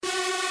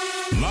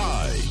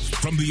Live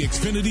from the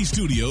Xfinity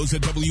Studios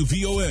at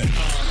WVON.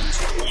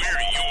 We're your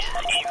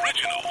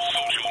original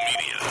social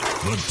media.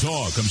 The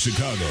Talk of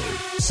Chicago,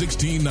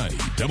 1690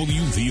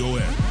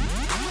 WVON.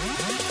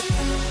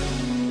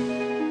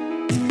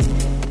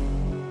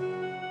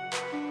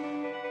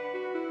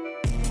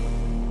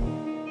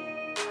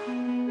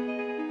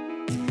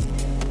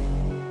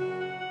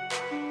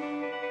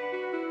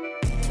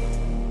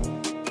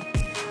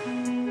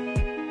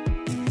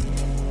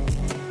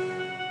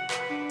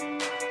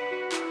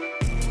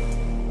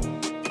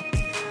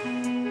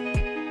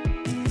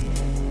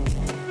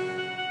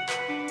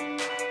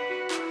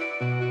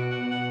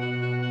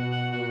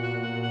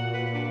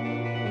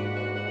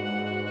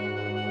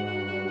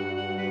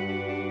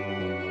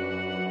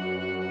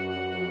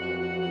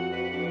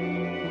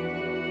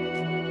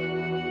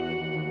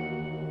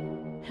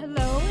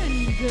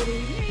 Good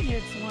evening.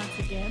 It's once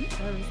again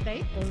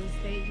Thursday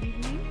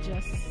evening,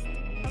 just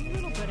a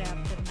little bit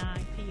after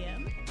 9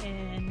 p.m.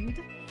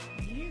 And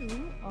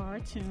you are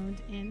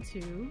tuned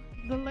into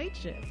The Late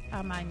Shift.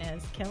 I'm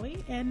Inez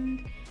Kelly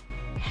and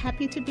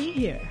happy to be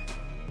here.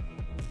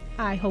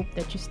 I hope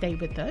that you stay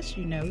with us.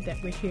 You know that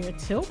we're here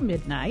till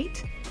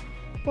midnight.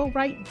 Well,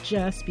 right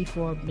just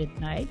before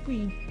midnight.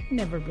 We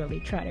never really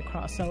try to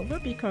cross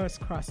over because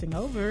crossing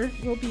over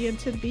will be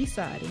into the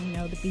B-side. And you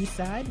know the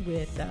B-side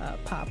with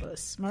Papa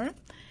Smurf.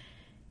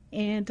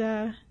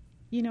 And,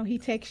 he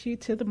takes you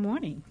to the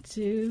morning,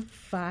 to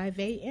 5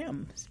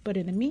 a.m. But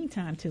in the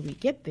meantime, till we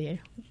get there,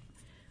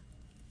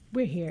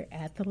 we're here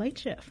at the Late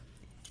Shift.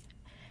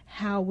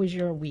 How was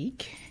your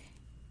week?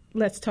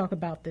 Let's talk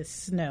about this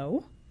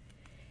snow.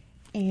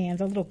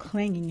 And a little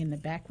clanging in the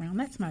background.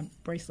 That's my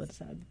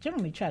bracelets. I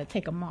generally try to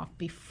take them off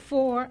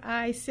before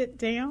I sit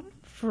down.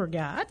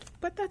 Forgot,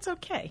 but that's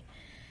okay.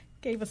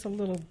 Gave us a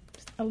little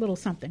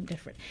something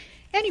different.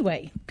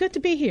 Anyway, good to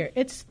be here.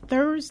 It's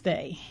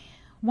Thursday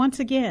once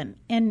again.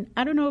 And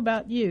I don't know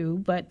about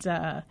you, but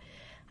I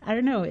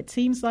don't know. It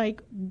seems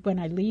like when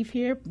I leave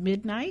here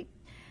midnight,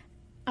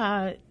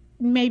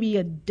 maybe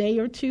a day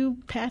or two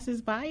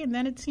passes by, and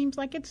then it seems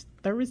like it's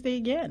Thursday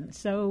again.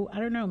 So I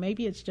don't know.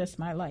 Maybe it's just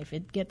my life.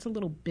 It gets a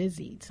little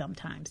busy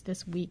sometimes.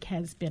 This week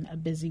has been a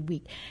busy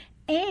week.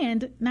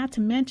 And not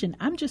to mention,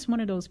 I'm just one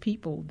of those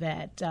people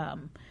that, I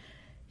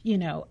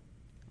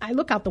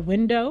look out the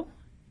window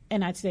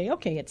and I'd say,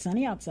 okay, it's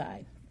sunny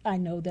outside. I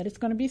know that it's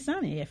going to be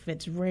sunny. If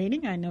it's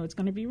raining, I know it's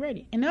going to be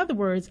raining. In other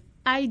words,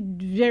 I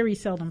very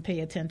seldom pay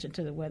attention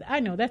to the weather.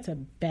 I know that's a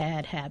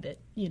bad habit.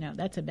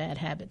 That's a bad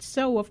habit.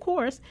 So, of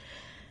course,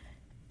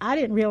 I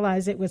didn't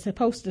realize it was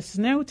supposed to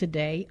snow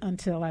today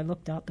until I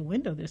looked out the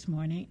window this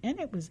morning, and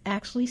it was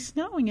actually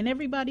snowing. And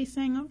everybody's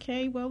saying,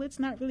 okay, well, it's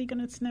not really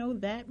going to snow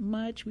that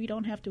much. We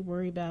don't have to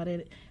worry about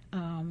it.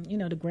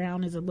 The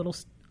ground is a little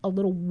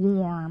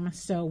warm,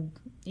 so,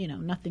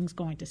 nothing's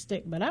going to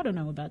stick. But I don't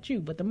know about you,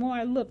 but the more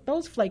I look,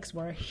 those flakes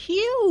were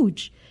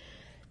huge.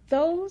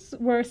 Those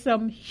were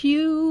some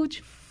huge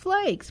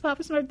flakes.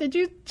 Papa Smurf, did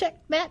you check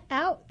that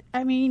out?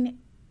 I mean,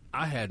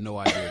 I had no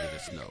idea that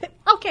it snowed.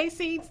 Okay,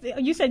 see,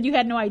 you said you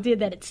had no idea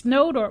that it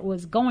snowed or it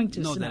was going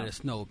to snow. No, that it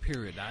snowed,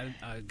 period.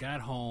 I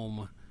got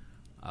home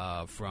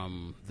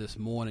from this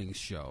morning's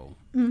show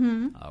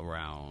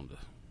around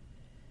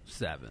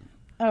 7.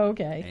 Oh,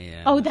 okay.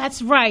 And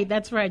that's right.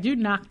 You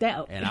knocked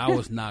out. And I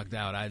was knocked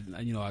out. I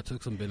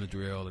took some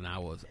Benadryl and I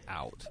was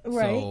out.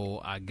 Right.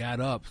 So I got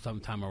up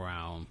sometime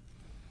around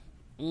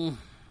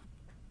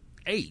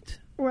 8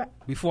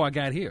 before I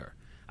got here.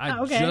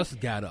 I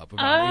just got up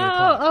about 8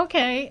 o'clock.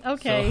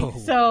 Okay.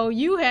 So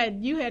you had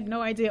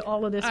no idea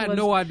all of this I had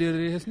no idea that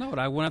it had snowed.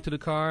 I went up to the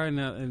car,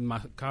 and my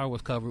car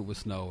was covered with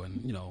snow,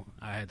 and,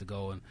 I had to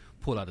go and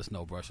pull out the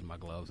snow brush and my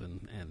gloves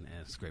and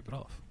scrape it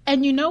off.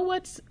 And you know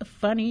what's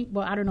funny?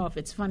 Well, I don't know if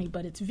it's funny,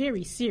 but it's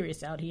very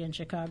serious out here in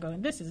Chicago,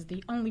 and this is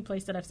the only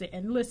place that I've seen.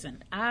 And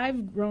listen,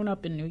 I've grown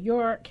up in New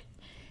York,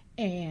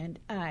 and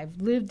I've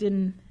lived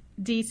in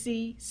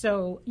D.C.,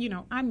 so,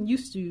 I'm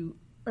used to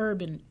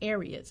urban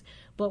areas.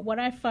 But what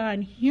I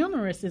find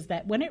humorous is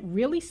that when it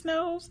really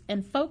snows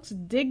and folks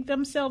dig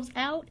themselves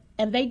out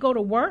and they go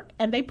to work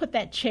and they put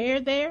that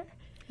chair there.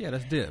 Yeah,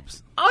 that's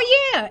dibs.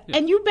 Oh, yeah.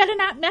 And you better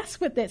not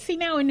mess with it. See,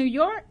 now in New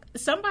York,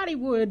 somebody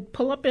would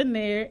pull up in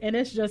there and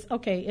it's just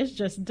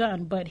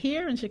done. But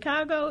here in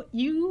Chicago,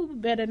 you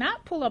better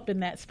not pull up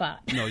in that spot.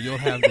 No, you'll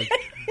have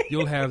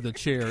the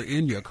chair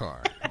in your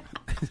car.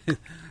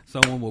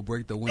 Someone will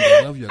break the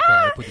window of your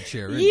car and put the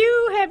chair in.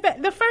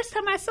 The first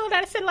time I saw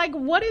that, I said,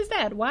 what is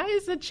that? Why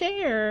is a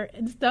chair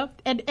and stuff?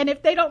 And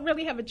if they don't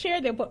really have a chair,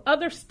 they'll put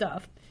other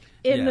stuff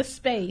in the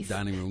space.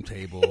 Dining room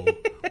table,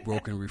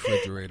 broken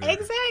refrigerator.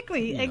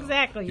 Exactly.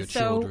 Your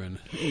children.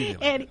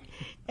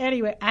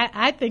 Anyway,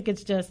 I think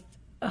it's just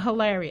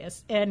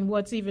hilarious. And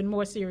what's even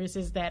more serious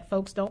is that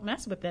folks don't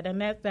mess with it. And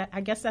that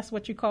I guess that's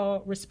what you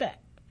call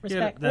respect.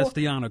 Yeah, that's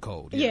the honor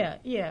code. Yeah.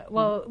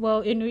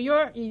 Well, in New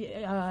York,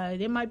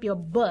 there might be a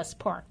bus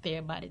parked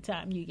there by the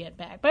time you get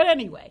back. But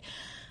anyway,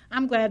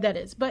 I'm glad that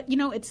is. But,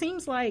 it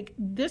seems like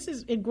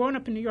growing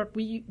up in New York,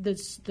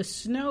 the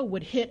snow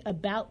would hit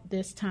about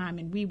this time,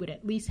 and we would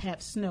at least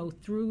have snow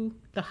through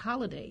the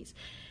holidays.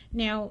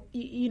 Now,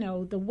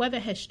 the weather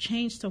has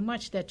changed so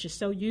much that you're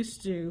so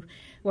used to,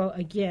 well,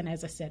 again,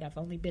 as I said, I've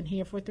only been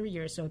here for 3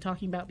 years, so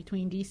talking about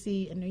between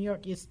D.C. and New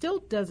York, it still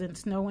doesn't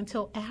snow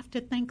until after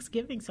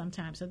Thanksgiving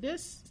sometimes. So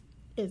this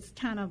is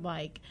kind of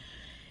like,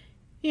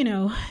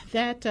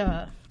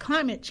 that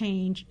climate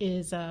change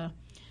is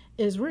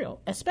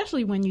real,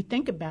 especially when you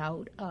think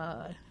about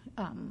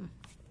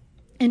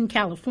in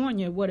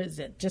California. What is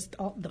it? Just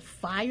all the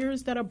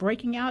fires that are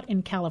breaking out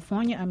in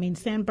California. I mean,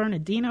 San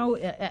Bernardino.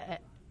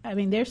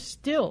 They're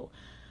still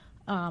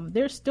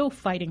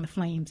fighting the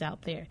flames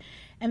out there.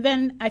 And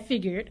then I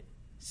figured,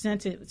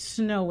 since it was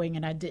snowing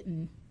and I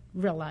didn't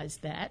realize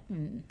that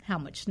and how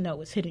much snow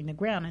was hitting the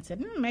ground, I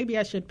said, maybe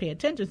I should pay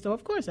attention. So,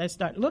 of course, I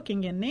start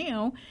looking, and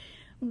now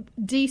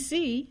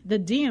D.C., the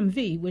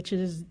DMV, which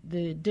is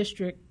the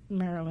District,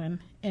 Maryland,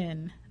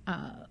 and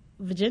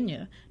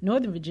Virginia,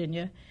 Northern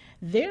Virginia,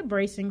 they're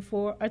bracing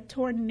for a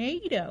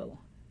tornado.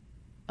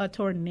 A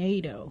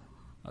tornado.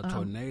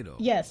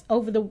 Yes,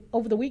 over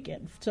the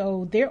weekend.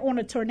 So they're on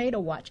a tornado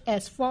watch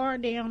as far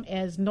down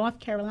as North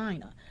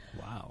Carolina.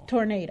 Wow.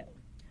 Tornado.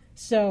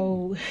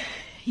 So,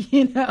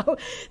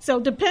 so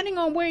depending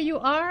on where you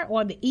are,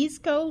 on the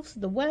East Coast,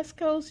 the West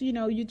Coast,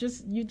 you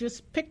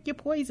just pick your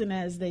poison,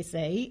 as they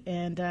say,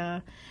 and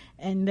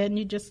then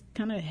you just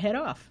kind of head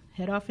off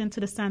into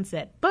the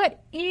sunset.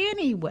 But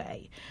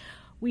anyway,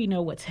 we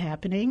know what's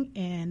happening,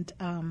 and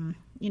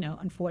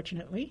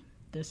unfortunately,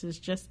 this is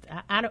just,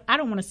 I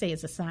don't want to say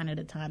it's a sign of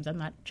the times. I'm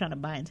not trying to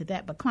buy into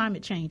that, but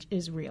climate change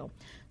is real.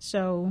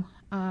 So,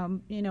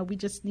 we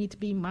just need to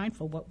be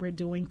mindful what we're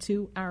doing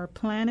to our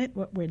planet,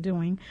 what we're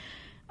doing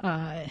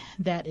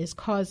that is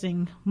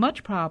causing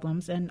much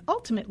problems. And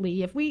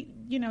ultimately, if we,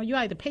 you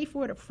either pay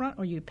for it up front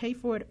or you pay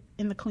for it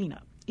in the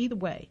cleanup. Either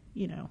way,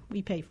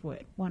 we pay for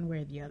it one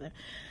way or the other.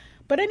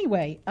 But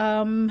anyway,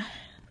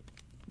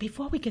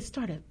 before we get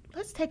started,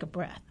 let's take a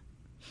breath.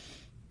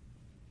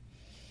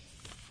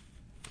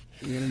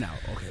 In and out.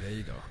 Okay, there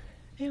you go.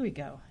 There we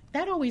go.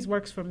 That always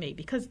works for me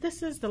because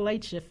this is the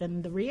late shift,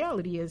 and the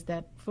reality is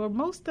that for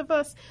most of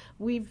us,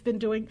 we've been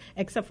doing,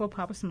 except for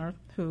Papa Smurf,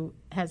 who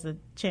has a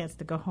chance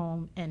to go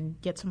home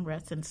and get some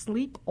rest and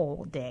sleep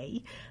all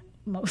day.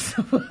 Most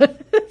of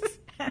us.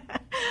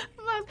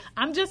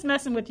 I'm just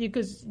messing with you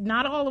because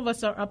not all of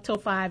us are up till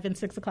 5 and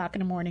 6 o'clock in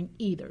the morning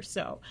either.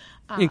 So,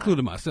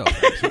 including myself.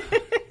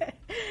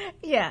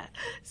 Yeah.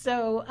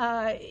 So,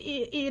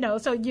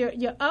 so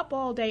you're up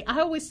all day. I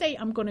always say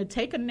I'm going to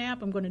take a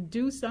nap. I'm going to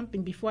do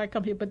something before I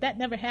come here. But that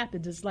never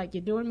happens. It's like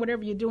you're doing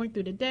whatever you're doing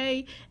through the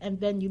day. And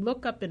then you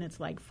look up and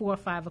it's like 4 or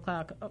 5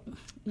 o'clock.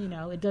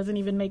 It doesn't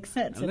even make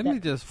sense. Let me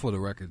just, for the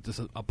record,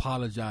 just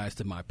apologize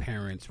to my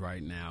parents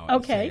right now.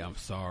 Okay. And say I'm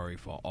sorry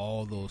for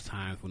all those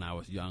times when I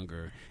was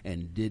younger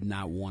and did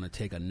not want to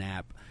take a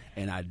nap.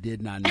 And I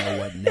did not know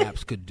what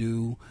naps could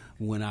do.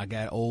 When I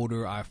got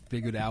older, I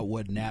figured out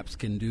what naps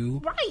can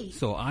do. Right.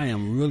 So I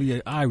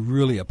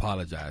really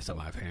apologize to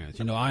my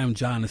parents. I am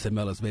John and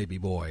Samella's baby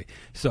boy.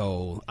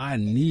 So I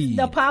need...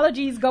 The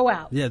apologies go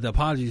out. Yeah, the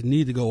apologies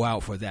need to go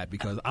out for that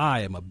because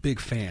I am a big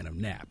fan of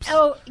naps.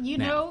 Oh,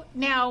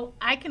 now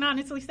I can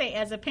honestly say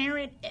as a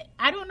parent,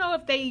 I don't know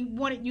if they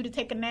wanted you to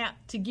take a nap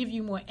to give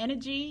you more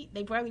energy.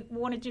 They probably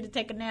wanted you to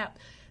take a nap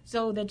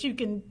so that you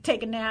can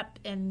take a nap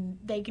and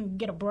they can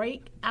get a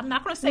break. I'm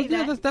not going to say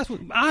that. Yeah, that's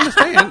what I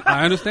understand.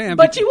 I understand.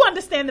 But you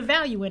understand the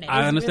value in it.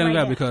 I understand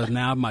that because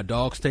now my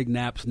dogs take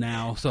naps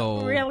now.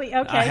 So really,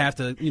 okay. I have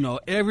to,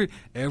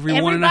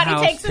 everyone in the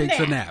house takes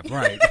a nap,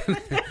 right?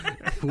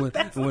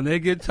 when they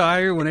get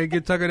tired, when they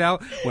get tuckered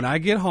out, when I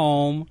get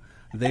home,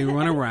 they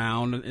run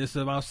around. It's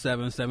about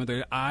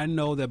 7:30. I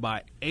know that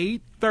by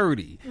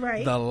 8:30,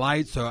 right, the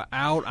lights are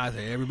out. I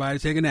say, everybody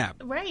take a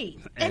nap. Right.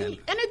 And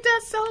it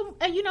does so,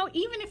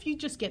 even if you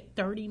just get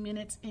 30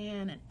 minutes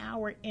in, an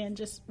hour in,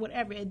 just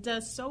whatever, it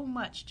does so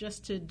much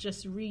just to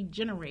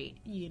regenerate,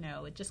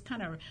 it just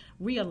kind of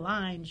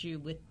realigns you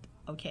with,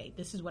 okay,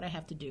 this is what I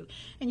have to do.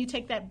 And you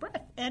take that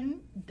breath,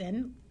 and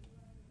then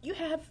you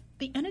have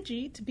the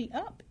energy to be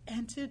up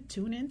and to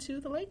tune into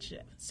the late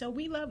shift. So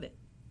we love it.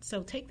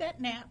 So take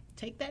that nap,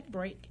 take that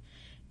break,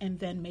 and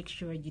then make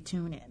sure you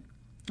tune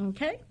in.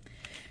 Okay?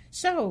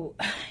 So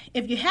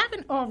if you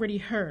haven't already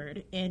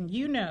heard, and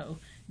you know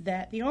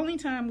that the only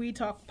time we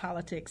talk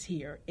politics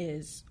here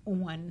is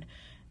on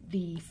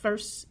the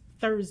first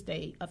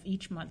Thursday of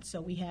each month. So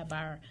we have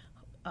our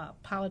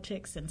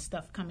politics and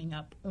stuff coming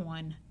up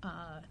on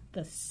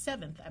the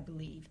 7th, I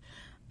believe.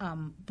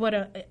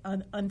 But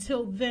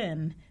until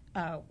then,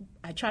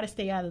 I try to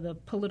stay out of the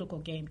political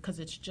game because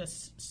it's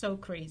just so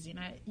crazy, and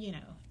I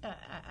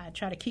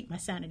try to keep my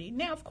sanity.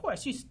 Now, of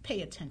course, you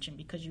pay attention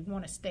because you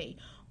want to stay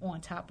on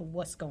top of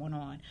what's going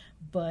on.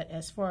 But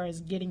as far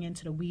as getting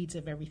into the weeds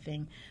of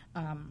everything,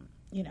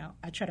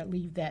 I try to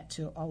leave that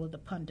to all of the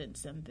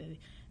pundits and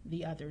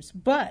the others.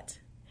 But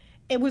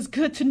it was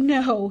good to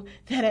know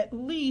that at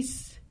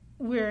least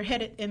we're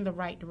headed in the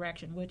right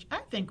direction, which I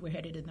think we're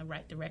headed in the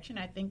right direction.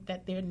 I think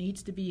that there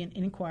needs to be an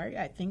inquiry.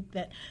 I think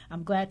that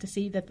I'm glad to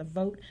see that the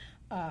vote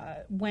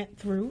went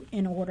through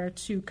in order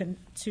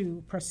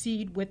to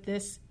proceed with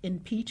this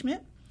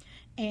impeachment.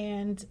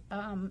 And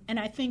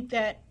I think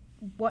that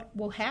what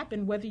will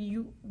happen,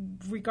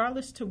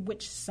 regardless to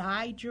which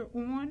side you're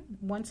on,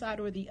 one side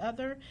or the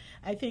other,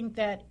 I think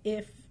that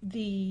if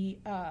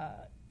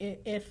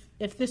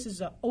this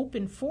is an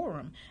open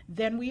forum,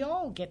 then we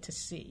all get to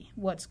see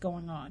what's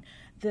going on.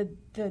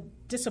 The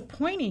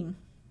disappointing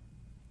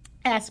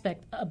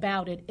aspect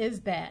about it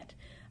is that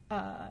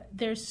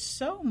there's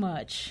so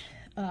much,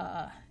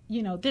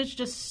 there's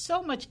just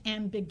so much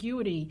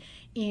ambiguity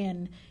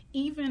in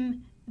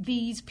even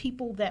these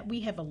people that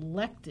we have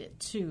elected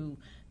to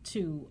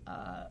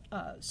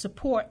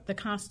support the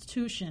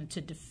Constitution,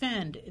 to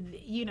defend.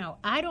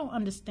 I don't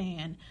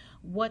understand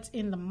what's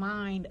in the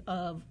mind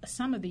of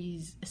some of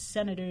these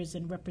senators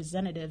and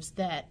representatives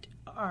that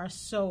are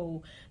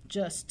so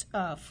just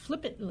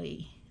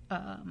flippantly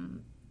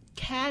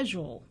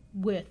casual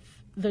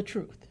with the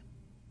truth,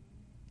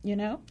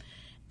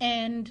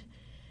 And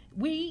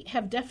we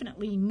have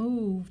definitely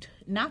moved,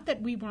 not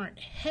that we weren't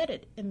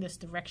headed in this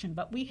direction,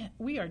 but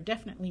we are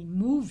definitely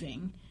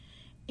moving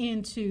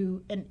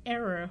into an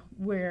era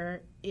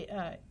where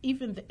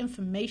even the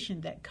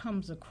information that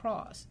comes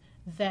across,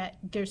 that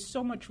there's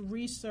so much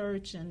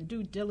research and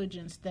due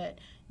diligence that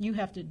you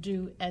have to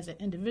do as an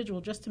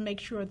individual just to make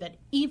sure that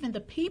even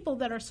the people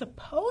that are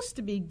supposed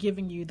to be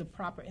giving you the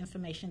proper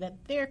information,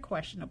 that they're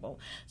questionable.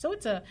 So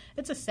it's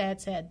a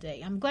sad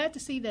day. I'm glad to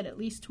see that at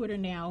least Twitter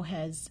now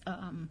has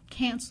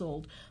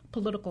canceled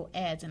political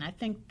ads, and I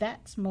think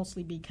that's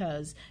mostly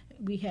because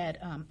we had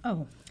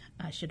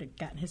I should have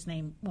gotten his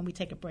name. When we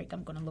take a break,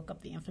 I'm going to look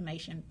up the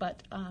information.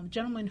 But a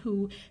gentleman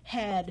who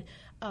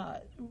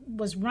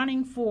was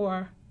running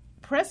for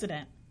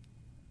president,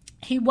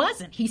 he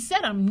wasn't. He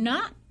said, I'm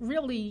not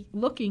really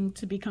looking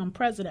to become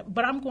president,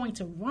 but I'm going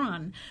to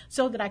run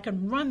so that I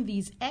can run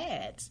these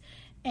ads.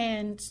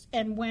 And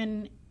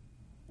when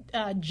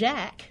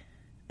Jack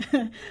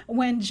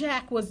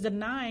was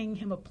denying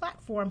him a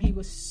platform, he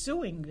was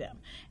suing them.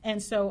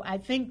 And so I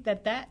think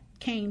that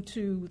came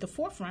to the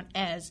forefront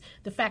as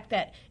the fact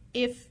that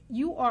if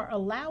you are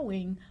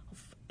allowing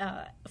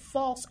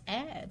false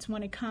ads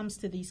when it comes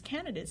to these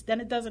candidates,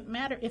 then it doesn't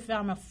matter if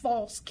I'm a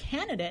false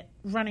candidate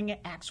running an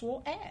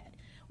actual ad,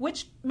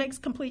 which makes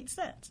complete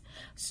sense.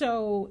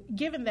 So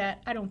given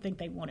that, I don't think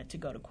they wanted to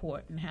go to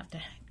court and have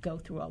to go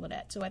through all of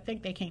that. So I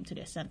think they came to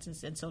their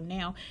senses. And so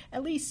now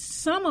at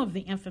least some of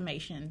the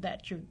information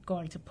that you're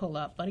going to pull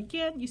up, but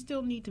again, you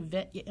still need to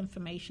vet your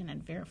information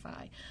and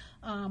verify.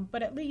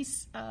 But at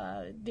least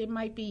there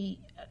might be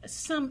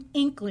some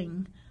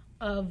inkling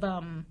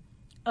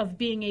of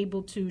being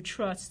able to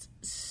trust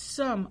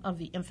some of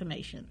the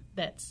information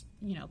that's,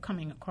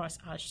 coming across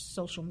our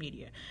social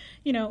media.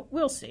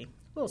 We'll see.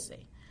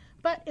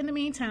 But in the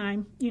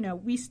meantime,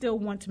 we still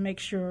want to make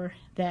sure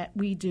that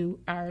we do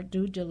our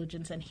due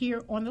diligence. And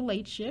here on the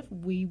Late Shift,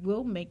 we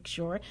will make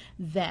sure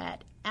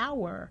that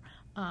our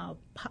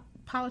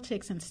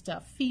Politics and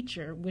Stuff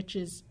feature, which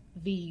is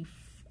the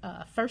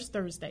first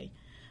Thursday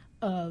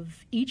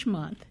of each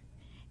month,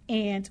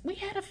 and we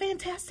had a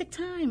fantastic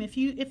time. If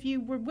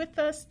you were with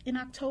us in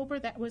October,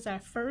 that was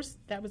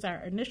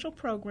our initial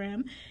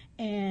program,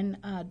 and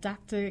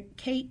Dr.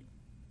 Kate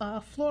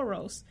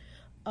Floros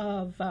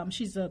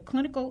she's a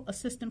clinical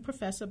assistant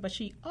professor, but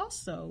she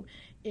also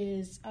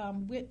is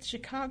with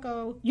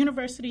Chicago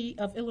University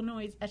of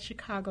Illinois at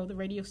Chicago, the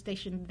radio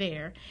station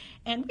there,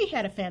 and we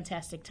had a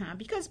fantastic time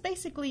because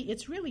basically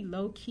it's really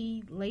low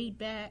key, laid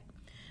back.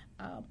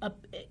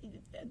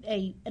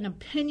 An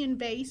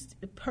opinion-based,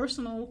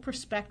 personal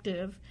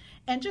perspective,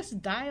 and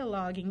just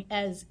dialoguing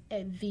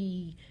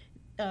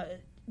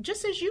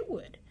just as you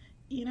would,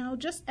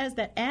 just as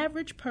the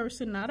average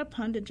person, not a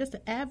pundit, just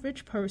the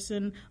average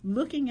person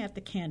looking at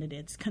the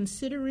candidates,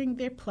 considering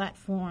their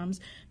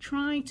platforms,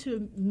 trying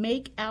to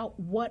make out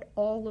what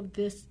all of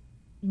this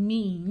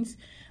means.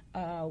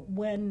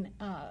 When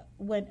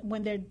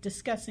they're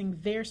discussing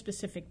their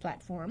specific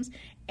platforms,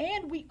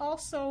 and we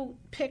also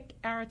pick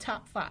our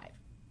top 5.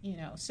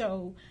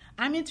 So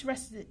I'm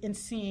interested in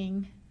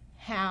seeing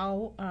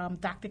how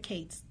Dr.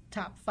 Kate's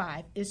top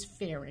 5 is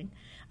faring.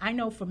 I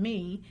know for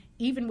me,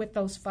 even with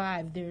those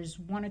 5, there's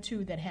 1 or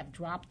 2 that have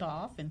dropped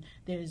off, and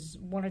there's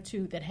 1 or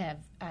 2 that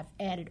I've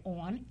added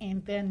on,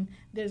 and then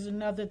there's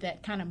another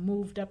that kind of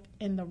moved up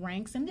in the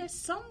ranks, and there's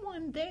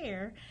someone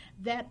there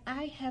that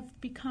I have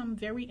become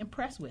very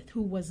impressed with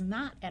who was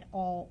not at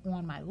all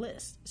on my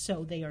list.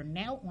 So they are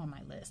now on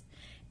my list,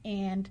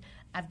 and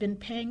I've been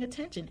paying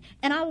attention.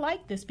 And I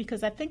like this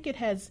because I think it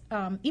has,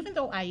 even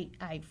though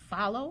I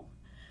follow,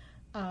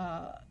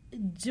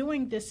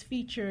 doing this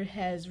feature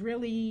has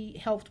really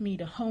helped me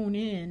to hone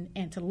in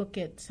and to look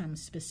at some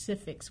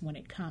specifics when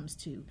it comes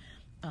to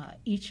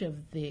each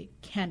of the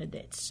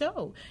candidates.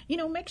 So,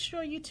 make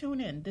sure you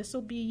tune in. This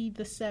will be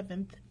the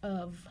 7th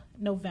of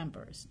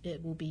November.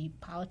 It will be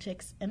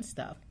Politics and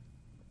Stuff.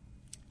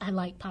 I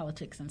like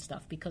politics and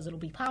stuff because it'll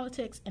be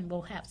politics and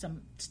we'll have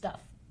some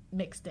stuff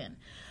mixed in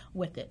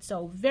with it.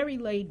 So very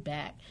laid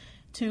back.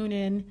 Tune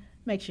in.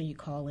 Make sure you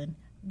call in.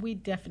 We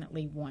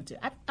definitely want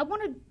to. I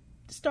want to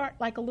start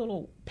like a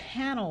little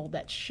panel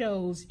that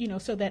shows,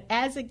 so that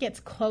as it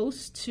gets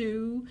close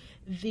to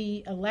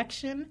the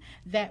election,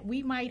 that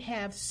we might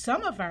have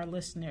some of our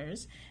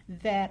listeners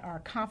that are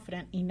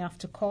confident enough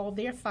to call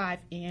their 5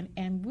 in,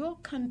 and we'll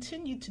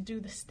continue to do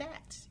the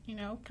stats,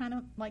 kind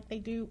of like they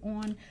do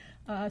on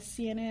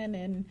CNN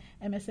and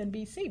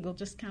MSNBC. We'll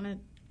just kind of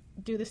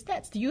do the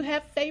stats. Do you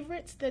have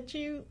favorites that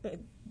you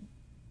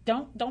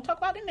don't talk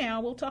about it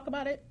now? We'll talk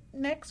about it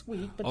next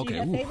week. But okay. Do you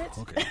have favorites?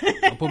 Okay.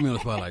 Don't put me on the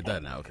spot like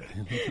that now. Okay.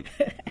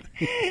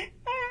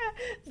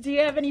 Do you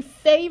have any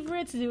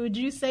favorites? Would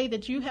you say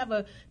that you have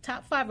a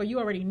top 5, or you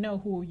already know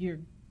who you're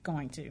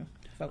going to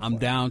vote for? I'm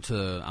down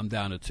to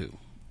 2.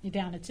 You're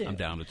down to 2. I'm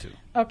down to 2.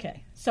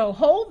 Okay. So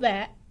hold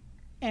that,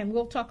 and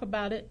we'll talk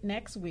about it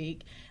next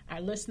week.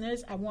 Our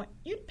listeners, I want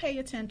you to pay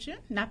attention.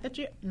 Not that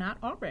you're not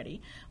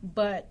already,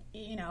 but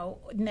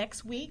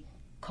next week,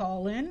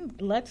 call in.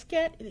 Let's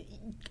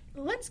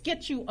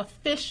get you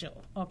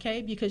official,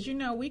 okay? Because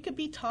we could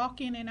be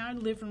talking in our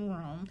living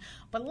room,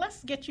 but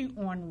let's get you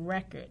on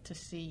record to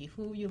see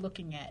who you're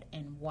looking at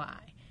and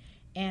why.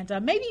 And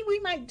maybe we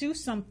might do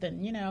something,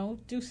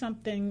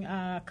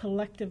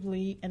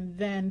 collectively, and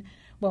then,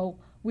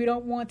 we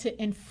don't want to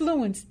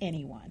influence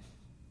anyone,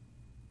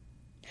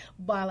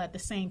 while at the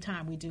same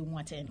time we do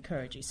want to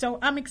encourage you. So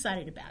I'm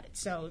excited about it.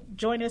 So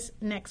join us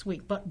next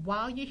week. But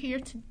while you're here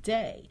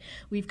today,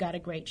 we've got a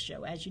great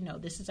show. As you know,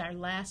 this is our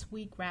last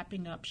week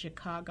wrapping up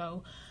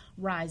Chicago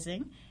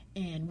Rising.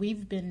 And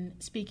we've been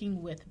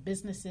speaking with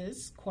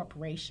businesses,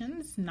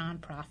 corporations,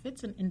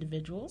 nonprofits, and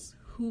individuals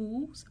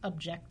whose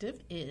objective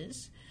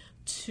is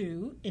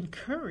to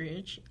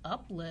encourage,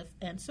 uplift,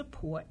 and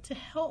support to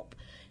help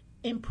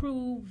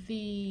improve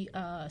the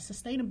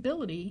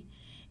sustainability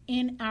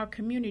in our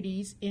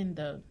communities in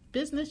the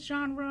business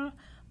genre,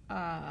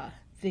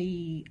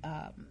 the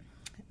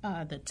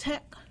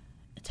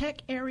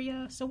tech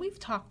area. So we've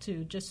talked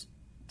to just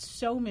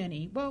so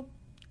many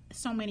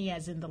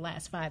as in the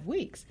last 5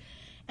 weeks.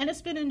 And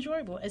it's been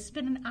enjoyable. It's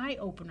been an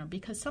eye-opener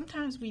because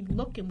sometimes we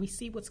look and we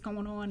see what's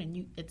going on,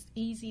 and it's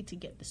easy to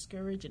get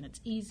discouraged, and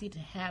it's easy to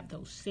have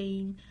those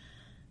same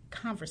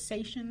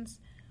conversations.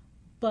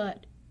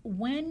 But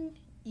when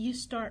you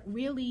start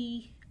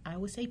really, I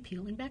would say,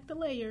 peeling back the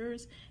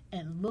layers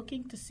and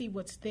looking to see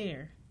what's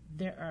there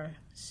are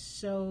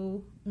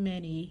so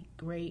many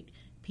great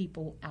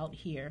people out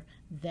here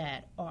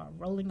that are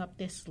rolling up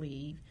their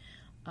sleeve,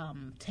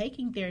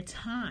 taking their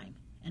time.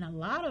 And a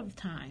lot of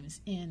times,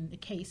 in the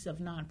case of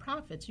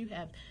nonprofits, you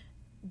have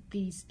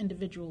these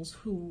individuals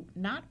who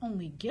not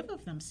only give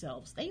of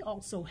themselves, they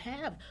also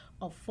have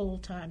a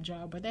full-time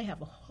job, or they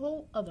have a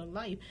whole other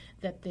life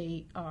that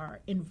they are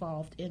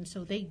involved in.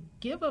 So they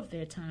give of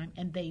their time,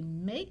 and they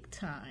make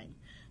time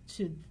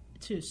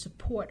to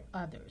support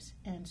others.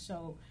 And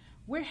so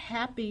we're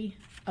happy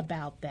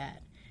about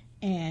that.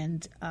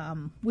 And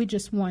we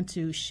just want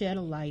to shed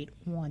a light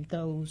on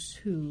those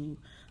who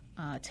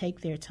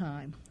take their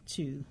time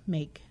to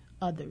make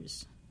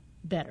others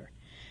better.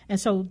 And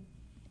so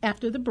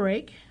after the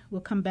break,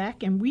 we'll come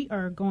back, and we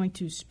are going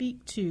to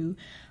speak to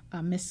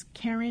Miss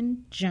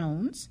Karen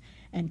Jones.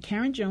 And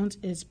Karen Jones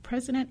is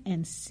president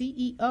and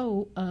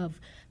CEO of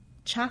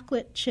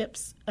Chocolate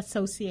Chips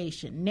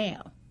Association.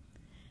 Now,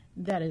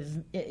 that is,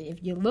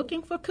 if you're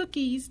looking for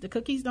cookies, the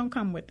cookies don't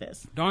come with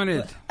this. Darn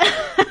it.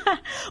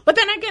 But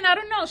then again, I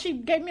don't know. She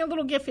gave me a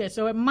little gift here.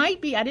 So it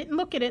might be, I didn't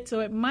look at it,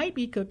 so it might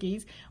be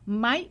cookies,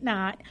 might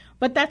not.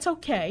 But that's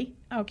okay,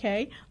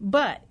 okay?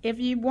 But if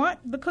you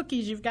want the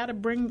cookies, you've got to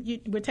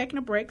we're taking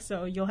a break,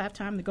 so you'll have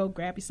time to go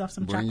grab yourself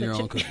some chocolate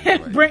chips.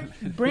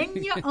 Right.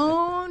 bring your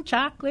own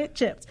chocolate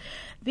chips.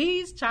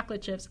 These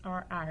chocolate chips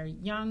are our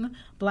young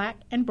black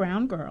and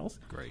brown girls.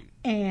 Great.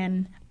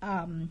 And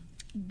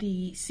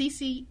the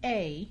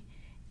CCA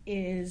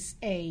is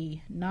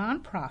a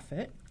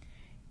nonprofit,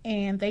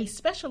 and they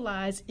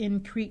specialize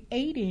in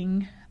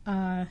creating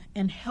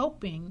and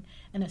helping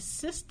and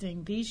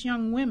assisting these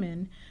young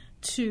women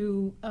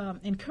to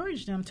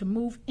encourage them to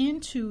move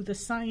into the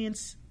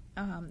science,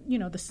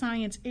 the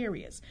science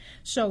areas.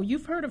 So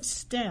you've heard of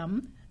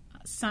STEM,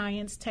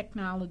 science,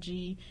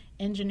 technology,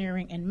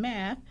 engineering, and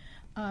math.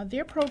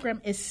 Their program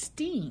is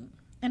STEAM,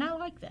 and I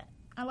like that.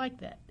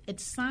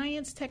 It's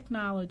science,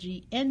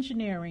 technology,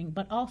 engineering,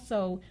 but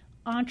also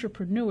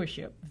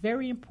entrepreneurship,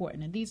 very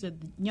important. And these are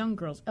the young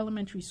girls,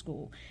 elementary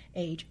school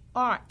age,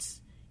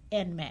 arts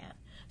and math.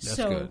 That's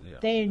so good, yeah.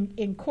 They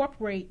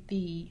incorporate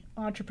the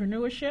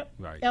entrepreneurship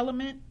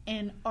element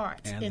and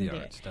arts and in the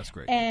there. Arts. That's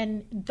great.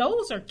 And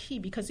those are key,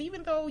 because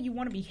even though you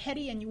want to be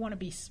heady and you want to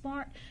be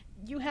smart,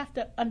 you have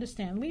to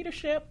understand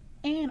leadership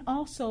and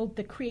also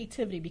the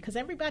creativity, because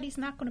everybody's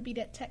not going to be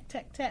that tech.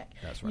 That's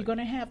right. You're going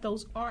to have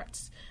those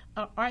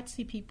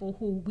artsy people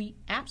who we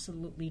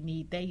absolutely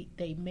need.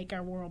 They make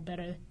our world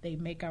better. They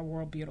make our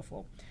world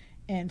beautiful.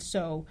 And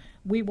so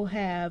we will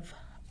have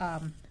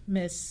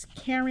Miss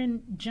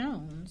Karen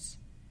Jones,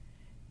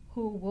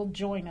 who will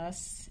join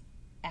us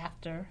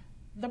after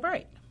the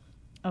break.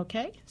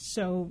 Okay,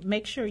 so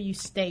make sure you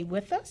stay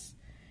with us.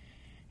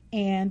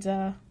 And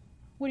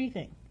what do you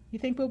think? You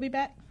think we'll be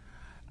back?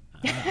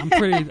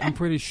 I'm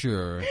pretty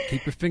sure.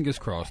 Keep your fingers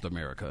crossed,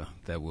 America,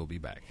 that we'll be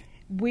back.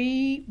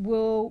 We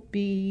will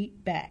be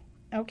back.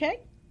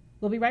 Okay,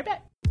 we'll be right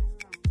back.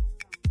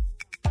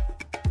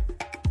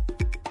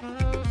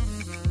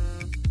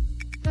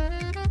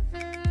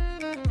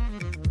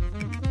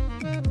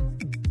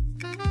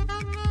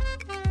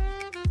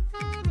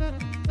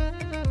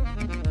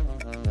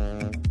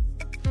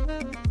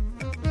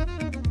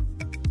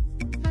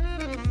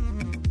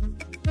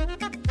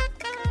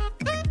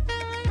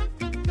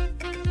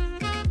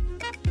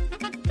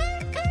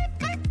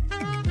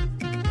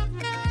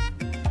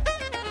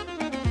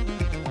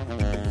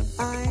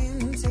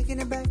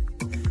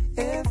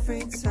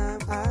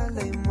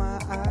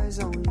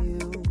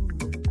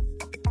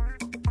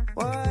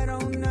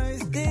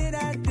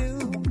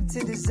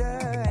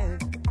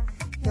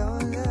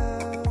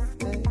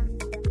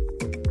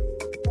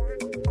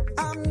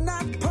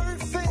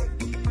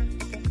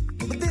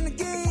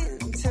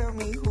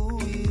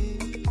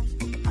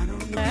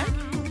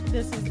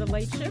 This is The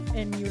Late Shift,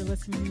 and you're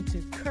listening to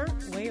Kurt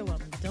Whalum.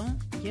 Don't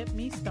get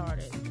me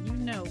started. You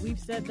know, we've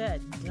said that.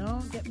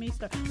 Don't get me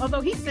started.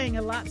 Although he's saying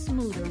a lot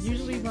smoother.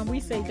 Usually when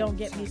we say don't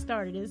get me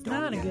started, it's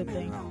not a good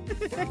thing.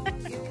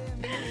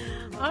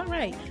 All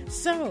right.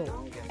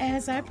 So,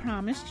 as I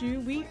promised you,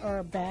 we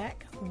are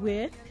back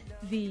with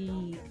the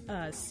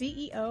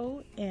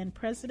CEO and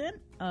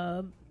president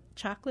of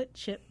Chocolate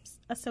Chips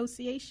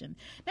Association.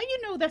 Now,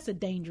 you know that's a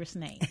dangerous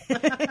name.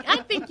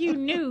 I think you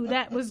knew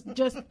that was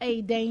just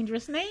a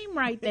dangerous name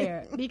right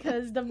there,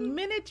 because the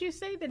minute you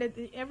say that,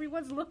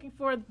 everyone's looking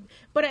for,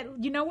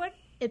 but you know what?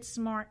 It's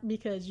smart,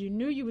 because you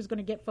knew you was going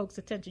to get folks'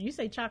 attention. You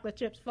say chocolate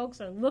chips, folks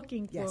are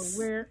looking for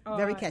where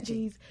are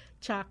these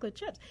chocolate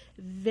chips.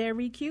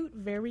 Very cute,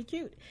 very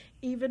cute.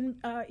 Even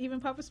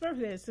Papa Smurf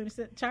did. As soon as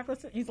he said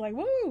chocolate, he's like,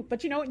 woo.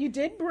 But you know what? You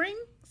did bring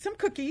some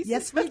cookies.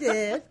 Yes, we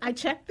did. I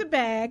checked the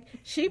bag.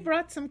 She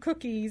brought some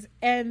cookies,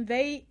 and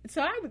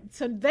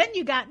so then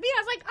you got me.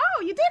 I was like,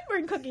 oh, you did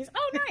bring cookies.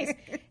 Oh, nice.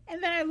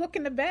 And then I look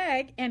in the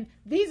bag, and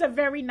these are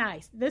very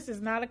nice. This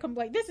is not a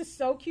complaint. This is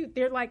so cute.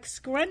 They're like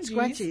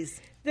scrunchies.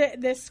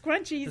 The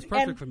scrunchies. It's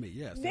perfect for me,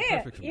 yes.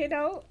 Perfect for me. You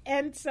know,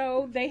 and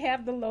so they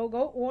have the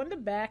logo on the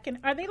back. And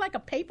are they like a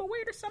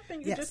paperweight or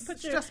something? You just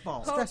put your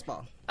stress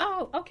ball.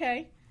 Oh,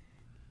 okay.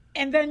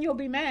 And then you'll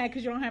be mad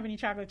because you don't have any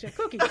chocolate chip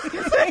cookies.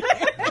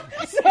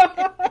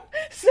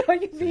 so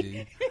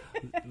you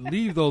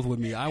leave those with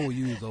me. I will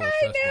use those.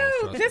 I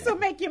know. This will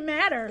make you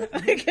madder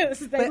because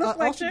they look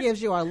like also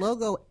gives you our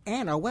logo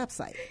and our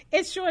website.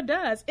 It sure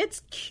does.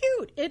 It's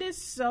cute. It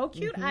is so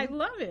cute. Mm-hmm. I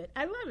love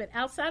it.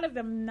 Outside of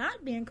them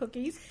not being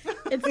cookies,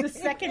 it's the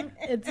second.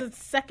 It's the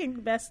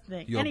second best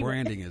thing. Your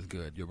branding is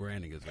good. Your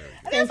branding is very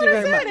good. That's what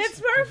I said.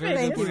 It's perfect.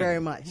 Thank you very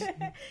much.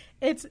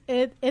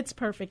 It's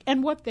perfect,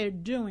 and what they're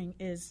doing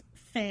is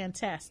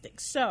fantastic.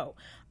 So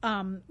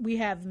we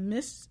have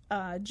Miss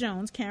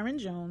Jones, Karen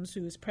Jones,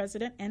 who is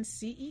president and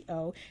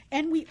CEO,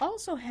 and we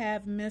also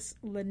have Miss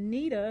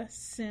Lenita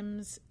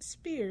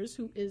Sims-Spears,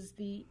 who is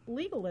the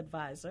legal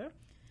advisor.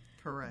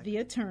 Correct. The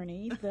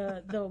attorney,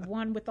 the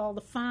one with all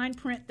the fine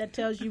print that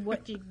tells you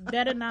what you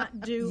better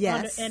not do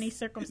under any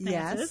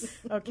circumstances.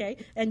 Yes. Okay,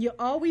 and you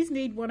always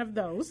need one of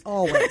those.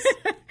 Always.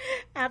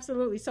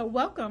 Absolutely. So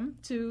welcome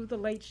to The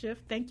Late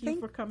Shift. Thank you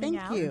for coming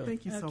out.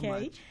 Thank you so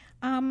much.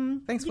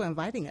 Thanks for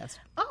inviting us.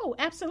 Oh,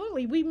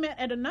 absolutely. We met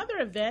at another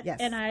event,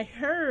 and I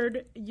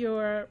heard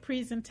your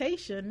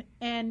presentation,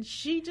 and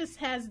she just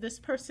has this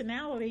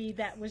personality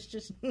that was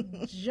just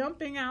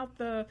jumping out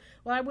I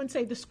wouldn't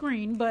say the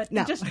screen, but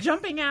just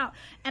jumping out.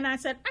 And I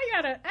said,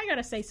 I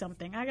gotta say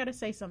something.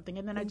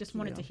 And then I just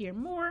wanted to hear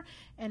more.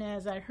 And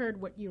as I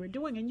heard what you were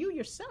doing, and you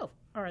yourself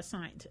are a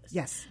scientist.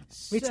 Yes,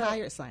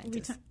 retired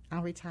scientist.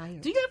 I'm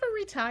retired. Do you ever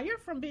retire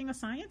from being a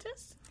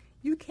scientist?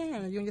 You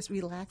can. You can just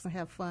relax and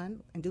have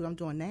fun and do what I'm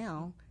doing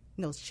now.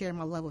 You know, share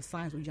my love of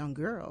science with young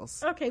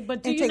girls. Okay,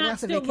 but do you not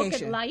still look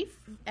at life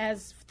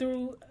as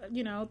through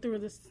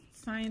the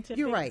scientific?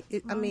 You're right.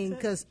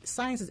 Because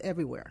science is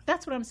everywhere.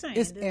 That's what I'm saying.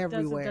 It's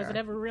everywhere. Does it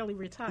ever really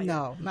retire?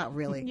 No, not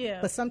really.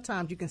 Yeah. But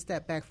sometimes you can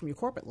step back from your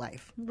corporate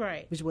life.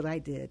 Right. Which is what I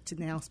did to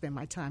now spend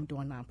my time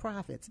doing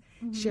nonprofits,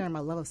 sharing my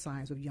love of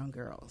science with young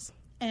girls.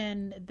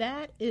 And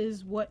that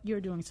is what you're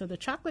doing. So the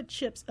Chocolate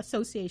Chips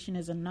Association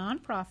is a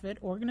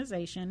nonprofit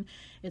organization.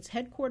 It's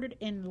headquartered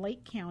in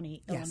Lake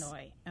County,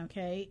 Illinois.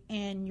 Okay,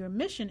 and your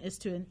mission is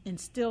to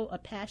instill a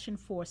passion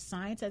for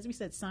science, as we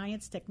said,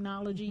 science,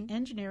 technology,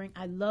 engineering.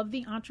 I love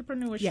the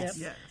entrepreneurship.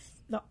 Yes.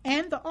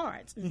 And the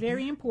arts,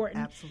 very important.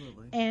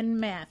 Absolutely. And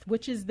math,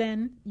 which is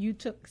then you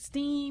took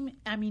STEM,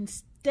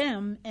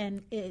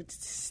 and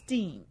it's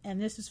STEAM,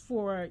 and this is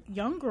for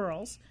young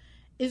girls.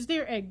 Is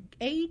there an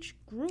age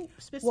group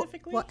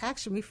specifically? Well,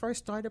 actually, we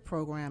first started a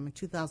program in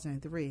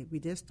 2003. We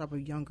did start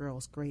with young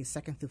girls grades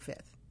 2nd through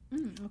 5th.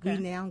 Okay.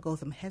 We now go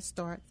from Head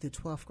Start to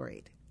 12th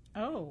grade.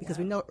 Oh, because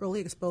we know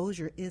early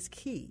exposure is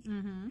key.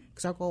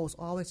 Because our goal is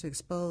always to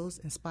expose,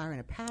 inspire, and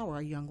empower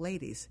our young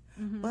ladies.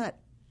 But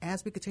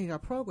as we continue our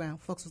program,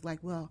 folks was like,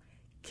 well,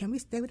 can we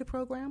stay with the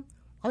program?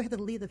 Or we had to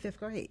leave the 5th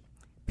grade.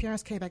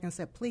 Parents came back and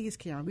said, please,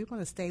 Karen, we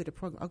want to stay with the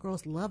program. Our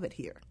girls love it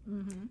here.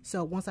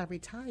 So once I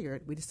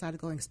retired, we decided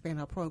to go and expand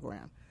our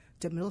program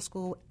to middle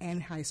school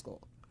and high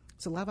school.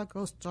 So a lot of our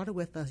girls started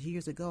with us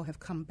years ago have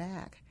come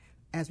back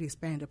as we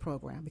expand the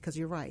program, because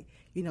you're right.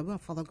 We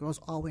don't follow girls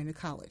all the way into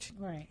college.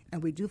 Right.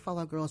 And we do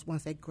follow girls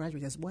once they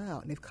graduate as well.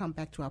 And they've come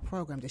back to our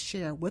program to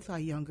share with our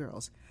young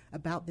girls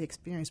about the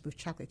experience with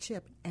chocolate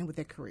chip and with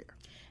their career.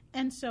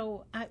 And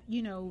so,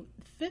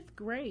 5th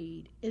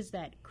grade is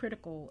that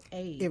critical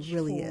age it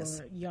really for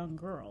is. young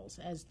girls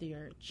as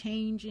they're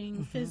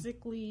changing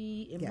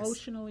physically,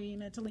 emotionally,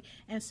 mentally.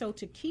 And so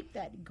to keep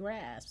that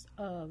grasp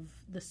of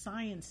the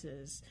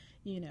sciences,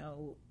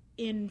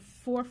 in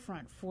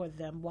forefront for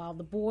them while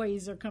the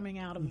boys are coming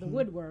out of the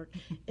woodwork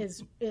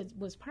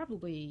was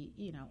probably,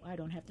 I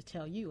don't have to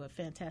tell you, a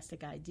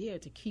fantastic idea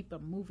to keep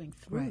them moving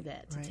through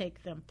to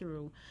take them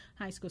through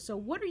high school. So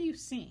what are you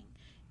seeing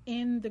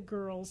in the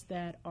girls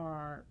that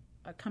are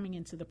coming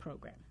into the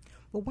program?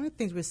 Well, one of the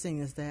things we're seeing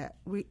is that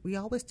we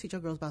always teach our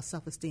girls about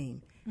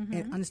self-esteem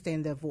and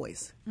understand their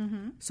voice.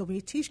 So when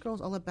you teach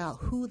girls all about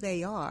who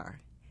they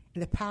are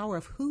and the power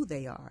of who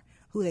they are,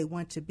 who they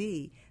want to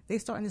be, they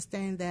start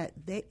understanding that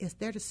it's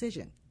their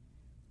decision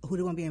who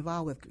they want to be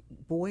involved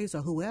with, boys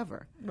or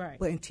whoever. Right.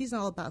 But in teaching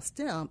all about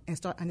STEM and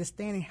start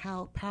understanding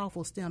how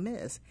powerful STEM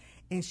is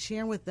and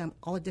sharing with them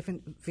all the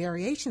different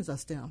variations of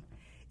STEM,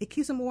 it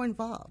keeps them more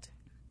involved.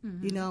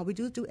 We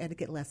do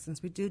etiquette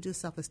lessons, we do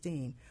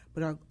self-esteem,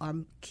 but our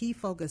key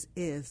focus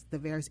is the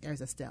various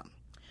areas of STEM.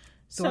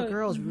 So our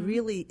girls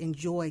really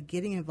enjoy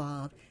getting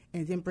involved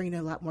and then bringing in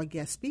a lot more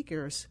guest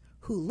speakers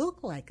who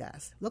look like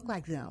us, look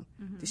like them,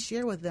 to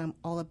share with them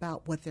all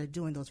about what they're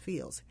doing in those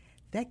fields.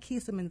 That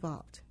keeps them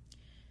involved.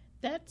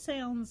 That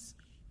sounds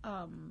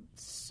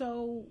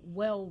so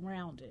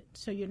well-rounded.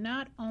 So you're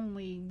not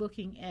only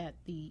looking at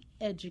the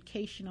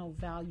educational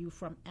value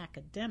from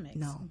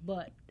academics,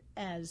 but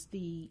as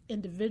the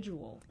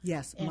individual,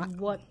 and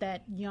what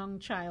that young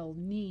child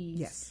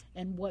needs,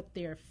 and what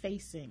they're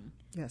facing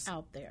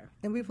out there.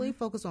 And we really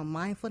focus on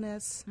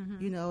mindfulness.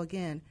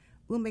 Again,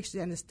 we'll make sure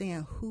they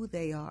understand who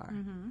they are,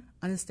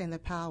 understand their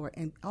power,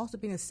 and also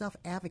being a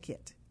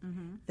self-advocate.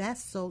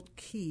 That's so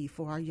key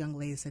for our young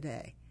ladies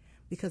today,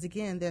 because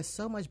again, there's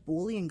so much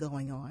bullying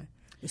going on.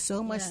 There's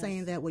so much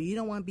saying that, well, you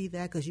don't want to be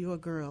that because you're a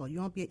girl.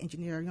 You want to be an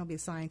engineer. You want to be a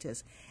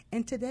scientist.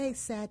 And today,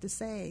 sad to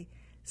say,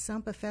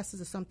 some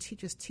professors or some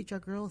teachers teach our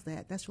girls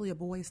that that's really a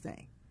boys'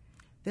 thing.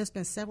 There's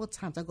been several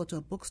times I go to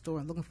a bookstore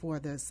and looking for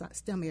the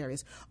STEM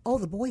areas. Oh,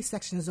 the boys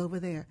section is over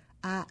there.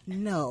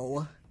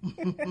 No.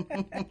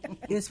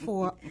 It's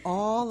for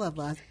all of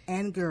us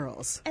and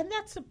girls. And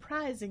that's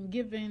surprising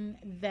given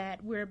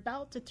that we're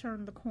about to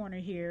turn the corner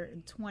here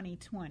in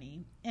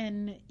 2020.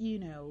 And,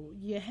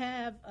 you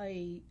have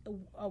a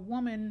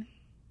woman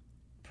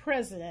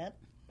president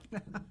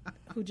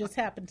who just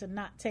happened to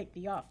not take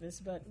the office,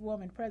 but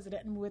woman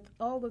president, and with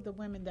all of the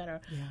women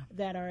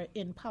that are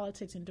in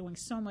politics and doing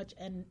so much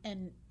and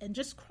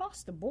just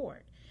across the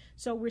board.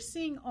 So we're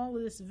seeing all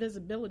of this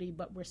visibility,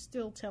 but we're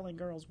still telling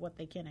girls what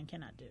they can and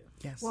cannot do.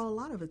 Yes. Well, a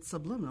lot of it's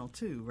subliminal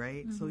too,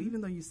 right? So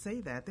even though you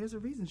say that, there's a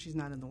reason she's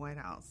not in the White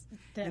House.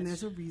 And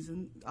there's a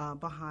reason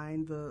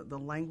behind the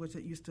language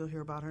that you still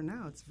hear about her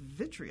now. It's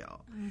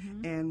vitriol.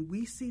 And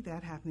we see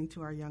that happening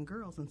to our young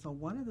girls. And so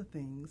one of the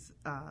things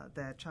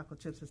that Chocolate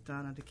Chips has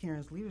done under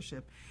Karen's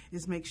leadership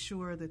is make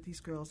sure that these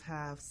girls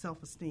have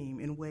self-esteem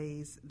in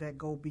ways that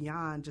go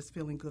beyond just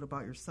feeling good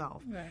about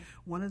yourself. Right.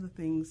 One of the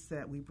things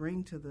that we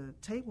bring to the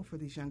table for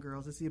these young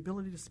girls is the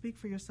ability to speak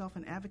for yourself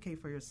and advocate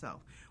for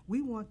yourself.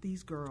 We want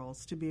these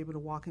girls to be able to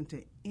walk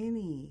into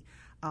any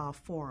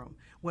forum,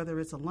 whether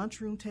it's a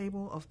lunchroom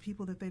table of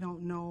people that they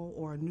don't know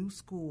or a new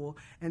school,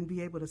 and be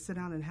able to sit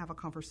down and have a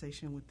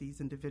conversation with these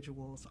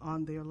individuals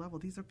on their level.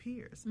 These are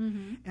peers.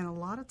 And a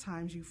lot of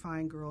times you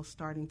find girls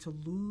starting to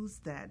lose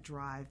that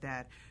drive,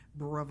 that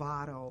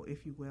bravado,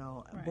 if you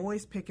will. Right.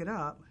 Boys pick it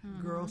up,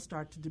 girls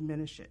start to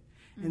diminish it.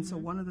 And so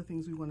one of the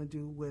things we want to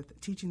do with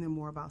teaching them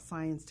more about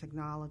science,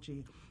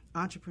 technology,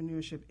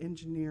 entrepreneurship,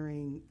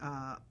 engineering,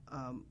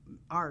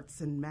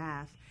 arts, and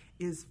math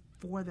is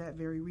for that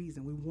very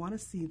reason. We want to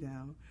see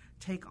them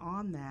take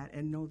on that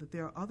and know that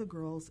there are other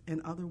girls and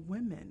other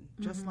women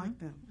just like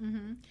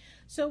them.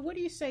 So what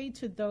do you say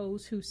to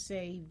those who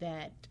say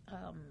that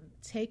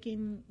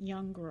taking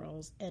young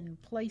girls and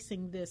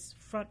placing this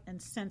front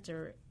and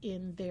center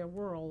in their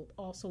world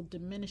also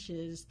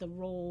diminishes the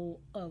role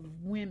of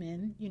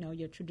women,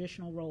 your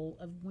traditional role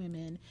of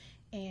women,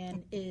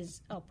 and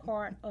is a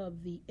part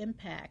of the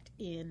impact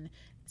in,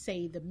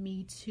 say, the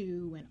Me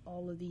Too and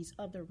all of these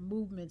other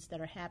movements that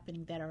are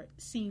happening that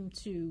seem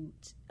to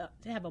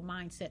have a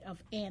mindset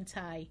of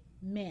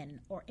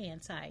anti-men or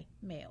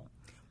anti-male?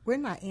 We're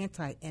not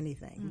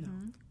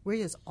anti-anything.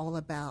 We're just all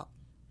about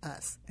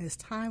us. And it's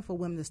time for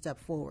women to step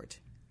forward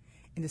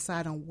and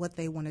decide on what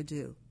they want to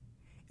do.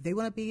 If they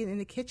want to be in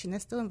the kitchen,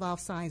 that still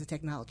involves science and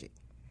technology.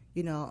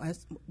 You know,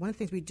 as one of the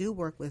things we do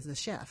work with is a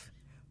chef.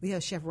 We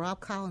have Chef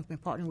Rob Collins been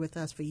partnering with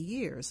us for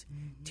years,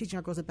 teaching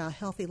our girls about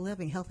healthy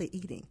living, healthy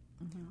eating.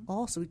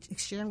 Also,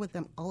 sharing with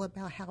them all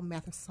about how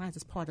math and science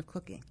is part of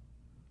cooking.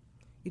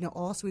 You know,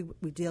 also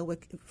we deal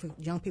with for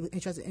young people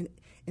interested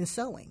in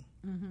sewing,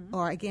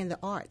 or again the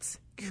arts,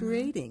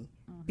 creating,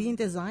 being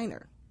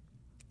designer.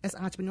 That's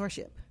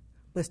entrepreneurship,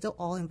 but it's still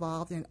all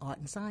involved in art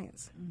and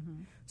science.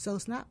 So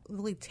it's not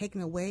really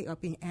taking away or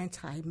being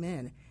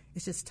anti-men.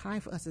 It's just time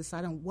for us to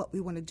decide on what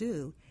we want to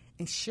do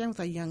and sharing with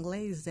our young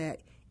ladies that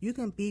you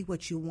can be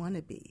what you want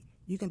to be.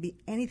 You can be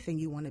anything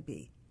you want to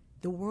be.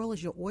 The world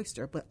is your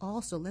oyster, but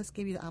also let's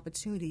give you the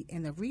opportunity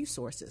and the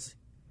resources.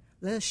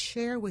 Let us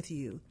share with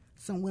you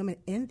some women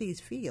in these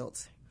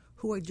fields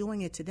who are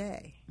doing it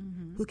today,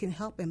 who can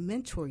help and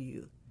mentor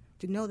you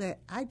to know that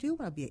I do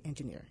want to be an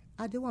engineer.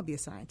 I do want to be a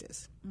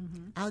scientist.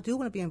 I do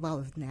want to be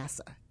involved with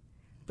NASA,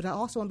 but I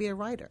also want to be a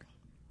writer.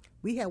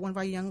 We had one of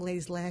our young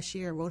ladies last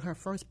year wrote her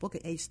first book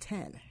at age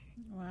 10.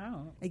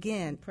 Wow.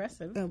 Again,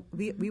 impressive.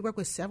 We work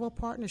with several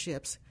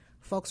partnerships,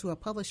 folks who are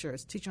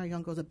publishers, teaching our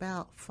young girls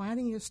about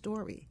finding your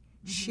story,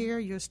 share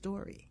your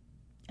story.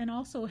 And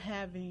also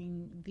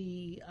having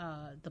the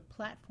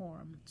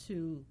platform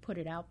to put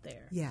it out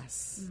there.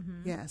 Yes,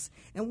 yes.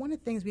 And one of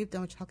the things we've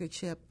done with Chocolate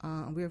Chip,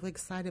 we're really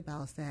excited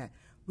about is that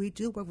we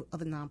do work with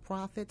other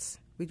nonprofits.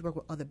 We do work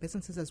with other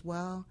businesses as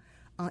well.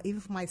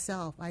 Even for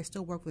myself, I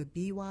still work with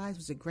BWISE, which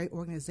is a great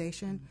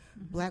organization,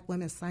 Black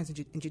Women Science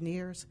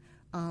Engineers,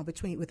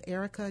 with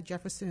Erica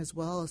Jefferson as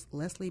well as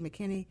Leslie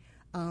McKinney.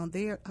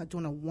 They are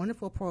doing a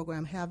wonderful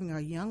program having our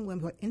young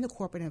women who are in the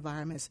corporate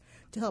environments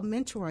to help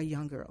mentor our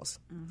young girls,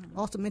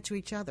 also mentor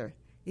each other.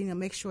 You know,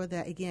 make sure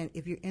that, again,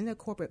 if you're in the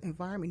corporate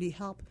environment, you need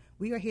help,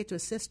 we are here to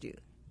assist you.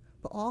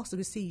 But also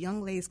to see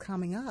young ladies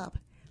coming up,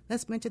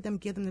 let's mentor them,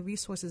 give them the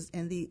resources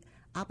and the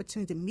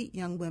opportunity to meet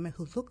young women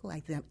who look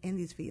like them in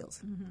these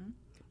fields.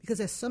 Because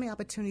there's so many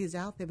opportunities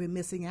out there we're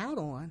missing out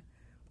on.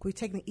 We're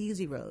taking the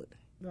easy road.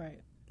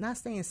 Right. Not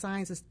saying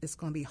science is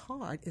going to be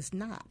hard. It's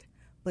not.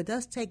 But it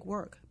does take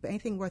work. But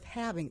anything worth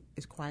having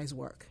requires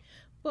work.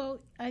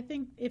 Well, I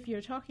think if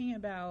you're talking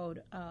about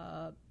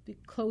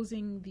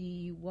closing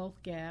the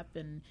wealth gap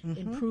and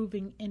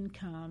improving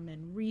income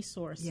and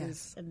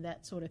resources and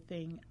that sort of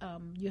thing,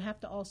 you have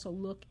to also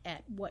look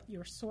at what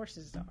your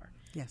sources are.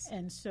 Yes.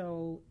 And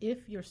so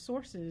if your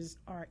sources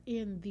are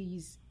in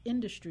these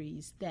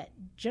industries that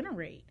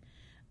generate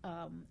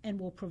and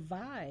will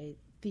provide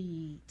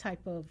the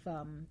type of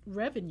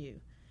revenue,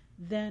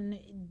 then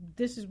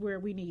this is where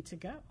we need to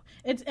go.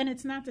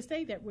 It's not to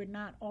say that we're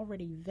not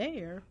already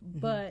there,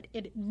 but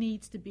it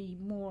needs to be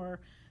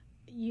more,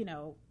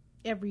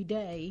 every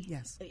day.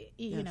 Yes.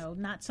 You know,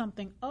 not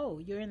something,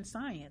 you're in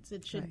science.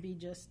 It should be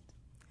just.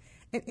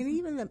 And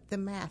even the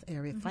math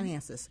area,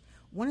 finances.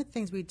 One of the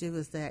things we do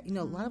is that,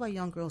 a lot of our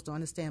young girls don't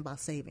understand about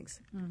savings.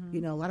 A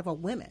lot of our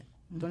women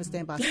don't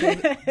understand about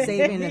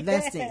saving and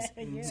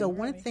investing. So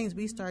one of the things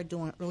we started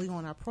doing early on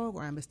in our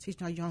program is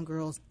teaching our young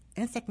girls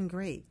in second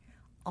grade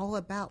all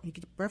about, you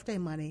get birthday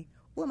money,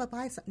 well, I'm going to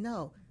buy something.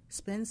 No,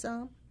 spend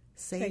some,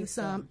 save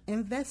some,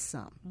 invest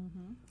some.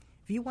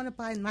 If you want to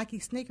buy Nike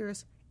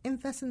sneakers,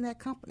 invest in that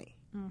company.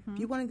 If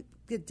you want to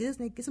get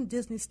Disney, get some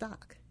Disney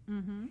stock.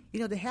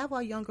 To have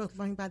our young girls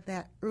learning about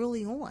that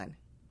early on.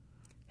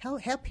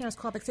 Have parents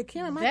call back and say,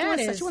 Karen, my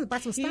daughter said she want to buy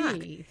some stock.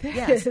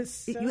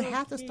 Yes, you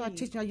have to start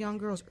teaching our young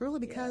girls early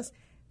because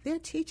they're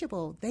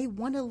teachable. They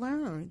want to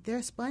learn.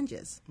 They're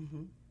sponges.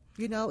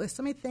 It's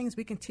so many things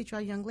we can teach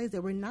our young ladies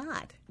that we're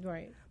not.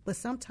 Right. But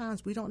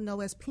sometimes we don't know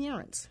as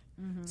parents.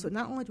 So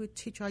not only do we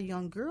teach our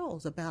young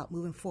girls about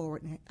moving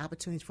forward and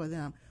opportunities for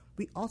them,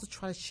 we also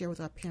try to share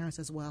with our parents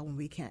as well when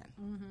we can.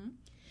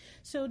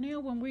 So,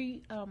 Neil, when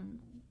we,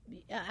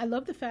 I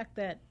love the fact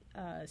that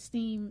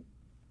STEAM,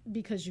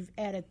 because you've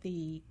added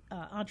the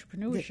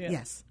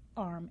entrepreneurship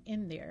arm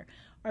in there.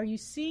 Are you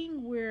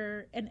seeing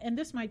where, and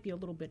this might be a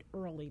little bit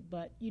early,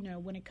 but,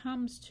 when it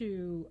comes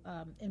to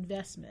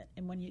investment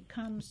and when it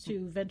comes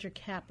to venture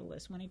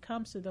capitalists, when it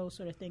comes to those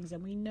sort of things,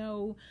 and we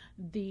know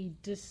the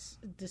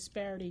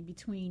disparity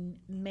between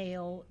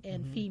male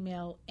and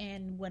female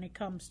and when it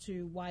comes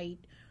to white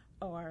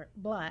or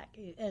black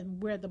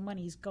and where the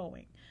money's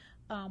going,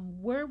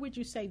 where would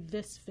you say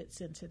this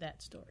fits into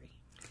that story?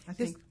 I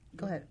think.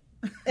 Go ahead.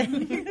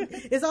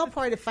 It's all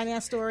part of the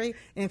finance story.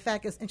 In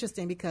fact, it's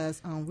interesting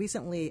because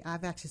recently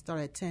I've actually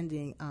started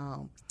attending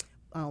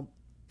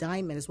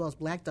diamond as well as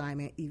black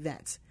diamond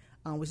events,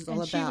 which is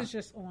all about. She was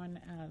just on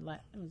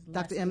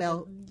Dr.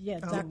 ML.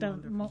 Yes, Dr.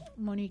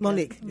 Monica.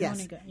 Monique, yes.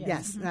 Monica,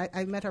 yes. And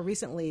I met her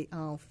recently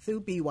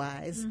through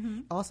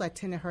BWISE. Also, I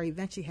attended her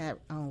event she had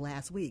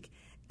last week.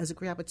 It was a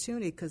great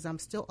opportunity because I'm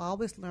still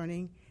always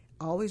learning,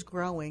 always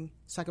growing,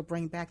 so I could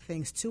bring back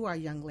things to our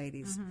young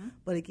ladies.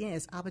 But again,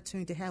 it's an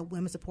opportunity to have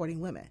women supporting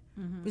women.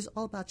 It's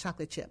all about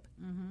chocolate chip,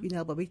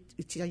 but we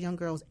teach our young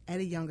girls at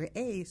a younger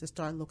age to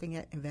start looking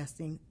at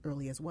investing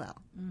early as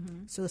well.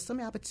 So there's so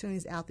many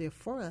opportunities out there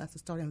for us to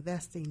start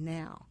investing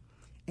now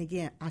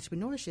Again,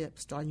 entrepreneurship,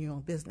 starting your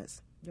own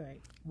business.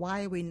 Right.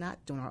 Why are we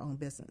not doing our own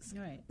business?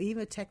 Right.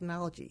 Even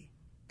technology.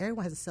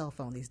 Everyone has a cell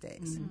phone these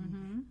days.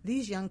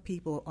 These young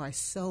people are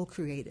so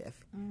creative.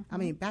 I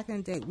mean, back in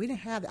the day, we didn't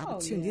have the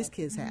opportunity these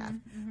kids have.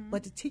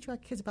 But to teach our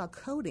kids about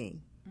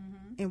coding,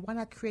 and why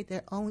not create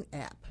their own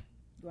app?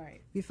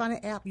 Right. If you find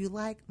an app you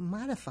like,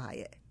 modify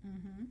it.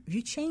 If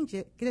you change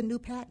it, get a new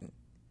patent.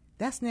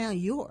 That's now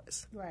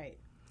yours. Right.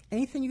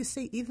 Anything you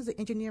see, even as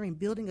engineering,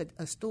 building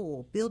a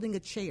stool, building a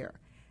chair,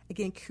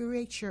 again,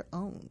 create your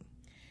own.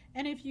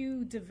 And if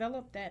you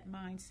develop that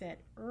mindset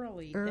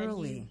early.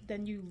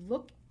 Then you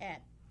look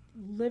at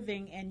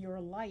living and your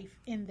life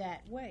in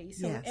that way.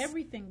 So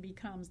everything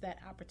becomes that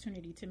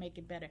opportunity to make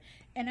it better.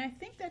 And I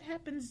think that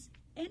happens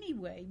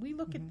anyway. We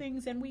look at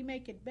things and we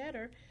make it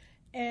better.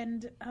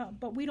 And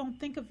but we don't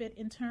think of it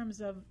in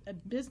terms of a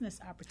business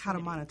opportunity. How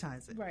to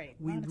monetize it. Right.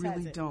 We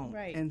really don't.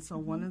 Right. And so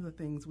one of the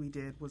things we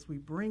did was we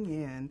bring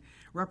in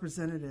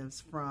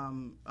representatives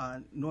from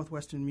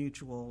Northwestern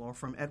Mutual or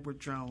from Edward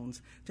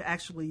Jones to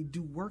actually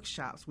do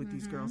workshops with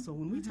these girls. So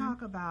when we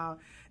talk about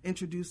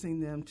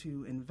introducing them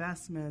to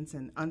investments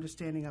and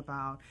understanding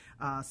about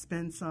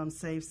spend some,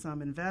 save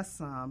some, invest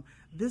some,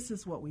 this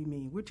is what we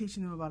mean. We're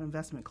teaching them about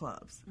investment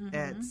clubs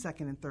at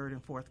second and third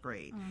and fourth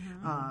grade.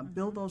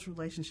 Build those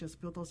relationships,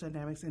 build those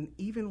dynamics, and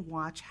even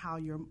watch how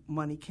your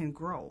money can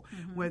grow.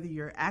 Whether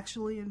you're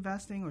actually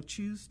investing or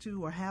choose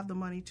to or have the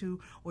money to,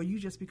 or you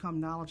just become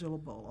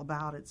knowledgeable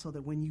about it so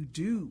that when you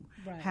do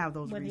have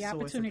those when resources. When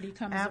the opportunity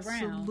comes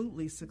around.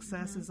 Absolutely.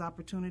 Success is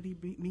opportunity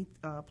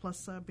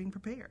plus being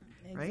prepared.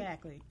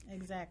 Exactly. Right?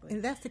 Exactly.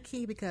 And that's the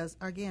key because,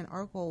 again,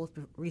 our goal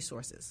is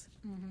resources.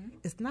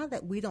 It's not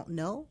that we don't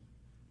know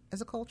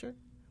as a culture.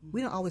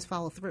 We don't always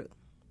follow through.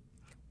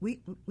 We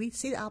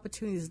see the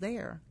opportunities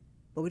there,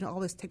 but we don't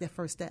always take that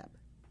first step.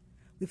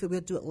 We feel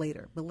we'll do it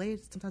later, but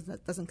later sometimes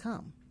that doesn't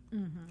come.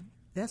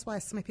 That's why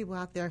so many people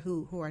out there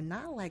who are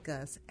not like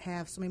us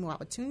have so many more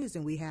opportunities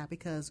than we have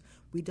because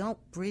we don't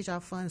bridge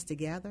our funds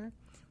together.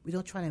 We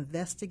don't try to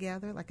invest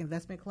together like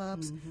investment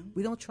clubs.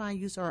 We don't try and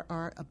use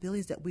our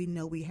abilities that we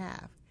know we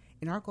have.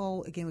 And our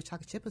goal, again, with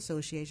Chocolate Chip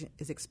Association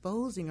is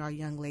exposing our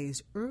young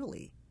ladies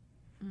early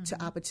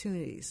to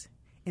opportunities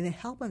and then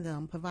helping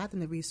them, provide them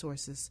the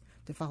resources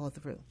to follow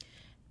through.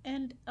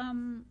 And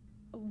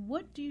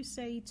what do you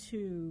say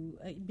to,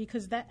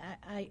 because that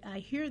I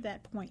hear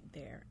that point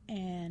there,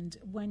 and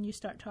when you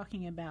start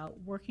talking about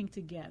working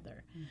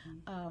together,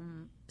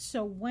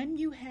 so when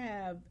you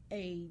have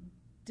a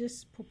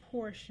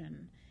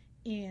disproportion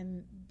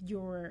in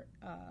your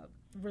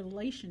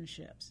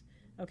relationships,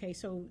 okay,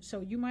 so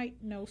you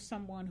might know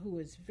someone who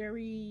is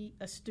very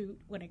astute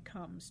when it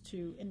comes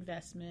to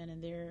investment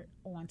and they're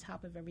on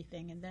top of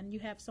everything, and then you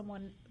have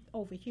someone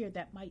over here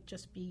that might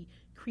just be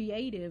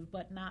creative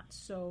but not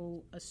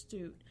so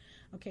astute.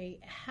 Okay,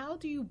 how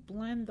do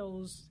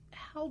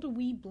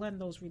we blend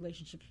those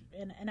relationships?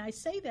 And I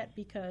say that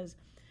because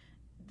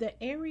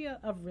the area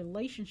of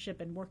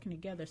relationship and working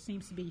together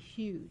seems to be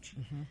huge.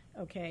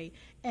 Okay,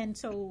 and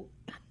so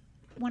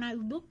when I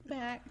look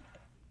back,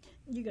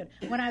 you're good.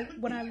 When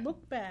I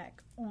look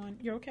back on,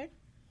 you're okay?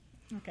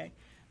 Okay.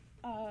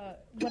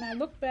 When I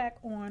look back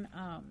on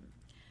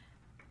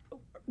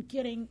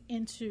getting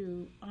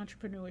into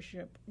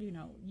entrepreneurship,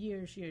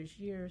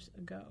 years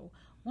ago,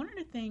 one of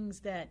the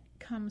things that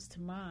comes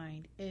to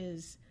mind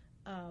is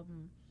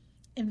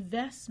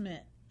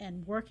investment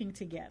and working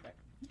together.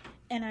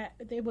 And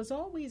there was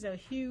always a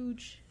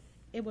huge,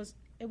 it was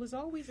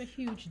always a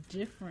huge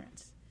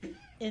difference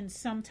in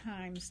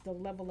sometimes the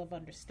level of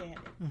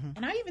understanding.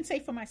 And I even say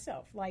for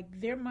myself, like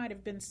there might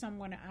have been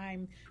someone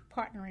I'm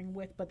partnering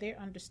with, but their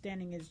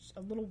understanding is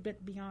a little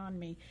bit beyond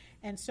me.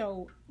 And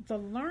so the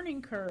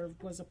learning curve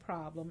was a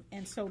problem,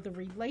 and so the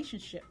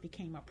relationship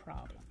became a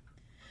problem.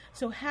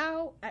 So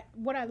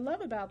what I love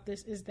about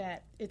this is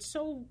that it's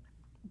so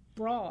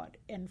broad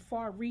and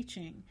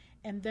far-reaching,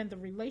 and then the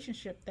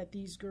relationship that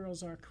these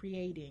girls are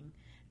creating,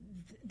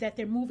 that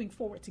they're moving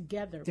forward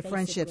together. The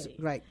friendships,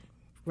 right.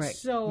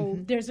 So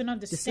there's an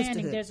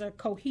understanding, there's a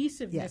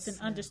cohesiveness and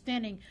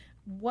understanding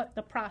what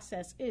the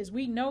process is.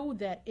 We know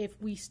that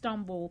if we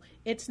stumble,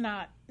 it's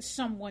not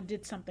someone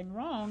did something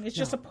wrong. It's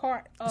just a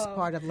part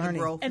of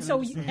learning. And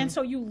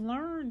so you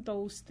learn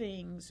those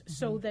things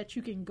so that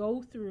you can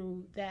go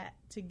through that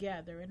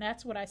together. And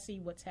that's what I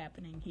see what's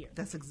happening here.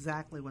 That's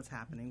exactly what's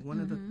happening. One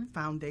of the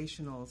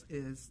foundationals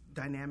is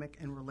dynamic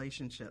and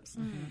relationships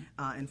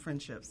and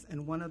friendships.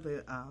 And one of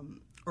the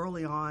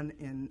early on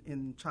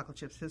in Chocolate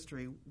Chip's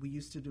history, we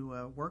used to do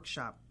a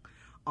workshop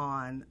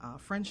on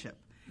friendship.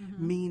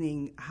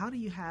 Meaning, how do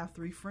you have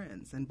three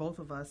friends? And both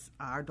of us,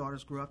 our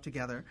daughters grew up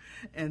together.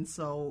 And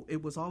so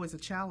it was always a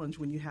challenge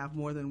when you have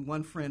more than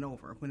one friend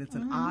over. When it's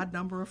an odd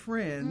number of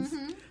friends,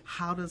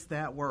 how does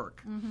that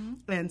work?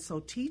 And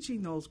so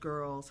teaching those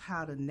girls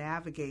how to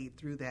navigate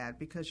through that,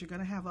 because you're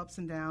going to have ups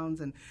and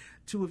downs, and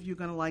two of you are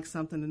going to like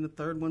something, and the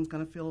third one's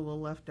going to feel a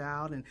little left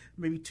out, and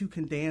maybe two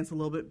can dance a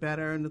little bit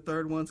better, and the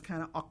third one's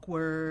kind of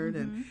awkward.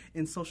 And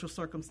in social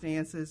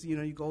circumstances,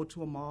 you go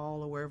to a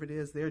mall or wherever it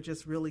is, they're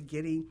just really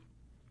getting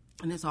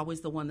and there's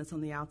always the one that's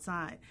on the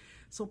outside.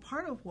 So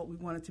part of what we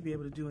wanted to be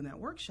able to do in that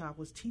workshop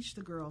was teach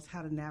the girls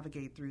how to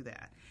navigate through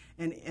that.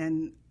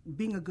 And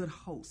being a good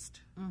host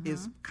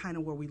is kind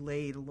of where we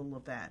laid a little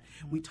of that.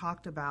 We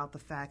talked about the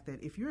fact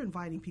that if you're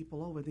inviting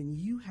people over, then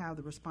you have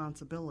the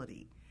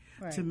responsibility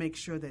to make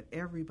sure that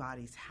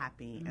everybody's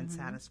happy and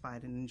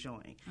satisfied and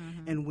enjoying.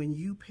 And when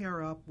you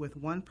pair up with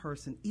one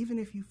person, even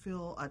if you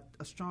feel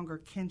a stronger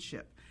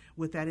kinship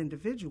with that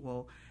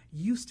individual,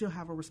 you still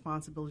have a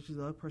responsibility to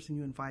the other person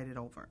you invited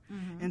over.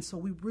 And so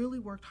we really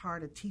worked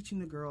hard at teaching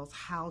the girls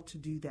how to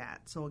do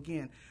that. So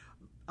again,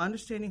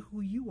 understanding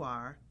who you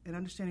are and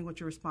understanding what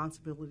your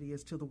responsibility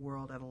is to the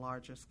world at a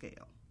larger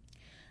scale.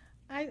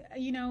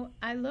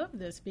 I love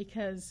this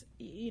because,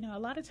 a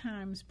lot of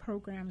times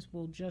programs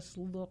will just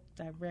look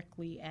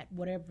directly at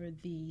whatever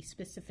the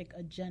specific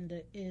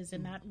agenda is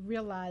and not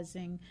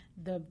realizing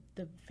the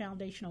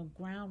foundational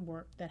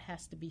groundwork that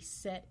has to be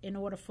set in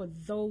order for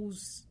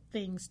those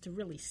things to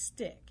really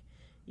stick.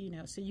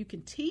 So you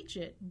can teach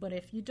it, but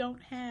if you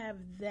don't have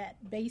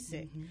that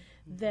basic,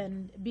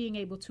 then being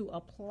able to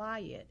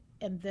apply it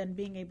and then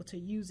being able to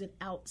use it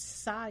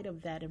outside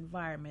of that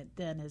environment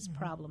then is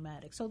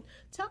problematic. So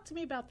talk to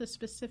me about the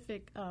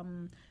specific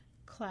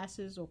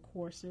classes or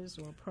courses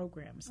or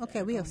programs.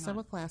 Okay, we have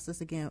several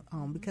classes again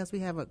because we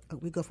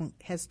go from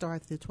Head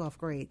Start to 12th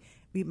grade.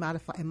 It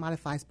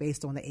modifies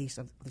based on the age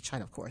of the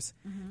child, of course.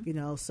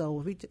 So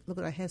when we look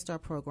at our Head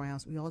Start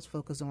programs, we always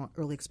focus on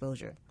early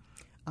exposure.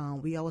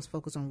 We always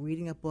focus on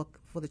reading a book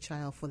for the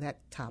child for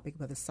that topic,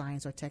 whether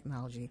science or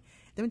technology.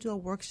 Then we do a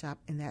workshop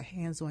in that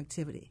hands-on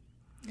activity.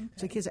 Okay.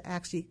 So kids are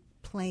actually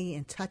playing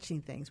and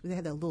touching things. We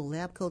have their little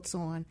lab coats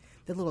on,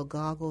 their little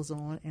goggles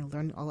on, and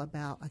learning all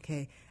about,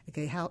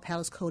 how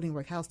does coding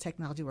work, how does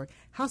technology work,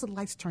 how's the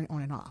lights turn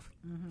on and off.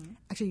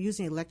 Actually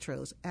using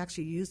electrodes,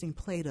 actually using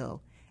Play-Doh,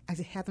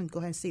 actually have them go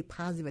ahead and see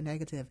positive and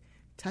negative,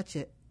 touch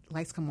it,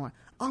 lights come on.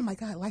 Oh, my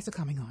God, lights are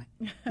coming on.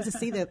 Just to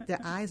see their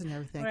eyes and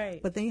everything.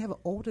 Right. But then you have an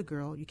older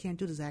girl, you can't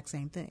do the exact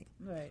same thing.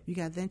 Right. You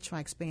got to then try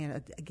to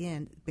expand,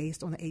 again,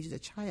 based on the age of the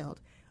child.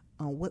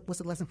 What's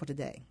the lesson for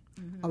today?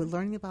 Are we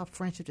learning about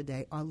friendship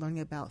today? Are we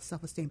learning about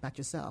self-esteem about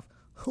yourself?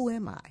 Who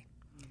am I?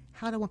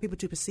 How do I want people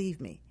to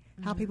perceive me?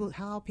 How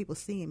are people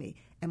seeing me?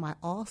 Am I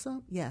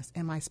awesome? Yes.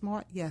 Am I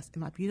smart? Yes.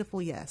 Am I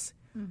beautiful? Yes.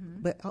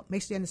 But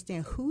make sure they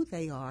understand who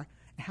they are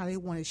and how they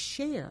want to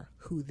share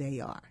who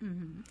they are.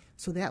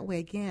 So that way,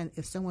 again,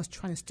 if someone's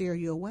trying to steer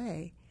you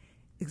away,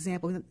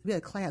 example, we had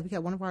a class, we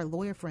had one of our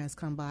lawyer friends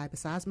come by,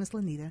 besides Miss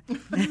Lenita.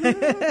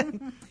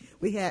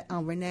 We had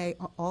Renee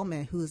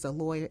Allman, who's a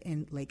lawyer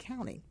in Lake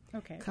County,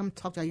 come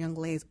talk to our young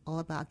ladies all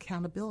about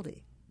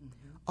accountability,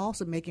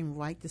 also making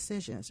right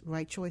decisions,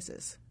 right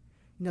choices.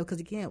 Because,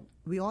 again,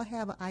 we all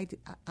have an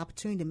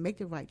opportunity to make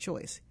the right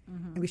choice,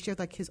 and we share with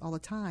our kids all the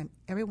time,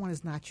 everyone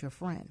is not your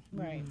friend.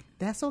 Right.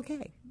 That's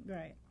okay.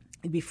 Right.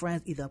 You'd be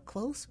friends either up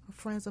close or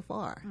friends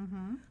afar.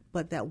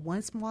 But that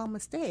one small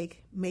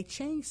mistake may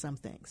change some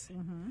things.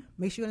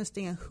 Make sure you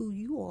understand who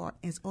you are,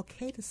 and it's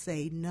okay to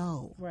say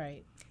no.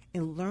 Right.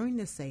 And learn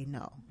to say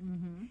no.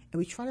 And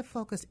we try to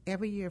focus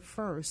every year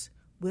first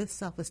with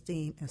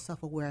self-esteem and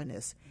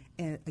self-awareness,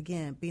 and,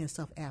 again, being a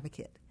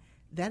self-advocate.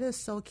 That is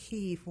so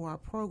key for our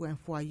program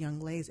for our young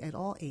ladies at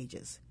all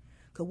ages.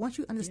 Because once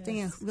you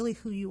understand really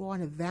who you are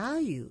and the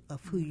value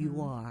of who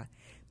you are,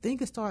 then you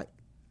can start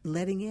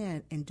letting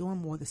in and doing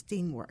more of the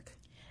STEAM work.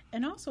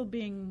 And also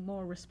being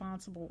more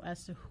responsible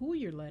as to who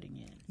you're letting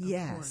in.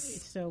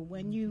 Yes. So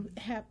when you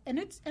have, and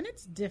it's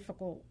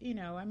difficult,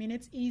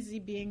 it's easy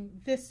being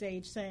this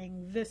age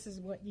saying this is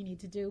what you need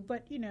to do.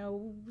 But,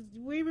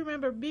 we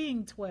remember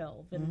being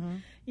 12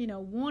 and,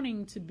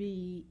 wanting to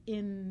be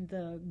in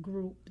the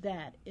group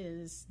that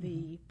is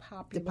the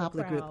popular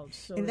crowd. Group.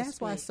 So and that's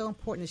why it's so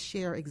important to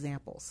share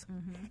examples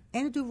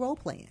and to do role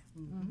playing.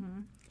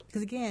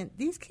 Because, again,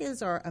 these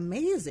kids are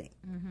amazing.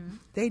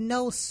 They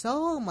know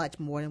so much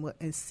more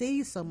and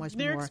see so much more.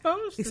 They're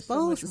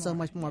exposed to so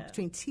much more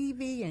between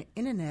TV and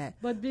internet.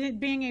 But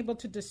being able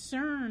to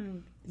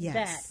discern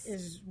that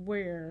is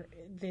where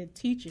the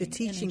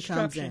teaching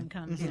comes in.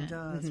 It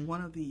does.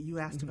 One of you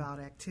asked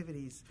about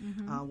activities.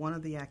 One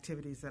of the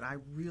activities that I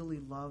really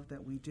love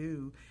that we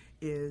do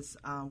is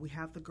we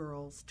have the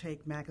girls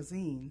take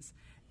magazines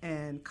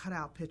and cut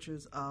out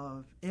pictures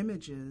of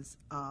images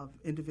of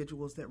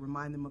individuals that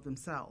remind them of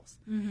themselves.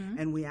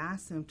 And we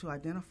ask them to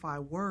identify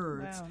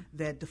words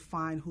that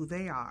define who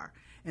they are.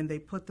 And they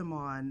put them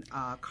on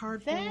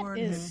cardboard.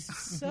 That is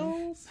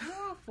so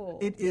powerful.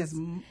 It is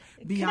beyond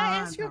Can I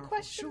ask you a powerful.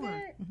 question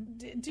there?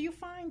 Do you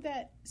find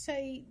that,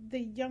 say, the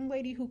young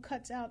lady who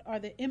cuts out, are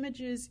the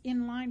images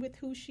in line with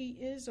who she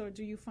is, or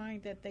do you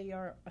find that they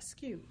are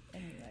askew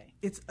anyway?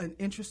 It's an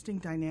interesting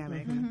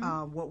dynamic.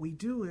 What we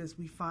do is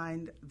we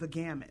find the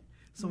gamut.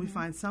 So we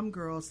find some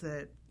girls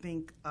that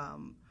think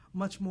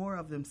much more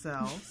of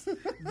themselves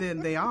than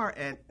they are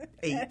at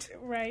 8.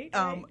 Right.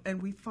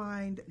 And we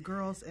find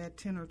girls at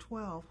 10 or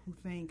 12 who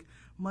think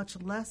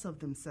much less of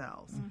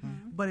themselves.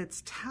 But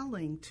it's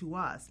telling to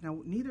us.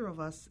 Now, neither of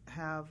us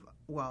have,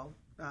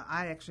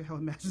 I actually have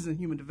a master's in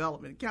human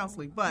development and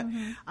counseling, but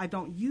I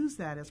don't use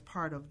that as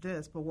part of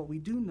this. But what we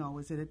do know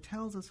is that it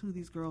tells us who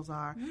these girls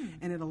are,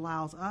 and it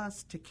allows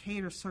us to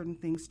cater certain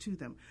things to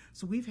them.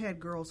 So we've had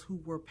girls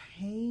who were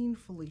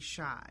painfully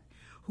shy,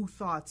 who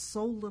thought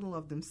so little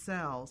of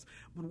themselves,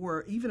 but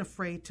were even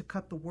afraid to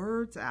cut the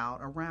words out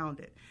around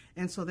it.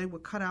 And so they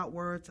would cut out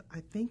words, I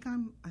think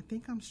I'm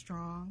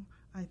strong,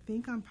 I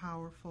think I'm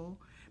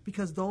powerful,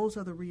 because those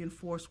are the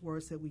reinforced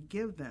words that we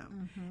give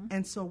them.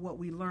 And so what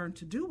we learned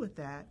to do with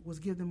that was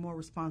give them more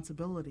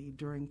responsibility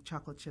during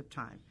chocolate chip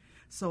time.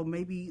 So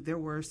maybe there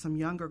were some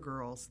younger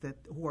girls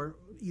who are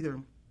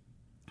either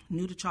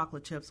new to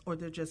chocolate chips or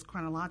they're just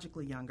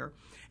chronologically younger,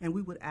 and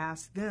we would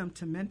ask them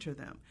to mentor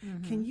them.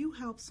 Can you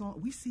help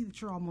we see that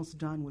you're almost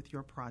done with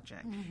your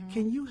project.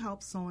 Can you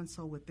help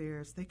so-and-so with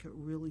theirs? They could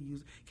really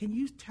use, can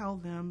you tell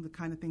them the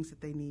kind of things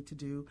that they need to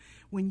do?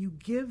 When you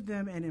give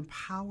them and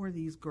empower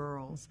these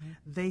girls,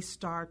 they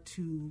start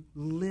to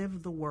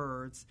live the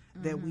words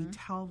that we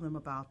tell them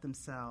about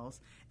themselves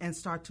and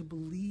start to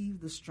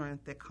believe the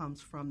strength that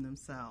comes from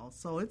themselves.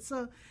 So it's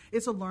a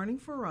learning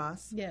for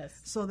us,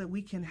 so that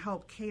we can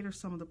help cater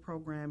some of the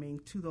programming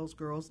to those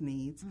girls'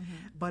 needs,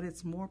 but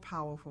it's more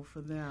powerful for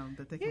them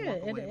that they can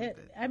walk away with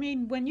it. I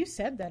mean, when you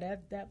said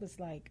that was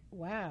like,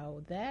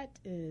 wow, that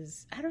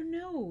is, I don't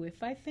know,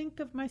 if I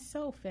think of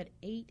myself at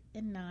 8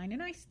 and 9,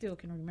 and I still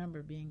can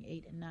remember being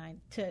 8 and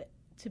 9, to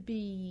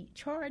be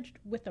charged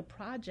with a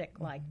project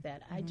like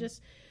that, I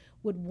just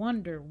would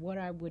wonder what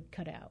I would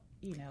cut out.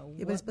 You know,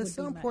 but it's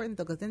so important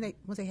though, because then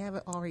once they have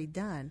it already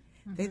done,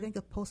 they then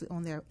could post it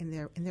on in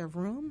their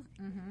room,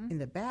 in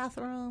the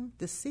bathroom,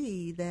 to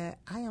see that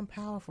I am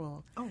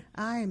powerful.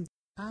 I'm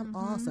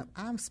awesome.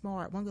 I'm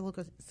smart. One girl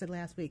said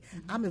last week,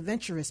 I'm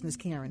adventurous, Miss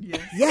Karen.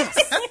 Yes.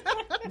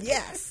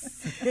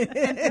 Yes.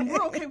 And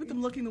we're okay with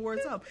them looking the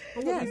words up.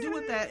 But what we do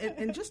with that,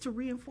 and just to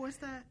reinforce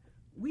that,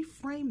 we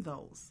frame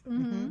those.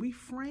 We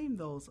frame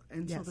those,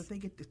 and so that they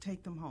get to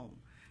take them home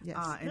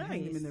and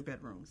hang them in their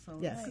bedroom. So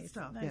that's good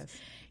stuff. Nice. Yes.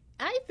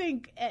 I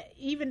think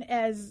even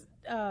as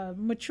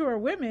mature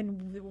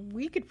women,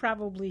 we could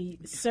probably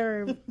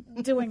serve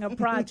doing a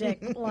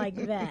project like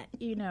that,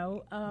 you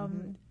know.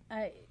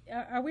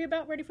 Are we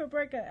about ready for a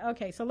break?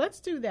 Okay, so let's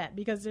do that,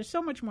 because there's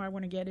so much more I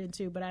want to get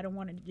into, but I don't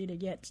want you to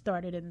get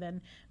started and then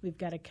we've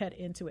got to cut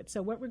into it.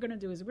 So what we're going to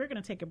do is we're going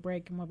to take a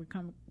break, and when we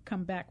come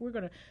back, we're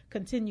going to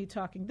continue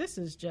talking. This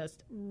is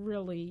just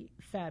really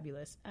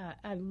fabulous.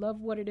 I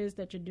love what it is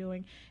that you're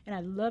doing, and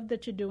I love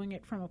that you're doing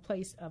it from a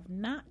place of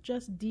not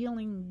just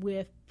dealing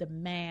with the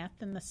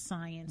math and the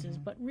sciences,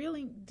 but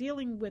really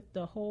dealing with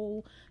the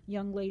whole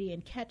young lady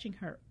and catching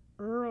her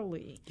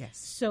early,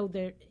 so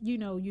that you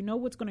know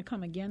what's going to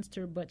come against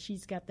her, but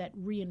she's got that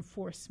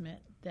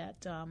reinforcement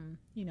that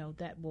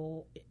that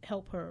will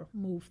help her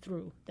move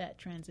through that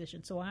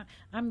transition. So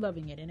I'm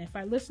loving it. And if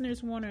our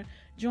listeners want to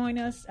join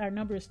us, our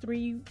number is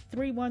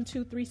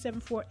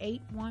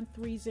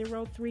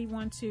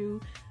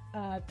 312-374-8130,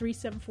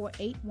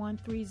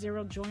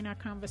 312-374-8130. Join our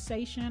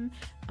conversation.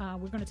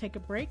 We're going to take a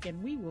break,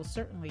 and we will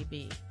certainly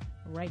be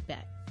right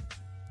back.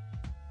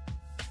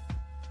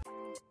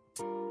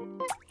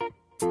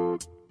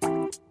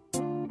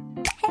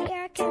 Hey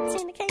Erica,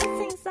 Tina, can you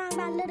sing a song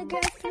about little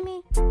girls for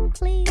me,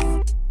 please?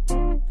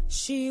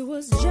 She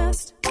was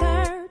just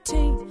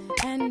 13,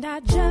 and I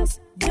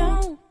just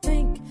don't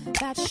think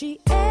that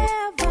she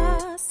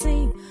ever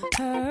seen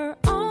her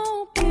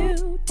own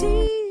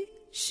beauty.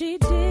 She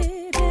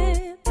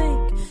didn't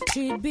think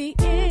she'd be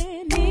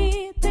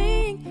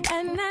anything,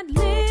 and that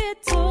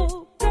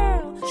little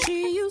girl,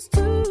 she used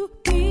to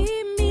be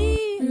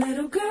me.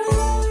 Little girl,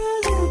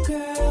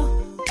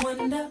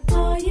 wonder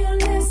are you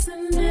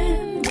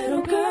listening?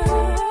 Little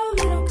girl,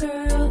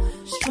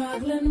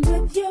 struggling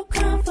with your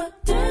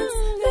confidence.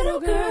 Little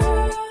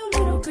girl,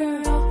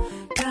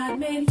 God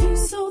made you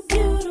so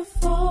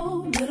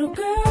beautiful. Little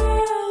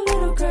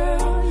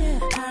girl,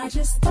 I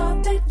just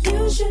thought that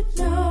you should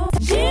know.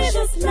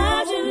 Jesus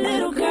loves you,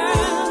 little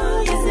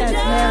girl. Yes,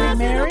 that's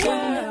Mary.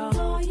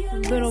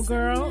 Little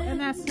girl, and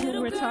that's what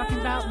we're talking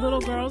about.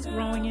 Little girls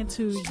growing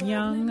into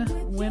young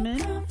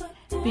women,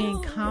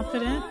 being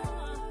confident.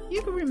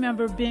 You can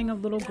remember being a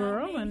little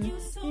girl, and,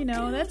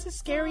 that's a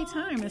scary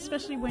time,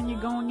 especially when you're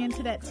going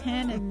into that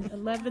 10 and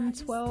 11,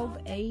 12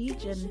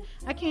 age. And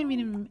I can't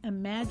even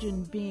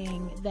imagine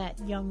being that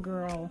young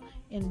girl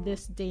in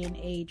this day and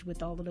age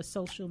with all of the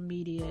social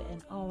media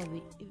and all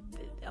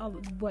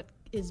of what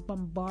is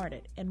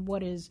bombarded and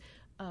what is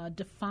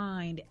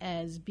defined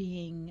as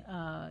being,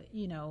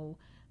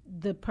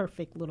 the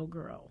perfect little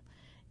girl.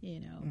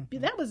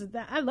 That was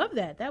that. I love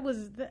that. That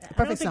was.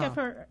 I don't think I've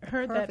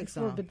heard that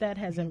before, but that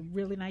has a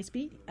really nice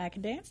beat. I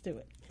can dance to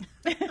it.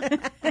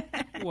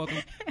 You're welcome.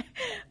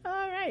 All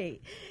right,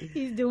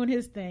 he's doing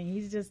his thing.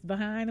 He's just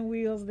behind the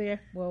wheels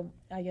there. Well,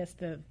 I guess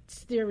the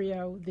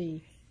stereo.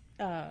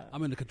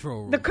 I'm in the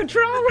control room. The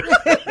control room.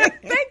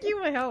 Thank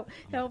you for help.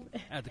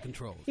 At the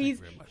controls. He's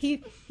Thank you very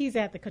much. He's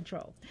at the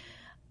control.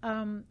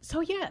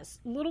 So yes,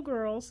 little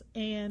girls,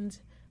 and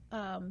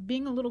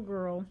being a little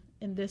girl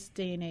in this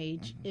day and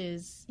age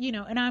is,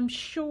 and I'm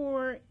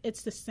sure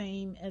it's the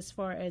same as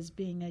far as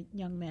being a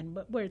young man,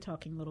 but we're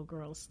talking little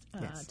girls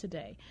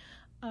today.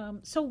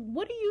 So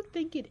what do you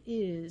think it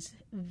is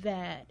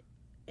that,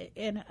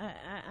 and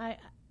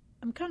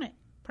I'm kind of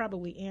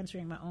probably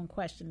answering my own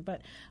question,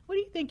 but what do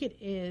you think it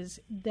is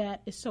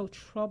that is so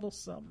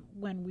troublesome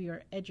when we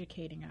are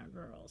educating our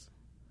girls,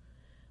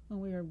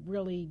 when we are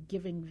really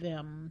giving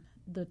them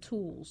the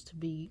tools to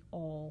be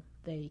all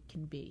they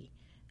can be?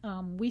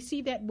 We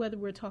see that whether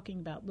we're talking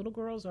about little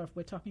girls or if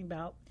we're talking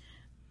about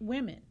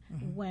women,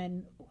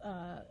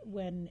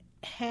 when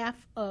half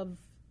of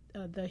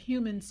the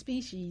human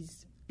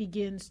species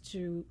begins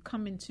to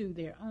come into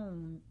their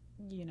own,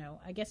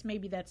 I guess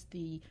maybe that's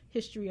the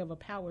history of a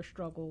power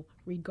struggle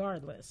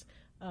regardless.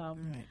 Right.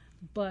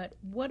 But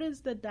what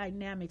is the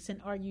dynamics,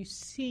 and are you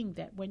seeing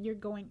that when you're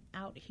going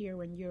out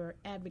here and you're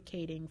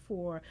advocating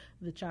for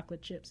the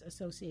Chocolate Chips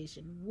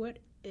Association? What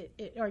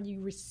are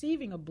you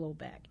receiving a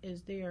blowback?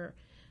 Is there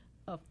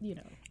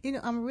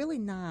I'm really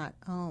not.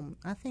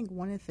 I think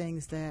one of the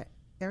things that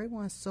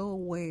everyone's so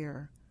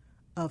aware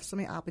of so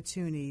many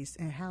opportunities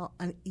and how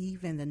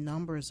uneven the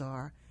numbers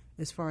are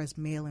as far as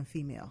male and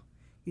female,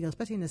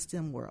 especially in the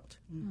STEM world.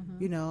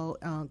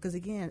 Because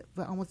again,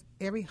 for almost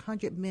every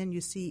 100 men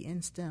you see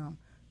in STEM,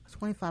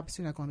 25%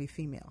 are going to be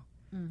female.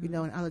 And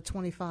out of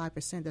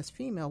 25% that's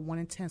female, 1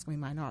 in 10 is going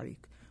to be minority,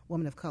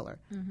 women of color.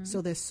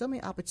 So there's so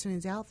many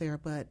opportunities out there,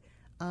 but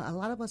a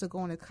lot of us are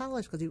going to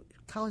college because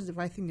college is the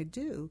right thing to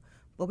do,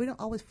 but we don't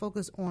always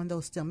focus on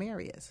those STEM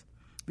areas.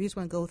 We just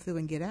want to go through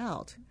and get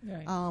out.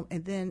 Right.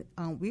 And then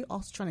we're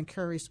also trying to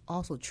encourage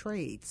also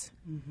trades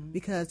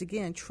because,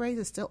 again, trades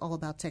is still all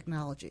about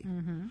technology.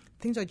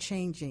 Things are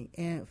changing.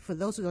 And for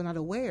those who are not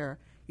aware,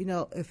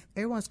 if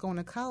everyone's going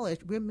to college,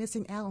 we're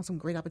missing out on some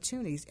great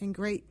opportunities and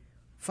great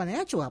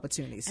financial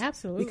opportunities.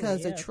 Absolutely.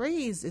 Because the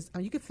trades,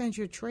 you can finish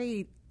your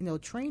trade,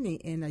 training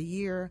in a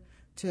year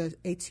to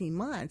 18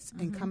 months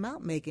and come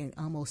out making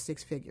almost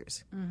 6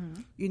 figures.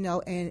 And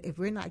if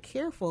we're not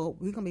careful,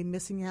 we're going to be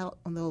missing out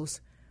on those.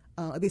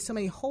 There'll be so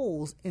many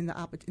holes in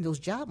those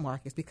job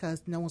markets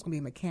because no one's going to be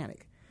a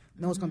mechanic,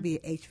 no one's going to be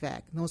an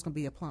HVAC, no one's going to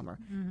be a plumber.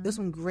 There's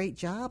some great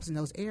jobs in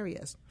those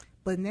areas,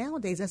 but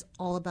nowadays that's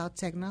all about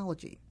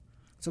technology.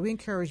 So we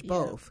encourage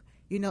both.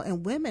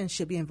 And women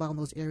should be involved in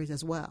those areas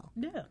as well.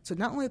 Yeah. So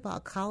not only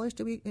about college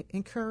do we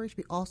encourage,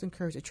 we also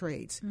encourage the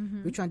trades.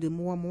 We're trying to do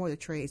more and more of the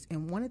trades.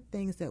 And one of the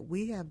things that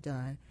we have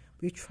done,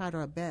 we've tried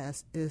our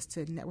best, is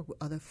to network with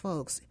other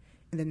folks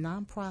in the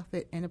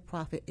nonprofit and the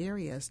profit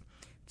areas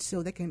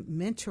so they can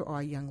mentor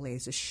our young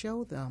ladies to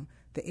show them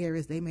the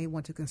areas they may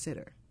want to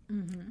consider.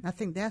 I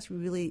think that's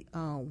really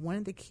one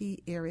of the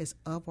key areas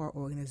of our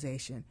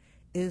organization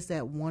is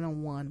that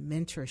one-on-one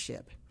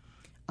mentorship.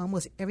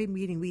 Almost every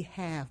meeting we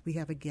have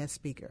a guest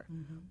speaker.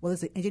 Well,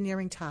 it's an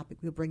engineering topic,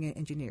 we'll bring in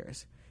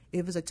engineers.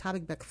 If it's a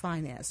topic about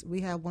finance,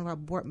 we have one of our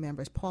board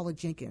members, Paula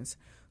Jenkins,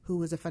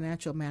 who is a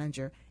financial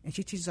manager, and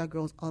she teaches our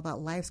girls all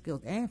about life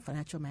skills and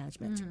financial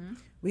management.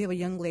 We have a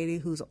young lady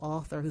who's an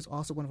author who's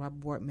also one of our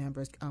board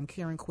members,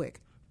 Karen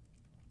Quick.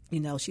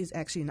 She's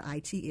actually in the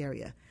IT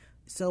area.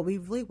 So we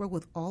really work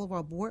with all of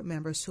our board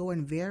members who are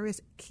in various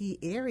key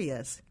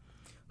areas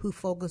who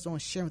focus on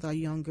sharing with our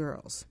young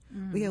girls.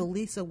 We have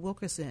Lisa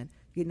Wilkerson,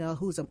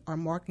 who's our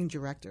marketing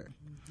director.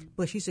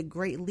 But she's a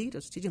great leader,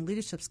 teaching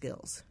leadership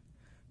skills.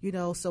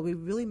 So we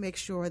really make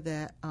sure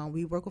that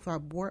we work with our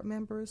board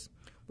members,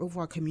 work with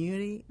our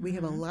community. We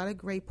have a lot of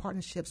great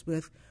partnerships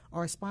with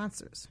our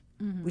sponsors,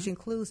 which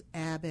includes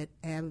Abbott,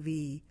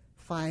 AbbVie,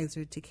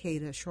 Pfizer,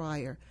 Takeda,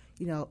 Schreier,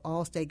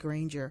 Allstate,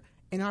 Granger,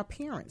 and our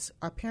parents.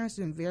 Our parents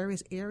in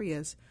various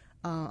areas,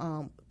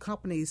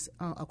 companies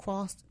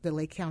across the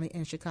Lake County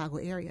and Chicago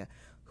area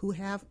who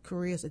have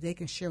careers that they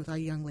can share with our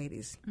young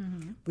ladies,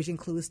 which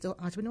includes still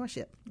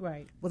entrepreneurship.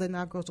 Right. Whether or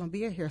not girls want to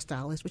be a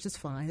hairstylist, which is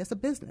fine, that's a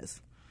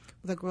business.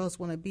 Whether girls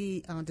want to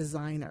be a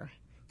designer,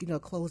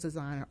 clothes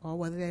designer, or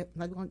whether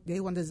they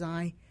want to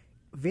design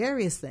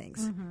various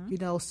things,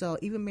 so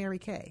even Mary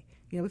Kay.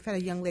 We've had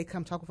a young lady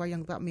come talk with our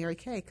young about Mary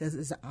Kay because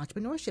it's an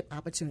entrepreneurship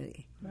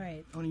opportunity.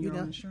 Right. Owning your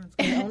own insurance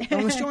company.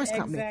 Own insurance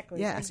company. Exactly.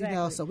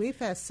 Yes, so we've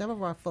had several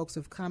of our folks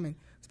who've come and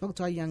spoken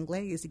to our young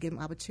ladies to give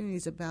them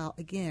opportunities about,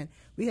 again,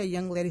 we had a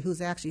young lady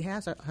who's actually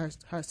has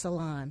her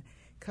salon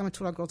coming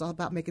to our girls all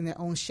about making their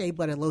own shea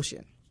butter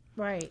lotion.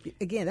 Right.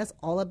 Again, that's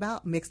all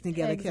about mixing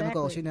together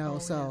chemicals,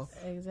 so.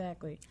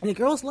 Exactly. And the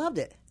girls loved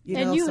it.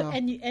 And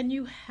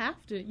you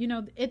have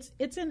to,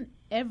 it's in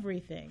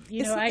everything.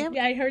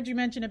 I heard you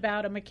mention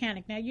about a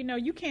mechanic. Now,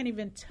 you can't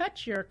even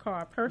touch your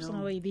car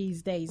personally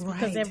these days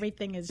because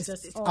everything is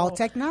just all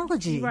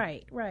technology.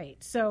 Right.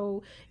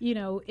 So,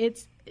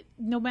 it's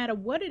no matter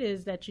what it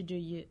is that you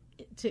do,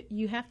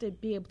 you have to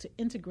be able to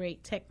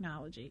integrate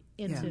technology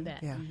into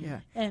that. Yeah.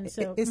 And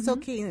so it's so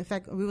key. In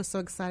fact, we were so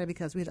excited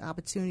because we had the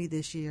opportunity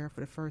this year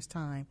for the first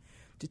time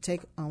to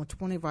take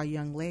 20 of our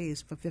young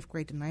ladies from 5th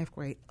grade to 9th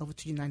grade over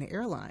to United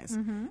Airlines.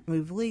 And we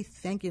really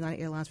thank United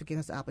Airlines for giving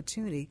us the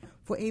opportunity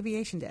for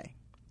Aviation Day.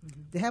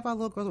 To have our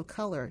little girls of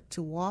color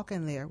to walk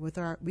in there with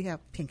we have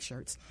pink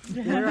shirts,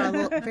 wear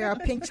our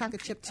pink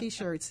chocolate chip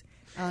T-shirts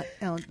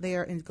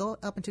there and go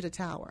up into the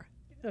tower.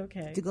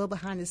 Okay. To go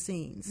behind the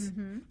scenes,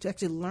 to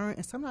actually learn.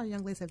 And some of our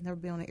young ladies have never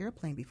been on an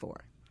airplane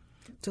before.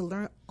 To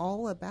learn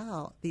all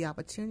about the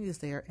opportunities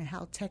there and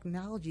how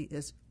technology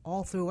is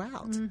all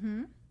throughout.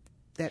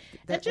 That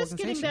and just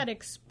getting that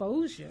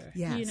exposure.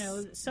 Yes. You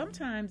know,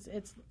 sometimes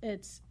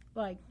it's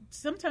like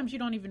sometimes you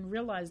don't even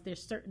realize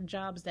there's certain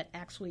jobs that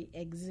actually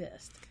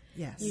exist.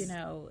 Yes. You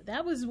know,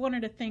 that was one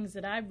of the things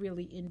that I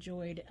really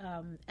enjoyed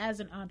as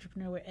an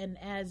entrepreneur and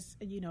as,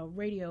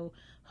 radio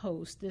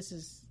host. This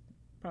is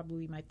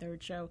probably my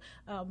third show.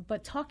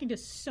 But talking to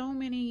so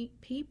many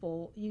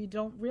people, you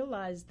don't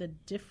realize the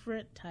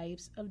different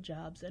types of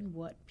jobs and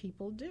what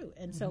people do.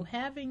 And so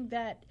having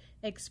that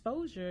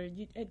exposure,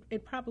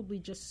 it probably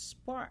just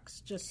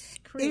sparks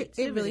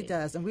creativity. It really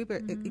does. And we were,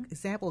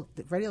 example,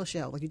 the radio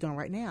show like you're doing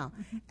right now.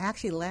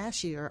 Actually,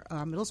 last year,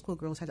 our middle school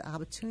girls had the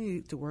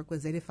opportunity to work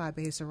with Zeta Phi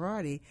Beta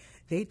Sorority.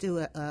 They do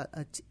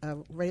a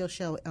radio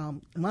show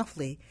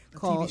monthly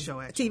called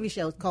TV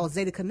show called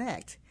Zeta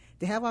Connect.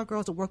 They have our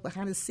girls to work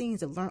behind the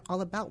scenes and learn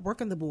all about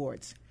working the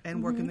boards.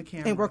 And working the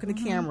camera. And working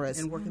the cameras.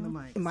 And working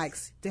the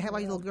mics. They have our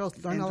little girls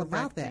learn all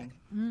about that.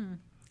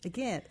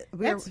 Again,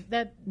 we're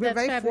that's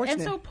very fortunate.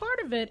 And so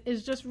part of it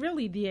is just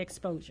really the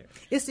exposure.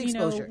 It's the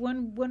exposure.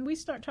 When we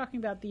start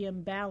talking about the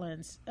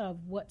imbalance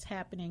of what's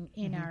happening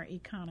in our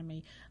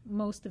economy,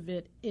 most of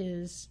it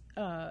is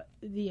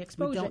the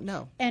exposure. We don't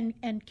know.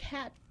 And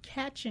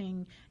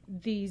catching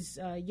these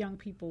young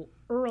people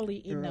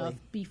early enough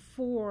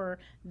before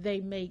they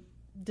make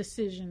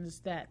decisions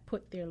that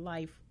put their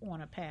life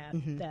on a path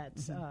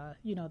that's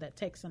that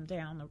takes them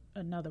down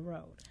another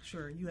road.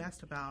 Sure. You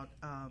asked about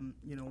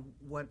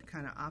what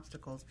kind of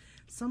obstacles.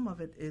 Some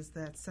of it is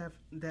that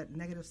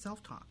negative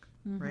self-talk,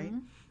 right?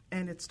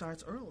 And it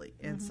starts early,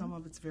 and some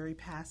of it's very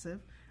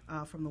passive.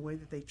 From the way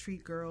that they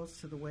treat girls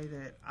to the way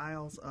that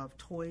aisles of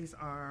toys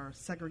are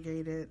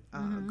segregated,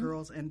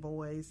 girls and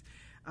boys,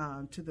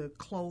 to the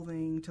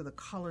clothing, to the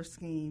color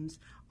schemes,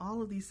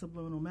 all of these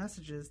subliminal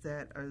messages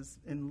that is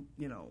in,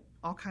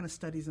 all kind of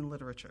studies and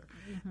literature.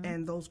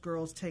 And those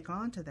girls take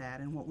on to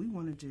that, and what we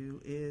want to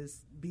do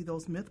is be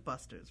those myth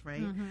busters,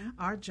 right?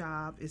 Our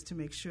job is to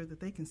make sure that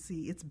they can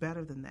see it's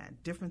better than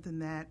that, different than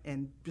that,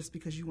 and just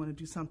because you want to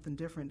do something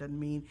different doesn't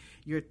mean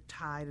you're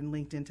tied and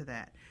linked into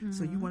that.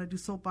 So you want to do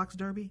soapbox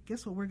derby?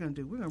 Guess what we're going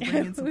to do? We're going to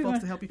bring in some folks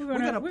to help you. We're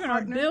going to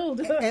partner.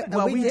 Build.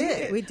 Well, we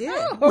did. We did.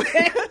 Oh,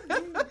 okay.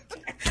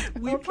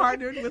 We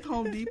partnered with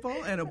Home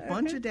Depot and a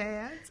bunch of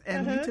dads,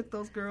 and we took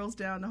those girls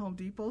down to Home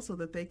Depot so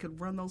that they could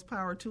run those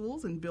power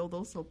tools and build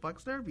those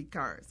soapbox derby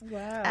cars. Wow.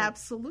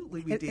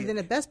 Absolutely, we did. And then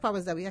the best part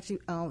was that we actually,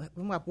 one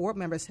of our board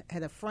members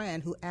had a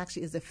friend who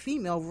actually is a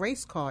female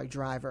race car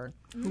driver.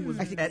 Who was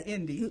at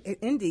Indy. Who at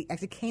Indy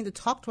actually came to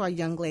talk to our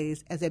young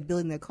ladies as they're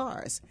building their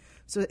cars.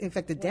 So, in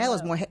fact, the dad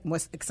was more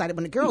excited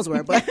when the girls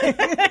were. But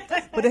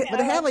but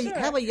to have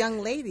a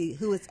young lady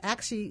who's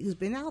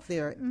been out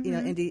there,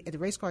 Indy, at the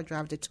race car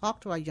driver to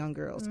talk to our young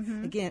girls.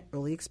 Again,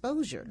 early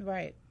exposure.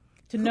 Right.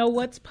 To know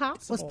what's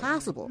possible. What's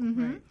possible.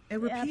 Right.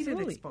 And repeated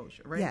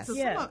exposure, right? Yes.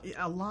 So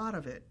a lot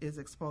of it is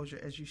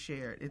exposure, as you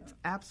shared. It's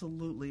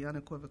absolutely,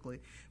 unequivocally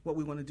what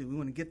we want to do. We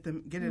want to get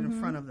it in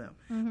front of them.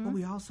 But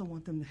we also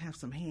want them to have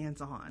some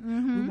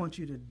hands-on. We want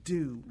you to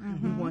do.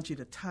 We want you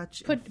to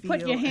touch and feel.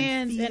 Put your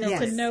hands in it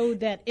to know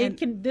that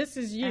this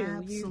is you.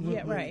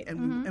 Absolutely. Right.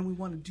 And we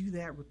want to do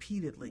that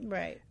repeatedly.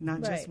 Right.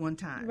 Not just one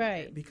time.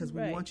 Right. Because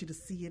we want you to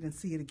see it and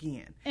see it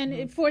again.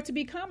 And for it to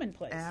be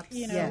commonplace.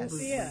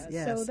 Absolutely. Yes.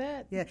 So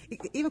that. Yeah.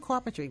 Even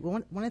carpentry.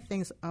 One of the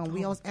things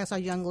we always ask our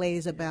young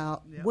ladies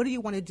about, what do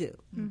you want to do?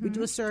 We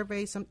do a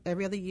survey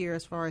every other year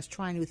as far as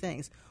trying new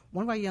things.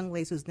 One of our young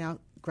ladies who's now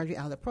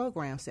graduated out of the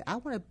program said, I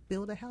want to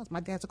build a house.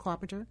 My dad's a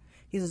carpenter.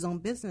 He has his own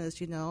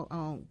business,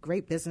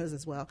 great business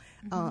as well.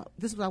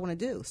 This is what I want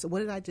to do. So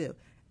what did I do?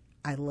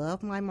 I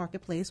love my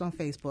marketplace on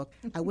Facebook.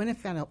 I went and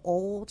found an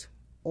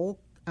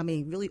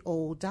really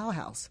old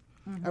dollhouse,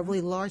 a really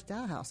large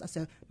dollhouse. I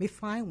said, let me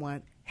find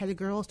one. Had the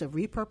girls to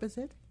repurpose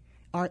it.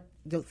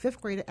 The fifth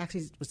grader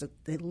actually was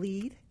the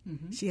lead.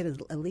 She had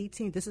a lead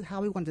team. This is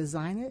how we want to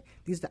design it.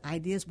 These are the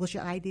ideas. What's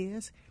your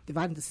ideas?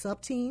 Divided into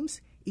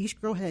sub-teams. Each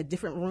girl had a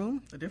different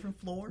room. A different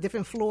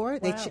floor.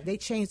 Wow. They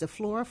changed the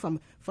floor from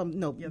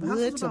the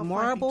wood to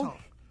marble.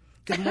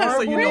 So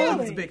it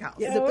was a big house.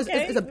 Yeah, it was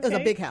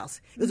a big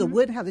house. It was a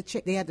wooden house.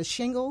 They had the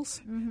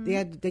shingles.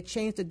 They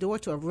changed the door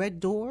to a red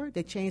door.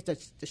 They changed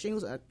the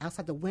shingles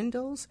outside the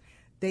windows.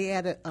 They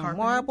added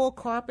marble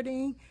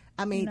carpeting.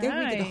 I mean, they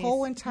redid the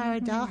whole entire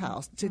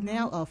dollhouse to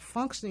now a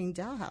functioning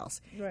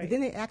dollhouse. Right. And then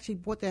they actually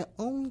bought their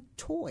own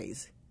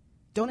toys,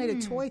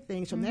 donated toy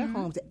things from their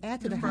homes to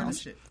add to the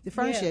house, to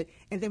furnish it,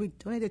 and then we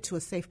donated it to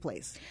a safe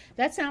place.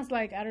 That sounds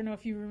like, I don't know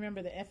if you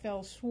remember the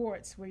F.L.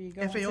 Schwartz, where you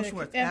go F.L.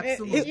 Schwartz,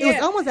 absolutely. It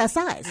was almost that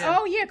size. Yeah.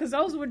 Oh, yeah, because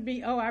those would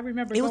be, I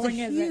remember it was going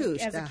a as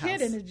huge a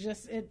kid, and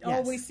it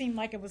always seemed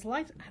like it was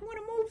life. I want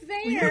to move move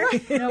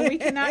there. No, we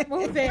cannot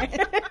move there.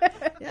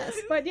 Yes.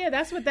 But yeah,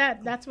 that's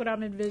what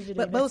I'm envisioning.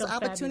 But those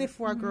opportunity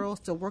for our girls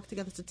to work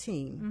together as a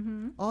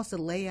team, also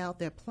lay out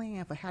their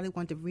plan for how they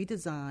want to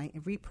redesign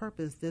and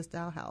repurpose this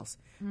dollhouse,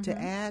 to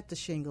add the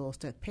shingles,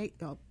 to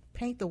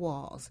paint the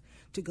walls,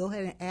 to go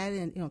ahead and add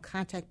in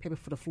contact paper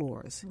for the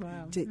floors,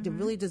 to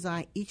really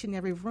design each and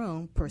every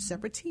room per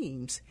separate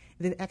teams,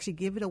 and then actually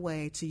give it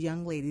away to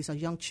young ladies or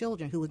young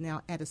children who are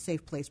now at a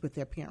safe place with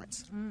their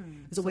parents.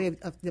 It's a way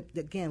of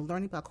again,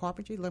 learning about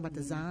carpentry, learning about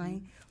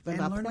design,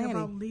 learning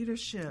about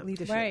leadership.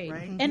 Right.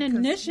 And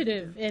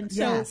initiative. And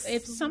so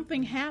if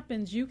something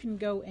happens, you can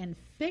go and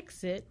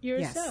fix it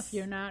yourself. Yes.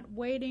 You're not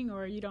waiting,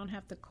 or you don't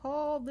have to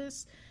call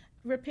this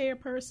repair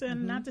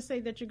person. Not to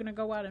say that you're going to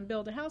go out and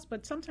build a house,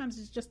 but sometimes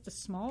it's just the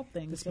small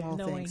things of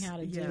knowing how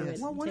to do it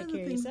and take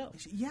care of yourself.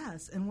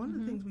 Yes, and one of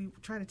the things we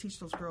try to teach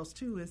those girls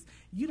too is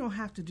you don't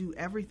have to do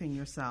everything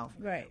yourself.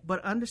 Right.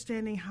 But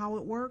understanding how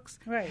it works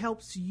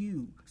helps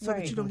you so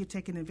that you don't get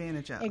taken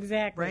advantage of.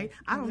 Exactly. Right?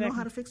 I don't know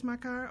how to fix my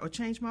car or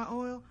change my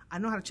oil. I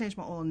know how to change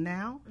my oil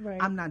now. Right.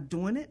 I'm not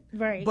doing it.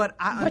 Right. But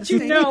I but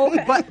understand. You know,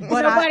 but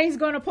nobody's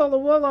going to pull the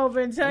wool over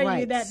and tell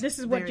you that this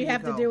is what you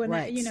have to do, and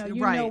that, you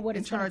know what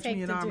it's going to take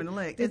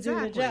to do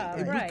the job.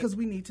 Because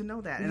we need to know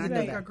that. And I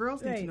think our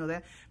girls need to know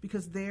that,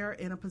 because they're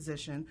in a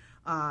position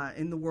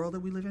in the world that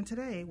we live in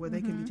today where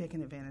they can be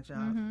taken advantage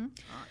of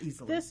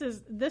easily.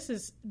 This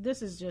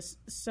is just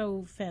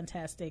so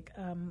fantastic.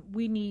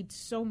 We need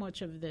so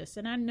much of this,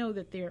 and I know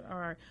that there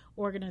are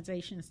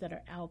organizations that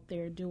are out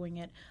there doing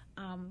it.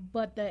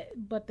 But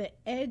the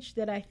edge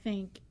that I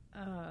think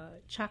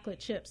chocolate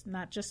chips,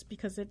 not just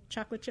because it's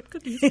chocolate chip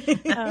cookies,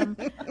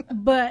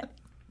 but.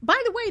 By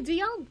the way, do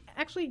y'all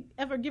actually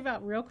ever give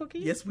out real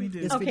cookies? Yes, we do.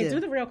 Yes, okay, we do. Do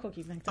the real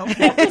cookies then.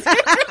 Okay.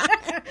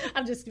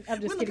 I'm just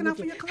We're looking out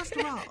for your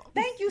cholesterol.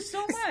 Thank you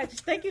so much.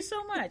 Thank you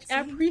so much.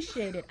 I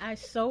appreciate it. I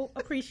so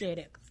appreciate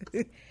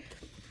it.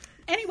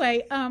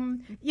 Anyway,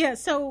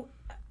 so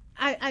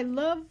I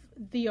love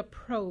the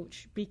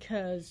approach,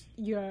 because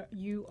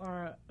you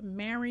are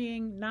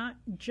marrying not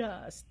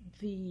just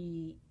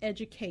the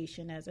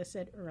education, as I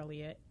said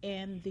earlier,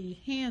 and the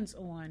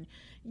hands-on.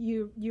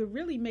 You're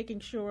really making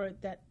sure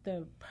that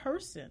the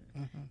person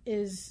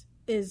is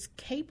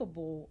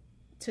capable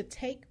to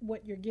take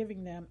what you're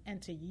giving them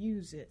and to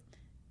use it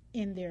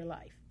in their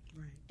life.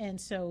 Right. And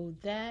so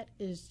that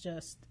is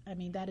just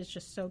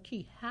so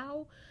key.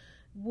 How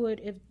would,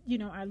 if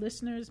our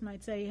listeners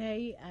might say,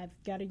 hey, I've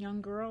got a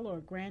young girl or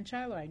a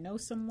grandchild, or I know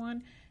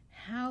someone,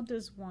 how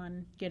does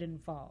one get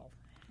involved?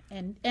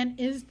 And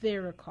is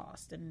there a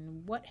cost?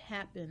 And what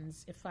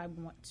happens if I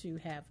want to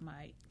have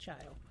my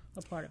child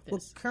a part of this?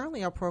 Well,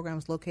 currently our program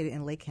is located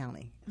in Lake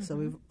County. So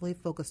we really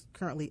focus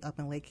currently up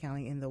in Lake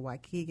County in the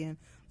Waukegan,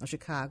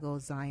 Chicago,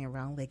 Zion,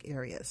 Round Lake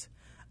areas.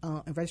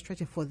 And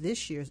registration for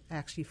this year is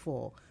actually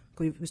full.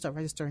 We start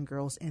registering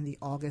girls in the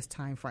August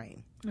time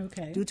frame.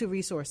 Okay. Due to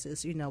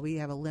resources, we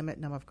have a limited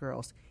number of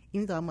girls.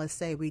 Even though I must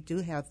say we do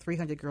have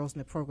 300 girls in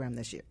the program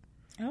this year.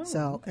 Oh,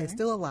 so okay. It's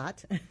still a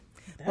lot.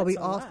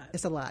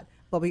 It's a lot.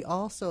 But we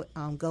also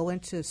go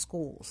into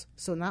schools.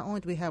 So not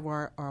only do we have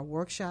our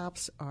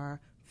workshops,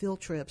 our field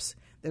trips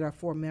that are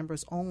for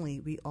members only,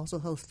 we also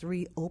host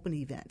 3 open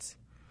events.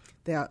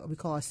 We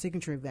call our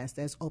signature events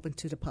that's open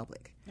to the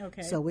public.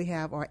 Okay. So we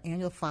have our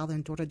annual father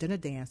and daughter dinner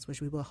dance,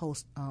 which we will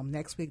host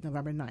next week,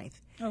 November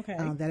 9th. Okay.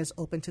 That is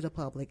open to the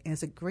public. And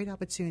it's a great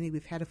opportunity.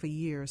 We've had it for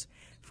years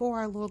for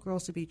our little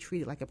girls to be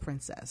treated like a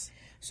princess.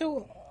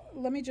 So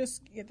let me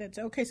just get that.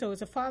 Okay, so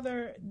it's a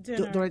father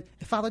dinner.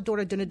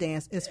 Father-daughter dinner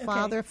dance. It's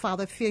father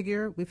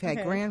figure. We've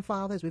had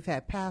grandfathers. We've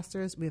had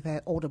pastors. We've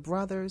had older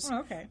brothers. Oh,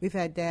 okay. We've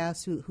had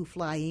dads who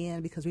fly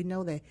in, because we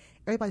know that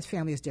everybody's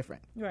family is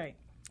different. Right.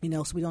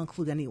 So we don't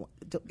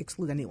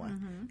exclude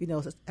anyone.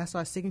 So that's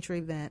our signature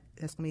event.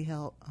 That's going to be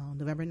held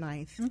November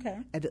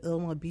 9th at the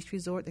Illinois Beach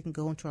Resort. They can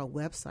go into our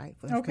website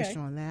for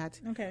information on that.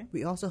 Okay.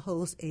 We also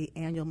host an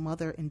annual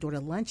mother and daughter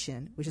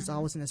luncheon, which is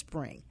always in the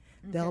spring.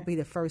 Okay. That'll be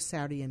the first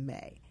Saturday in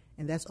May,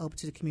 and that's open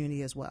to the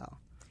community as well.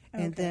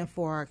 Okay. And then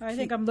for our I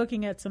think I'm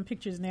looking at some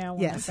pictures now on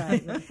the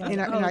site.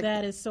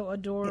 That is so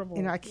adorable.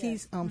 And our key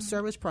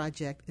service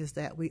project is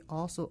that we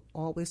also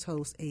always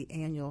host an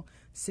annual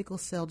sickle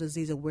cell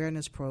disease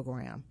awareness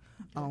program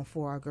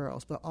for our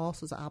girls, but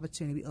also as an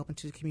opportunity we open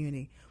to the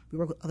community. We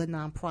work with other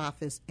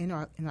nonprofits in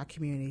our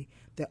community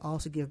that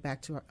also give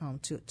back to our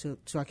to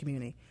our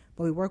community.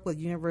 But we work with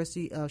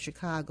University of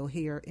Chicago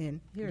here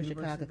in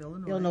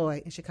Chicago,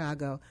 Illinois in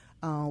Chicago,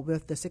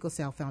 with the Sickle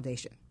Cell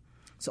Foundation.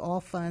 So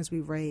all funds we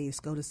raise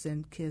go to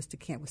send kids to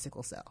camp with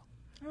sickle cell.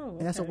 Oh, okay.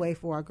 And that's a way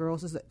for our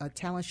girls. It's a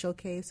talent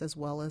showcase as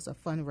well as a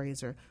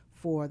fundraiser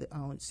for the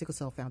Sickle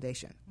Cell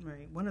Foundation.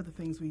 Right. One of the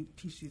things we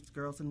teach these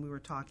girls, and we were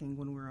talking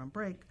when we were on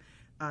break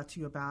to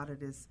you about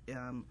it, is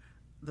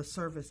the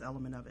service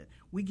element of it.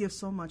 We give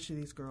so much to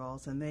these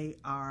girls, and they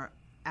are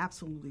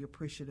absolutely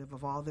appreciative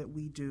of all that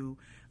we do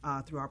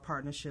through our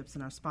partnerships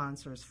and our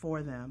sponsors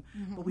for them.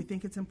 But we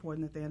think it's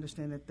important that they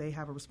understand that they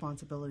have a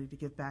responsibility to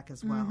give back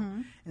as well.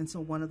 And so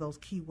one of those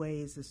key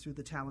ways is through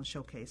the talent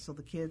showcase. So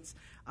the kids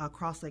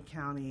across Lake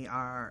County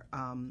are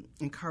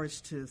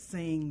encouraged to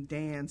sing,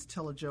 dance,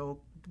 tell a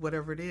joke,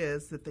 whatever it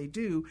is that they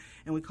do,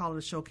 and we call it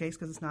a showcase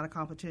because it's not a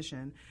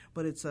competition,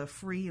 but it's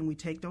free, and we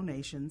take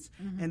donations.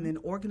 And then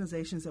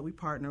organizations that we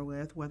partner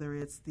with, whether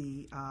it's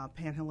the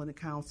Panhandle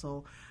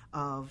Council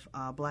of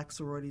Black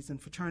Sororities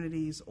and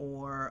Fraternities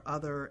or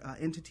other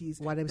entities,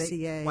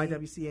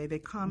 YWCA, they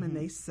come and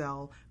they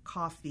sell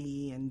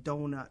coffee and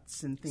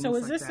donuts and things like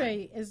that. So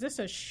is this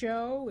a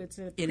show? It's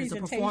a It is a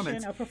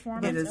performance.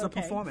 It is a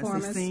performance.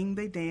 They sing,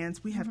 they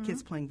dance. We have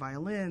kids playing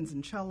violins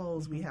and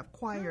cellos. We have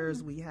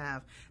choirs. We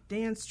have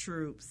dance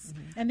troops.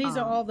 And these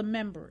are all the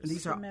members.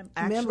 These are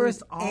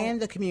members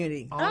and the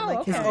community.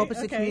 Okay. It's open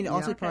to the community,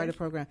 also part of the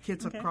program.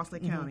 Kids across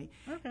Lake County.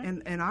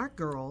 And our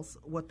girls,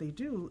 what they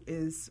do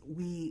is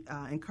we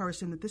encourage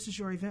them that this is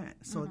your event.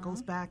 So it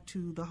goes back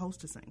to the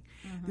hostessing.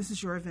 This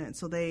is your event.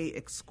 So they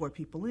escort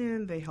people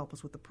in. They help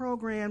us with the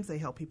programs. They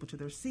help people to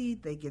their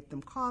seat. They get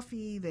them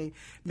coffee. They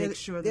make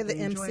sure that they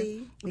enjoy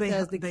MC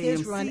because the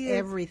kids run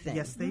everything.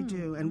 Yes, they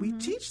do. And we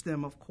teach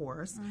them, of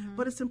course,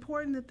 but it's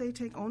important that they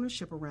take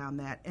ownership around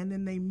that. And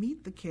then they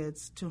meet the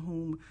kids to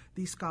whom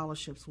these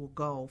scholarships will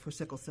go for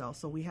sickle cell.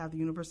 So we have the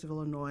University of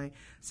Illinois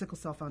Sickle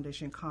Cell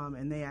Foundation come,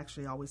 and they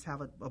actually always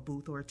have a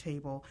booth or a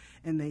table,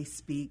 and they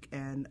speak.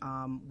 And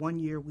one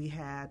year we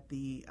had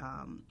the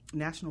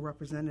national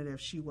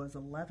representative. She was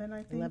 11,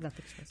 I think. 11, I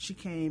think so. She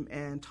came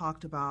and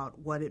talked about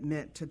what it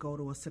meant to go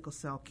to a sickle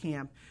cell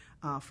camp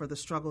for the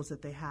struggles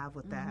that they have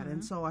with that.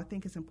 And so I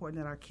think it's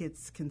important that our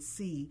kids can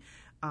see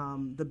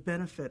the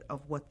benefit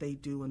of what they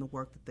do and the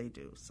work that they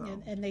do.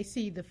 So and they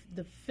see the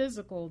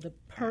physical, the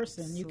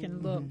person. Absolutely. You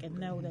can look and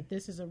know that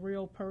this is a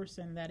real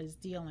person that is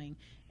dealing,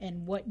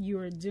 and what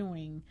you're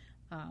doing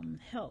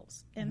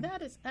helps. And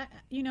that is, I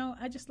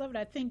just love it.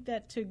 I think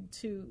that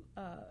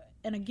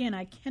and again,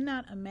 I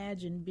cannot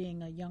imagine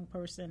being a young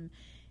person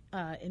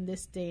in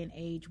this day and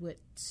age with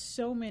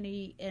so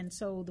many, and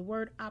so the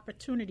word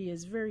opportunity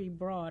is very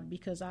broad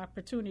because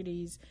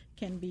opportunities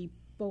can be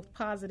both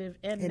positive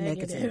and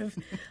negative.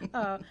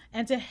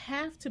 And to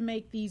have to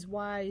make these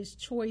wise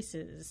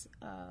choices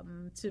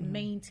to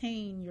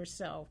maintain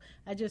yourself,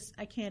 I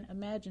can't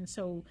imagine.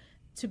 So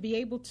to be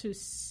able to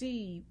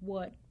see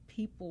what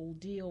people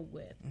deal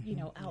with,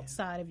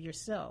 outside of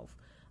yourself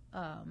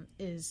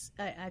is,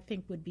 I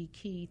think, would be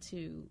key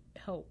to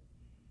help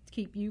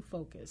keep you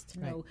focused, to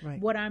know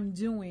what I'm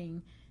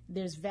doing.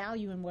 There's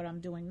value in what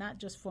I'm doing, not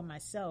just for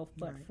myself,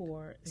 but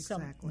for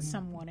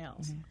someone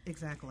else.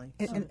 Exactly.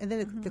 And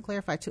then to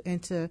clarify, too,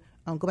 and to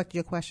go back to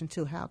your question,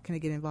 too, how can I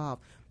get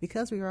involved?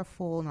 Because we are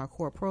full in our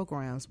core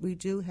programs, we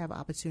do have an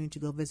opportunity to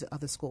go visit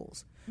other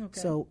schools. Okay.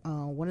 So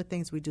one of the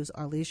things we do as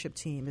our leadership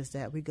team is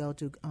that we go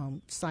to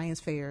science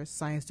fairs,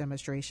 science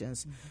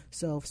demonstrations.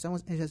 So if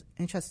someone's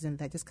interested in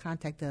that, just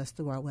contact us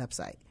through our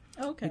website.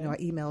 Okay. Our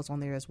email's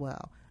on there as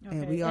well.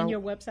 Okay. And your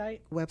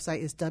website? Website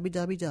is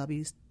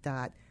www.ccassoc.org.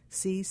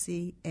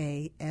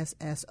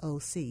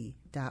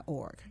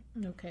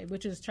 Okay,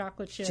 which is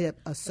chocolate chip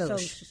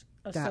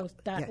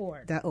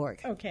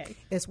 .org. Okay.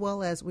 As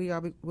well as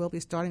we'll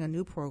be starting a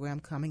new program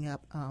coming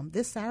up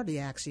this Saturday,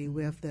 actually,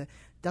 with the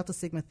Delta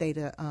Sigma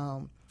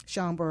Theta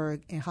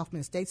Schaumburg and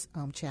Hoffman Estates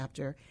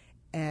chapter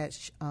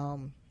at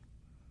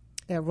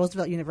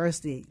Roosevelt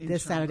University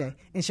this Saturday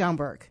in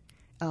Schaumburg.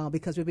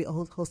 Because we'll be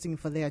hosting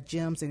for their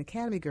GEMS and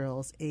Academy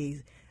Girls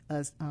a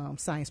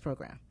science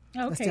program.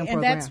 Okay,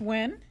 and that's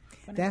when?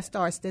 That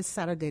starts this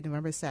Saturday,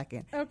 November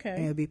 2nd. Okay.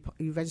 And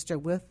you register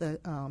with the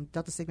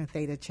Delta Sigma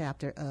Theta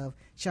chapter of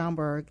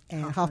Schaumburg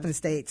and Hoffman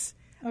Estates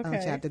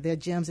chapter. They're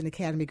GEMS and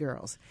Academy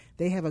Girls.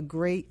 They have a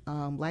great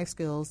life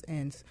skills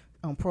and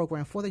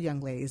program for the young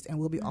ladies, and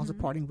we'll be also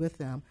partnering with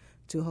them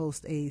to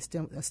host a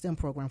STEM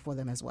program for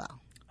them as well.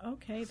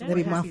 Okay, so that'll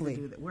be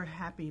monthly. We're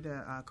happy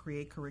to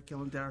create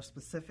curriculum that are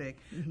specific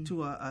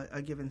to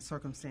a given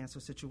circumstance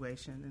or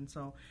situation. And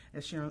so,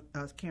 as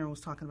Karen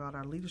was talking about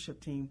our leadership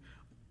team,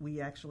 we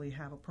actually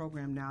have a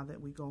program now that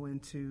we go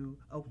into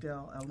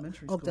Oakdale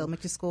Elementary School. Oakdale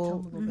Elementary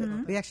School.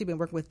 We've actually been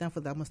working with them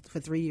for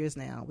 3 years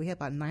now. We have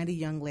about 90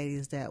 young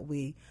ladies that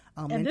we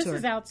mentor. And this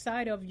is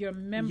outside of your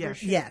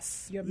membership?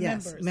 Yes. Your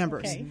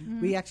members. Okay.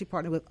 We actually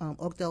partner with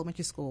Oakdale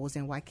Elementary Schools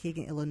in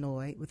Waukegan,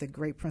 Illinois, with a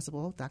great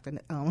principal, Dr.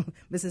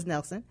 Mrs.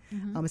 Nelson.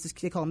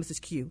 They call her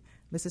Mrs. Q.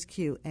 Mrs.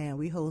 Q. And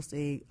we host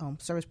a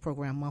service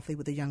program monthly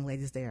with the young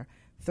ladies there,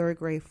 3rd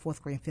grade,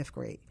 4th grade, and 5th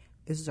grade.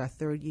 This is our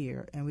 3rd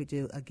year, and we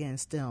do, again,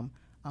 STEM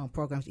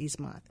programs each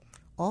month.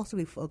 Also,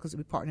 we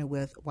partner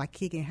with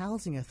Waukegan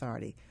Housing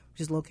Authority,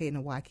 which is located in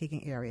the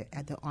Waukegan area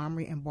at the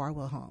Armory and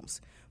Barwell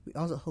homes. We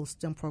also host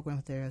STEM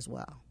programs there as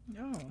well.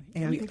 Oh,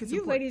 and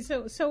you ladies,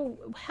 so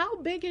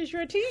how big is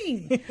your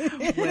team?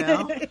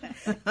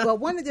 Well,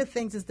 one of the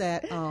things is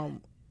that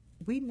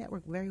we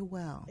network very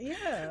well.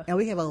 Yeah. And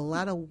we have a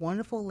lot of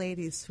wonderful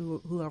ladies who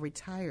are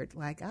retired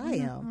like I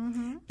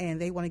am,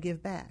 and they want to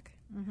give back.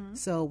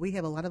 So we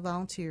have a lot of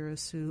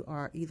volunteers who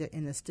are either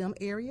in the STEM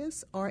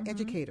areas or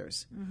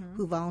educators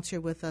who volunteer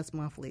with us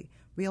monthly.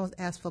 We always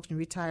ask folks to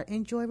retire,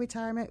 enjoy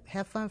retirement,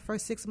 have fun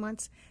first 6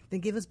 months,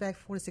 then give us back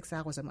 4 to 6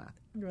 hours a month.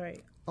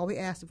 Right. All we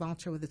ask to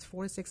volunteer with is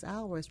 4 to 6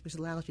 hours, which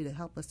allows you to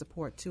help us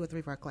support 2 or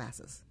 3 of our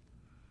classes.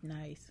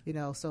 Nice.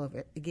 So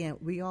again,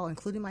 we all,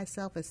 including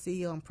myself as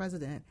CEO and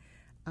president,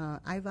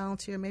 I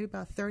volunteer maybe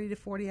about 30 to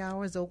 40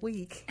 hours a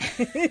week.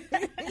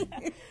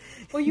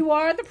 Well, you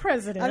are the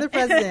president. I'm the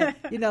president,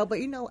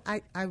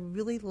 but I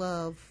really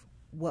love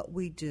what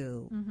we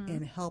do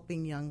in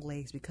helping young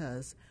ladies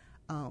because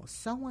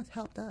someone's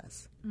helped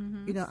us.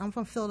 I'm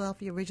from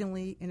Philadelphia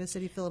originally, inner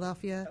city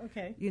Philadelphia.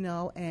 Okay.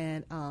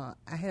 And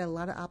I had a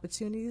lot of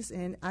opportunities,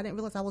 and I didn't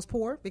realize I was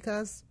poor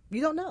because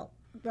you don't know.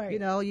 Right.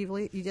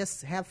 You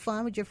just have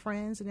fun with your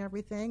friends and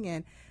everything,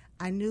 and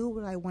I knew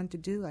what I wanted to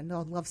do. I know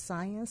I love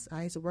science.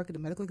 I used to work at the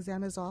medical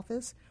examiner's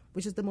office,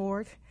 which is the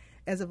morgue,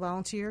 as a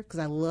volunteer because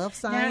I love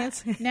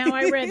science. Now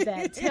I read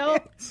that.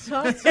 Talk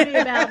to me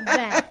about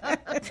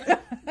that.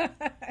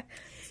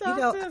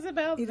 Talk to us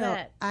about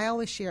that. I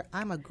always share.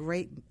 I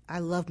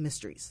love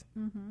mysteries.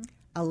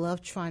 I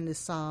love trying to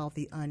solve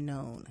the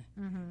unknown.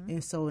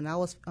 And so when I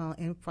was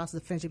in the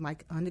process of finishing my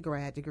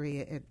undergrad degree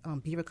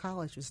at Beaver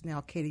College, which is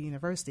now Cato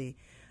University,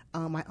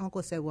 my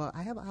uncle said, well,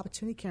 I have an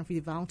opportunity, Karen, for you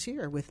to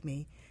volunteer with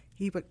me.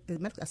 I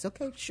said,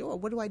 okay, sure.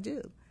 What do I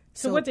do?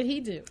 So what did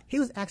he do? He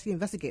was actually an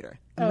investigator,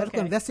 a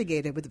medical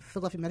investigator with the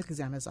Philadelphia Medical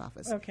Examiner's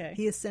Office. Okay.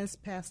 He has since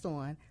passed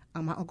on.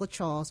 My Uncle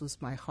Charles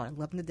was my heart. I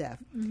love him to death.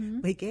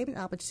 But he gave me an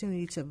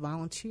opportunity to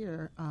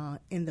volunteer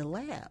in the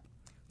lab.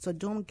 So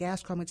doing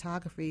gas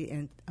chromatography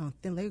and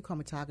thin layer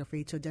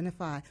chromatography to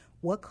identify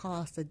what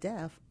caused the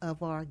death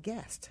of our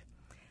guest.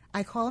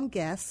 I call them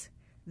guests.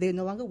 They're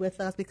no longer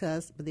with us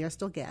but they're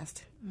still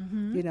guests.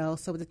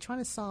 So they're trying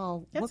to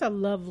solve. That's a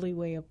lovely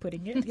way of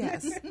putting it.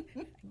 Yes.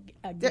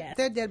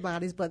 They're dead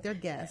bodies, but they're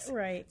guests.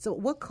 Right. So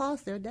what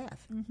caused their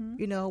death?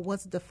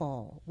 Was it the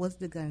fall? Was it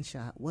the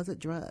gunshot? Was it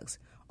drugs?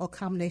 Or a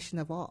combination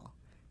of all?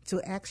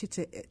 So actually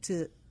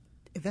to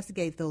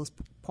investigate those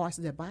parts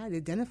of their body,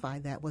 identify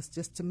that was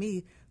just, to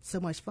me, so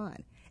much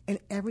fun. And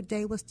every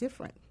day was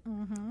different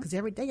because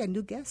every day a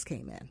new guest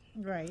came in,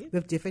 right,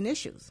 with different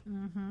issues.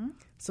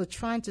 So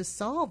trying to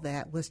solve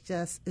that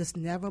it's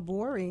never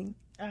boring.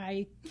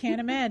 I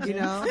can't imagine.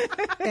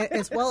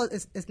 As well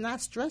as it's not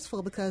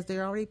stressful because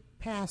they're already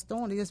passed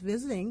on. They're just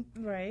visiting.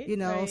 Right.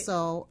 Right.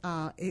 So I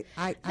love it.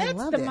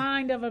 That's the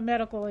mind of a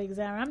medical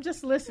examiner. I'm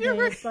just listening.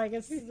 Right. It's like,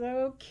 it's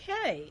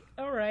okay.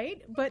 All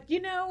right. But,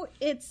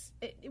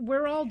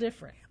 we're all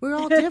different. We're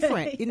all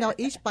different.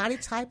 Each body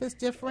type is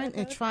different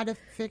and try to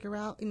figure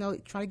out,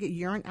 try to get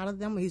urine out of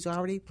them when he's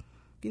already,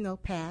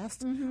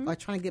 passed, or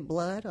trying to get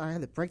blood, or have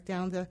to break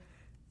down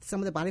some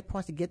of the body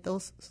parts to get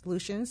those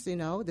solutions, to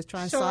try and solve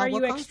what caused them. So are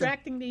you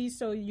extracting these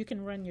so you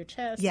can run your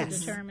test to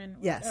determine?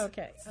 Yes.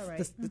 Okay, all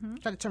right.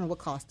 Try to determine what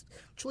caused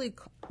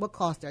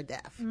their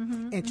death,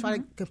 and try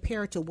to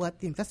compare it to what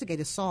the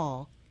investigator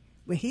saw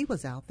when he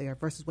was out there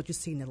versus what you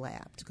see in the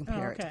lab to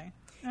compare it.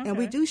 And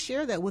we do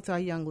share that with our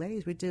young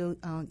ladies. We do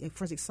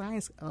forensic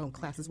science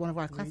classes, one of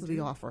our classes we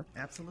offer.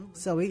 Absolutely.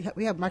 So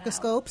we have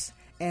microscopes,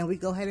 and we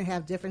go ahead and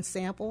have different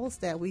samples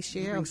that we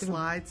share. Bring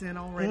slides in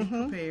already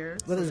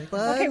prepared. Whether it's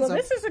bugs. Okay, well,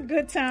 this is a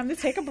good time to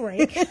take a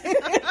break.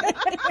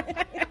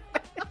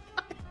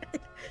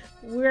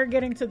 We're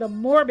getting to the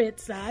morbid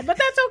side, but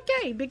that's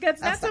okay because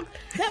that's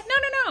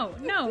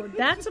no.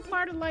 That's a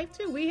part of life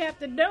too. We have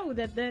to know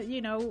that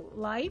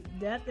life,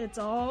 death, it's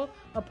all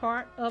a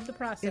part of the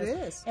process. It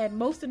is, and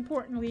most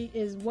importantly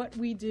is what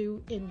we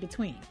do in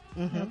between.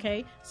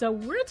 Okay, so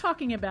we're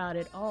talking about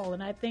it all,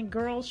 and I think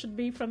girls should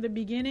be from the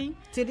beginning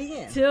to the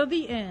end. Till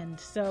the end,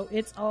 so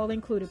it's all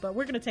included. But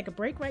we're going to take a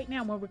break right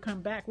now. When we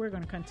come back, we're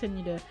going to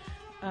continue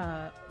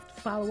to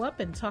follow up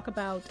and talk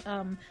about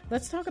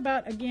let's talk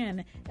about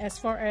again as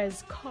far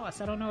as costs.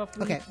 I don't know if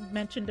we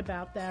mentioned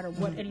about that or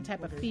what any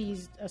type of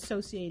fees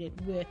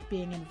associated with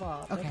being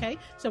involved. Okay,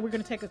 so we're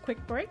going to take a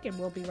quick break and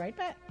we'll be right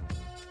back.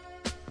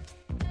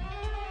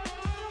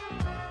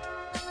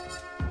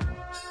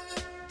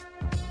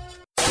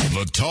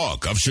 The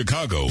Talk of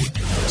Chicago,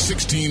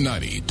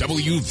 1690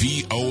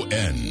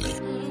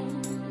 WVON.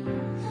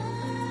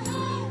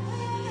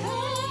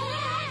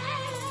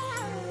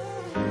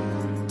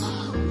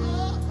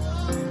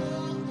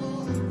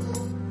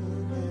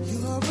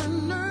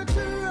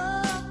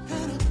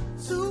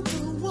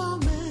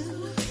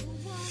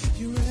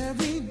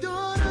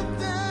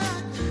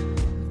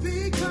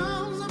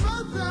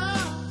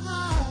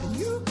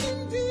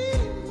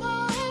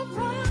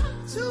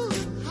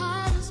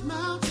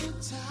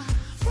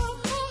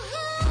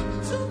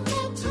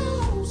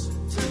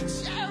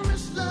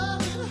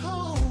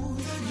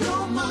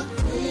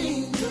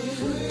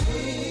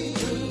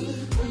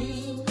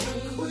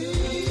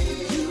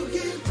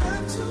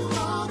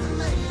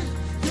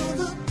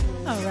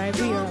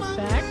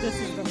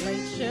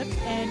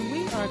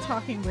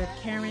 Talking with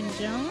Karen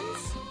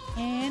Jones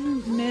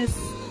and Miss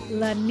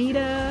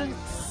Lenita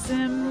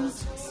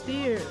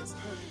Sims-Spears,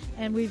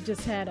 and we've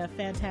just had a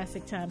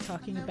fantastic time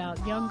talking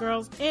about young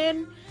girls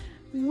and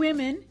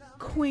women,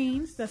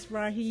 queens. That's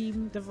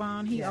Raheem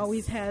Devon. He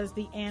always has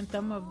the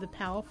anthem of the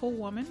powerful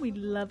woman. We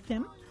love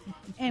him,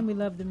 and we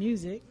love the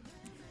music.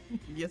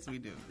 Yes, we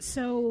do.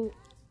 So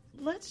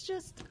let's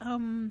just,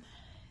 I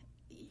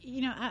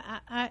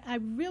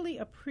really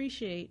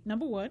appreciate,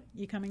 number one,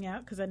 you coming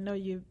out, because I know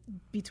you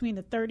between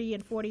the 30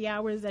 and 40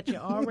 hours that you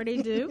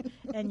already do,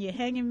 and you're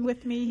hanging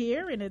with me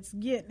here, and it's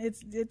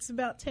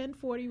about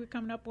 10:40. We're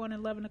coming up on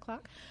 11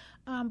 o'clock.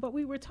 But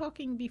we were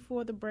talking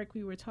before the break,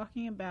 we were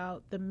talking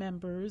about the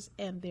members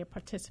and their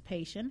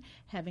participation,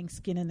 having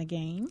skin in the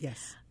game.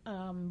 Yes.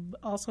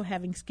 Also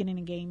having skin in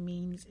the game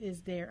means,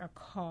 is there a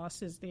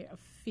cost? Is there a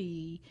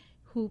fee?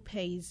 Who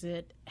pays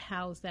it?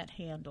 How's that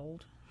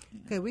handled?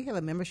 Okay, we have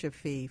a membership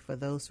fee for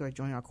those who are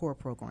joining our core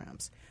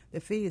programs. The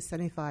fee is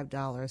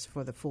 $75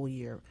 for the full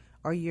year.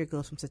 Our year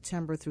goes from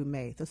September through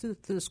May, through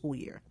the school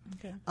year.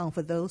 Okay.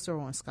 For those who are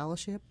on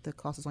scholarship, the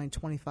cost is only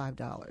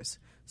 $25.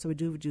 So we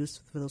do reduce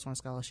for those who are on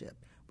scholarship.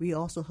 We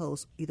also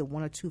host either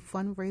one or two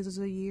fundraisers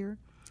a year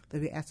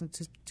that we ask them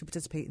to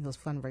participate in those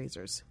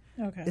fundraisers.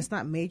 Okay. It's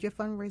not major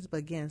fundraisers, but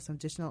again, some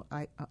additional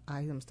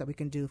items that we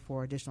can do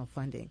for additional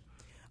funding.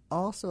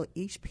 Also,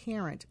 each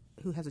parent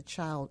who has a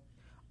child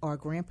or a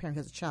grandparent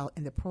who has a child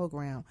in the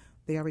program,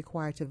 they are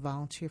required to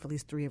volunteer for at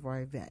least 3 of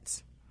our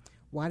events.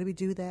 Why do we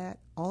do that?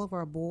 All of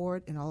our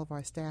board and all of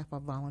our staff are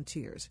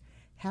volunteers.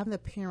 Having the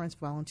parents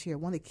volunteer,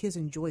 one of the kids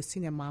enjoys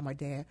seeing their mom or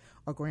dad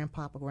or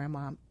grandpa or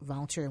grandma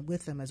volunteering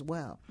with them as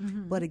well.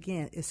 Mm-hmm. But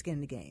again, it's skin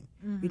in the game,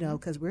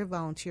 because we're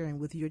volunteering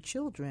with your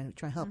children,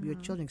 trying to help your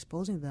children,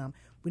 exposing them.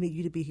 We need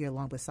you to be here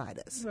along beside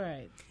us.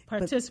 Right.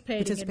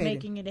 Participating and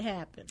making it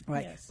happen.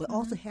 Right. Yes. But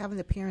also having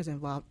the parents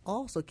involved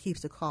also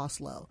keeps the cost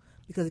low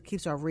because it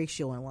keeps our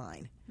ratio in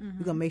line. We're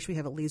going to make sure we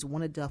have at least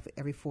one adult for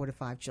every 4 to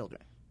 5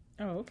 children.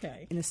 Oh,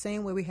 okay. In the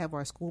same way we have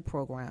our school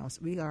programs,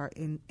 we are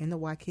in the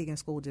Waukegan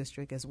School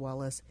District as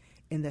well as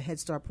in the Head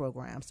Start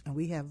programs, and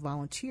we have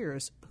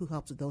volunteers who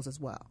help with those as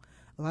well.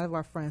 A lot of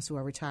our friends who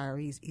are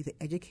retirees, either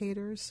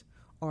educators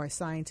or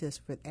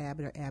scientists with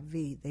Abbott or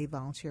AbbVie, they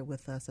volunteer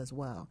with us as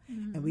well.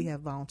 Mm-hmm. And we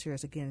have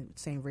volunteers, again,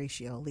 same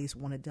ratio, at least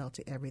one adult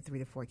to every 3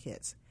 to 4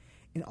 kids.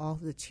 And all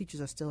of the teachers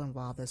are still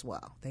involved as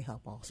well. They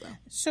help also.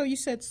 So you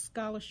said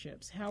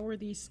scholarships. How are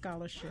these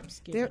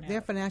scholarships given out?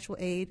 They're financial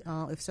aid.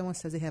 If someone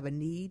says they have a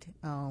need,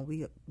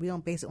 we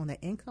don't base it on their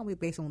income. We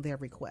base it on their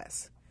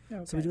requests.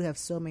 Okay. So we do have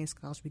so many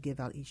scholarships we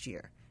give out each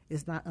year.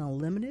 It's not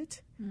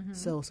unlimited,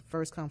 so it's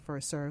first come,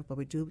 first serve, but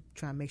we do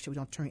try to make sure we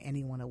don't turn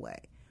anyone away.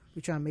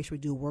 We try to make sure we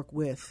do work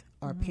with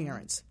our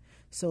parents.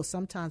 So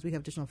sometimes we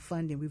have additional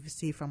funding we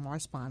receive from our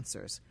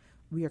sponsors.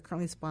 We are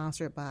currently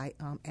sponsored by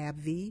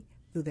AbbVie,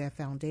 through their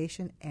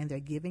foundation and their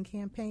giving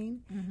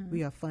campaign.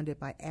 We are funded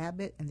by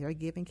Abbott and their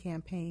giving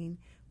campaign.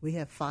 We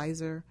have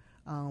Pfizer.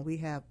 We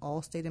have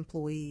all state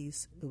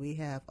employees. We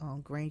have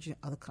Granger and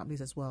other companies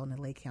as well in the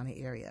Lake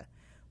County area.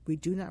 We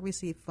do not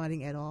receive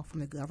funding at all from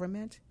the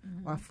government.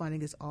 Our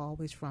funding is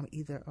always from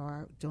either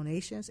our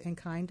donations,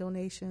 in-kind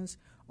donations,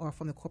 or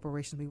from the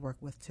corporations we work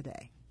with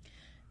today.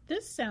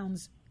 This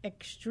sounds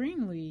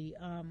extremely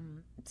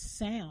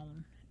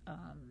sound.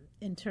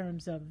 In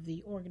terms of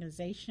the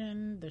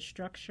organization, the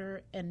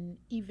structure, and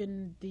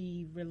even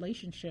the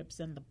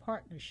relationships and the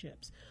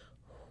partnerships.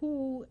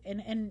 Who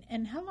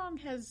and how long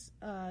has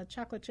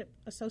Chocolate Chip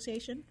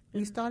Association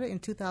been? We started in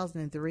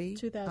 2003.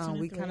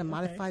 We kind of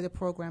modified the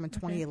program in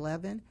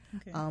 2011.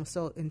 Okay.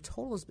 So in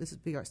total,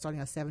 we are starting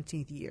our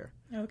 17th year.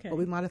 Okay. But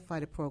we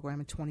modified the program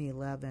in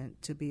 2011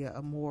 to be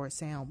a more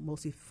sound,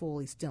 mostly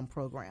fully STEM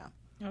program.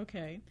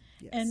 Okay.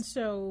 Yes. And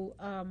so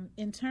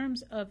in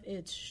terms of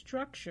its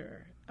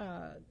structure,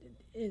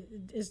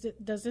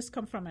 does this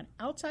come from an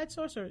outside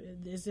source, or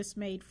is this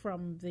made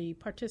from the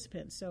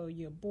participants? So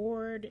your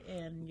board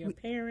and your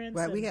parents?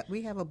 Right.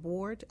 We have a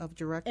board of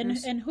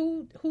directors. And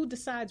who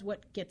decides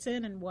what gets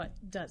in and what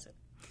doesn't?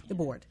 The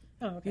board.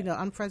 Oh, okay.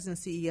 I'm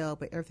president and CEO,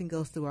 but everything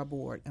goes through our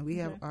board. And we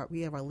have our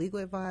legal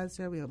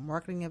advisor, we have a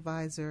marketing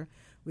advisor,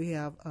 we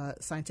have a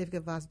scientific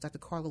advisor, Dr.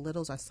 Carla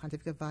Little's our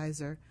scientific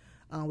advisor.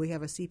 We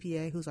have a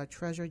CPA who's our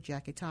treasurer,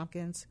 Jackie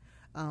Tompkins.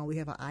 We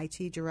have an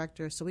IT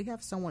director. So we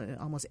have someone in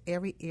almost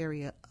every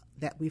area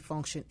that we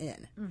function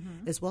in,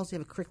 as well as we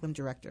have a curriculum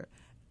director.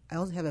 I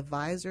also have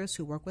advisors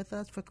who work with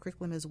us for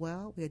curriculum as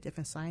well. We have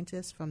different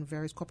scientists from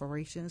various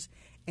corporations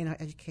and our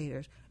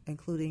educators,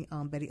 including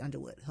Betty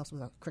Underwood, who helps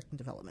with our curriculum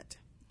development.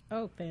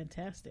 Oh,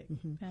 fantastic.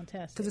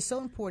 Fantastic. Because it's so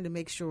important to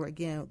make sure,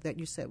 again, that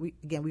you said, we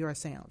are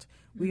sound.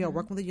 We are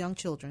working with the young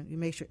children. We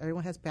make sure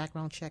everyone has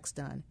background checks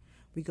done.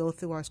 We go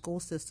through our school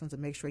systems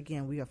and make sure,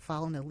 again, we are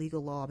following the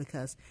legal law,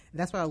 because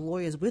that's why our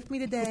lawyer is with me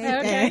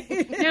today.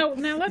 Okay. now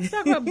let's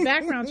talk about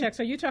background checks.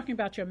 Are you talking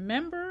about your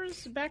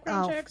members'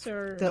 background checks,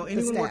 or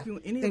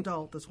any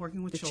adult that's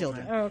working with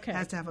children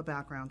has to have a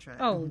background check?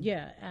 Oh,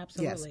 yeah,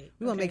 absolutely. Yes.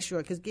 We want to make sure,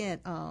 because again,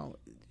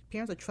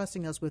 parents are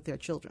trusting us with their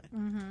children,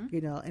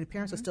 and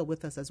parents are still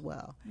with us as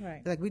well.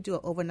 Right. Like we do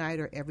an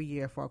overnighter every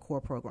year for our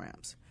core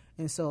programs.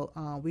 And so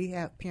we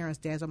have parents,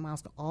 dads or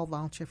moms can all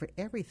volunteer for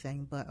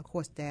everything, but of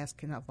course dads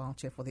cannot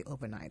volunteer for the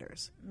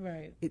overnighters.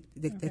 Right.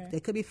 They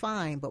could be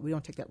fine, but we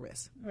don't take that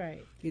risk.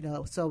 Right.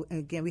 So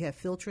again, we have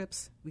field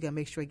trips. We got to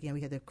make sure, again,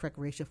 we have the correct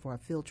ratio for our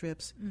field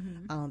trips.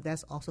 Mm-hmm.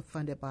 That's also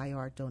funded by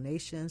our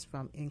donations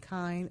from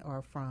in-kind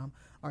or from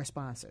our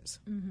sponsors.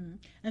 Mm-hmm.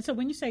 And so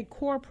when you say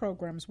core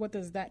programs, what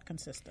does that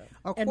consist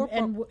of?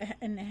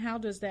 And how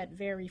does that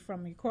vary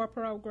from your core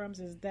programs?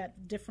 Is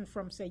that different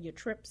from, say, your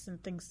trips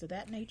and things to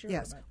that nature?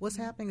 Yes. What's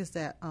happening is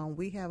that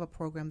we have a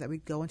program that we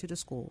go into the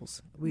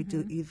schools. We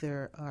do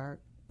either our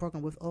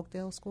program with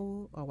Oakdale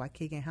School or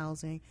Waukegan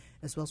Housing,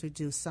 as well as we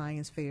do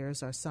science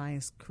fairs or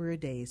science career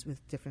days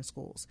with different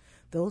schools.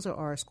 Those are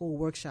our school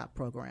workshop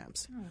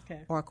programs.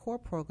 Okay. Our core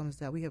programs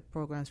that we have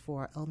programs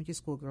for our elementary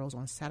school girls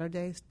on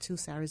Saturdays, 2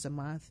 Saturdays a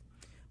month.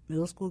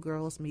 Middle school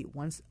girls meet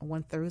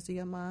one Thursday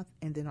a month,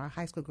 and then our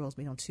high school girls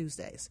meet on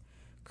Tuesdays.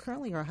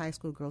 Currently, our high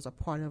school girls are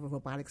part of a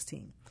robotics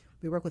team.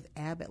 We work with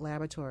Abbott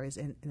Laboratories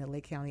in the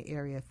Lake County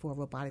area for a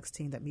robotics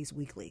team that meets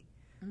weekly.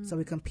 So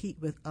we compete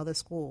with other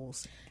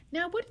schools.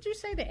 Now, what did you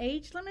say the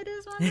age limit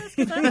is on this?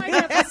 Because I might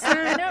have to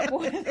sign up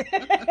with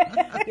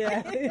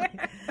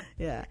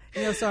Yeah.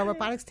 So our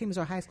robotics team is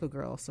our high school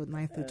girls, so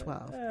 9th through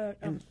 12.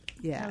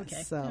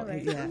 Okay. So, all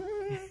right. yeah.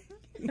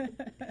 But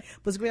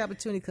it's a great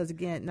opportunity because,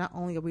 again, not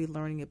only are we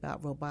learning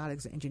about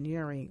robotics and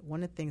engineering,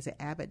 one of the things that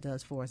Abbott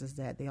does for us is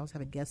that they also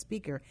have a guest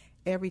speaker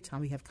every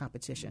time we have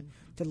competition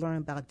to learn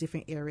about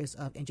different areas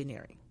of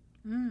engineering.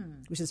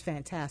 Which is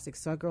fantastic.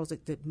 So our girls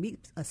to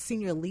meet a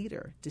senior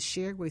leader to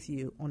share with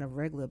you on a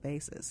regular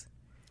basis.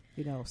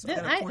 So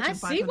I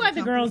see why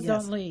the girls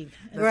don't leave.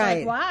 It's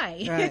like,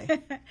 why?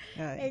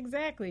 Right.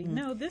 Exactly.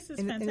 No, this is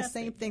fantastic. And the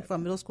same thing for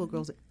middle school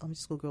girls, elementary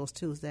school girls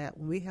too, is that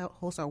when we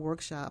host our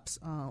workshops,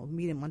 we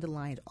meet in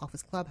Underline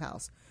Office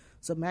Clubhouse.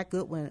 So Matt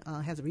Goodwin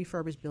has a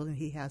refurbished building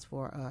he has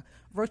for a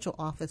virtual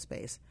office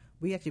space.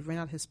 We actually rent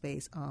out his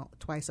space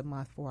twice a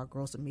month for our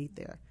girls to meet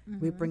there.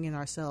 We bring in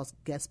ourselves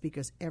guest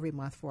speakers every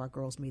month for our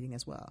girls' meeting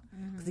as well.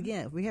 Because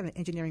again, if we have an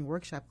engineering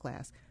workshop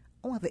class,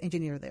 I want to have an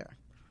engineer there.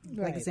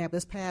 Right. Like example,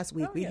 this past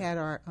week we had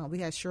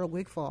Cheryl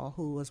Wigfall,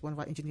 who was one of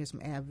our engineers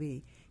from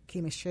AbbVie,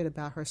 came and shared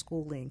about her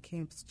schooling,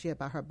 came to share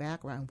about her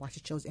background, why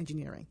she chose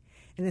engineering,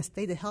 and then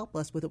stayed to help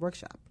us with the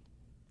workshop.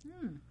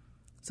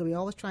 So we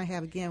always try and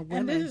have, again,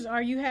 women. And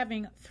are you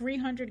having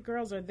 300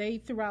 girls? Are they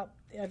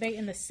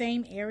in the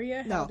same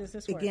area? No. How does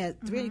this work? Again,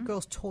 300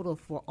 girls total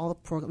for all the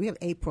programs. We have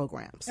 8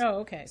 programs.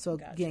 Oh, okay. So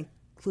gotcha. Again,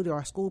 including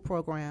our school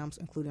programs,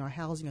 including our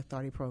housing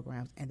authority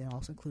programs, and then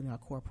also including our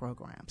core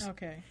programs.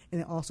 Okay.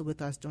 And then also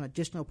with us doing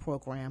additional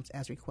programs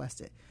as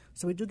requested.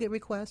 So we do get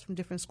requests from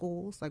different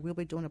schools. Like we'll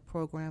be doing a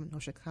program in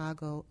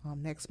Chicago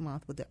next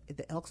month with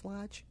the Elks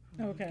Lodge.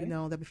 Okay.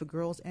 That'll be for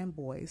girls and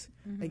boys.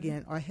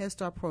 Again, our Head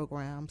Start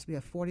programs, we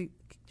have 40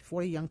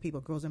 young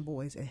people, girls and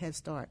boys, at Head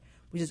Start,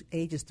 which is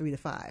ages 3 to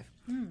 5.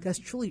 That's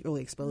truly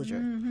early exposure.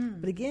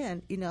 But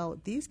again,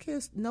 these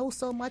kids know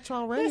so much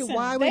already. Listen,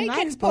 why are we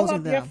not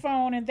exposing them? They can pull up your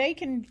phone and they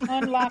can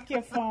unlock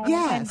your phone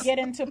and get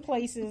into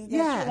places that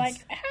you're like,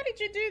 how did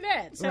you do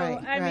that? So,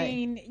 I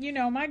mean,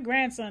 my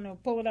grandson will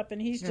pull it up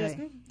and he's just,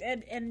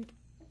 and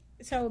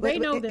so they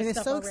know this stuff. And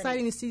it's so already.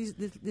 exciting to see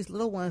these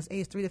little ones,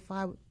 age 3 to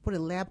 5, put their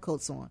lab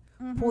coats on,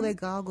 pull their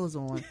goggles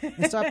on,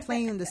 and start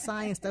playing the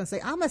science stuff and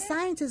say, I'm a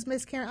scientist,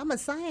 Miss Karen, I'm a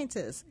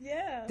scientist.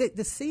 Yeah.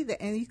 To see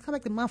that, and you come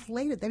back a month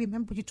later, they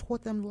remember what you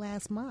taught them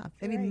last month.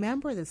 They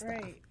remember this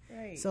stuff.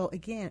 Right. So,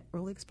 again,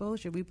 early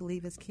exposure, we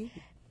believe, is key.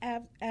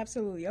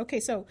 Absolutely. Okay,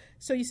 so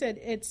you said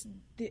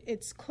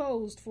it's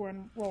closed for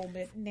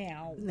enrollment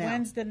now.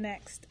 When's the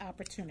next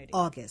opportunity?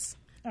 August.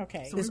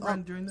 Okay. So we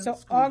run during the so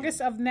school August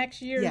year. of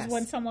next year is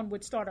when someone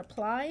would start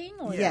applying?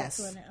 Or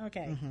yes.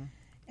 Okay.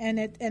 And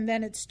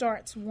then it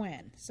starts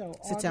when? So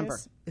September.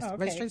 August? Okay.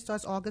 Registration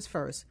starts August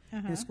 1st,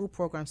 and the school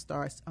program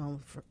starts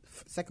for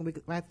second week,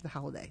 right after the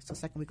holiday, so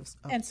second week of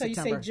And so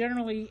September. you say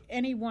generally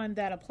anyone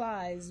that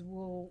applies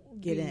will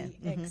Get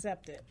be in.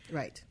 accepted.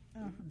 Right.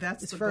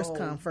 That's It's the first goal.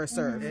 come, first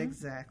serve.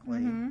 Exactly.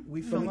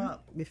 We fill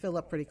up. We fill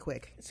up pretty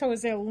quick. So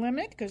is there a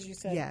limit? Because you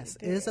said Yes,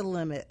 it is a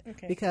limit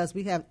because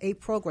we have 8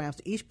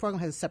 programs. Each program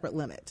has a separate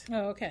limit.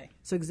 Oh, okay.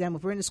 So, example,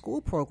 if we're in the school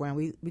program,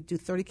 we do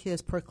 30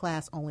 kids per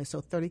class only, so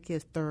 30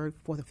 kids 3rd,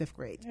 4th, and 5th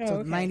grade. Oh, so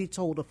okay. 90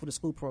 total for the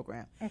school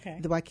program. Okay.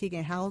 The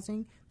Waukegan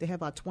Housing, they have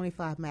about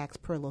 25 max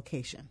per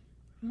location.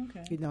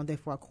 Okay. Then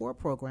for our core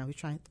program, we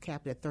try to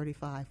cap it at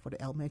 35 for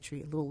the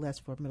elementary, a little less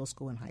for middle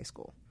school and high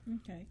school.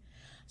 Okay.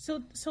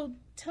 So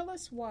tell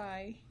us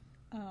why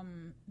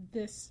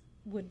this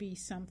would be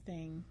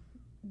something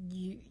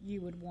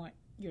you would want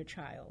your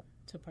child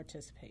to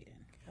participate in.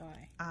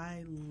 Why?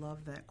 I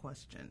love that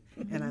question.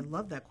 And I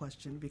love that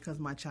question because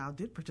my child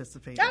did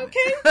participate in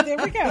Okay, there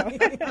we go.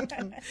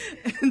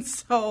 And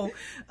so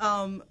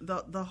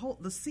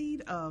the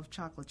seed of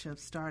chocolate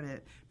chips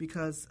started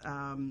because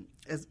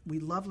as we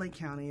love Lake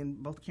County,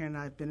 and both Karen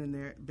and I have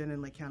been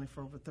in Lake County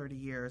for over 30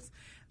 years,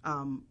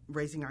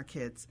 raising our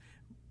kids.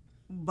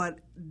 But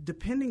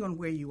depending on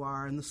where you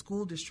are in the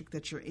school district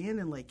that you're in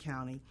Lake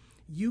County,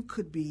 you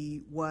could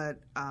be what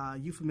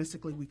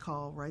euphemistically we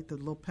call, right, the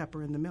little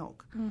pepper in the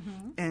milk.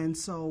 And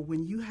so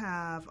when you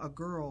have a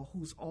girl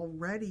who's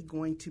already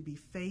going to be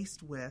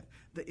faced with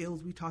the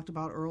ills we talked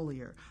about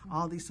earlier,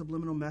 all these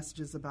subliminal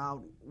messages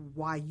about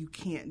why you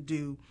can't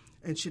do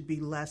and should be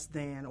less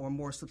than or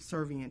more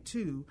subservient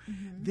to,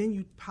 then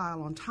you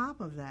pile on top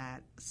of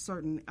that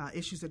certain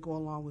issues that go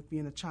along with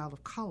being a child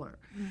of color.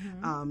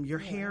 Your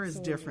hair is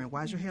different.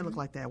 Why does your hair look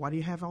like that? Why do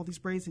you have all these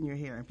braids in your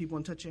hair and people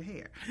want to touch your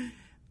hair?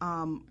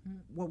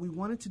 What we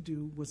wanted to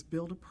do was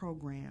build a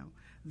program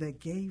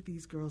that gave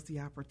these girls the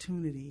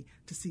opportunity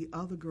to see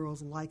other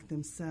girls like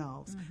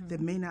themselves that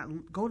may not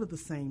go to the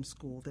same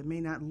school, that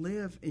may not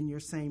live in your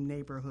same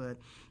neighborhood,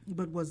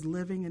 but was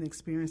living and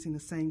experiencing the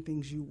same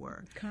things you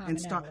were. And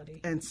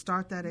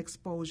start that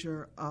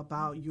exposure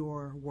about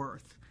your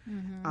worth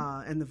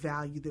and the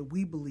value that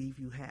we believe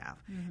you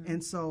have.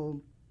 And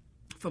so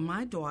for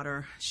my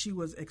daughter, she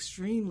was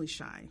extremely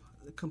shy,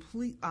 the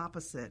complete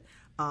opposite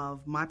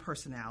of my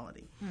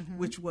personality,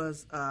 which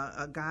was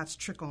God's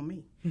trick on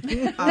me.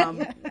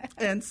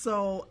 And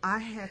so I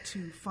had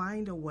to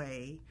find a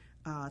way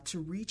to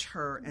reach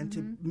her and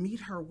to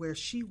meet her where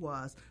she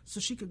was so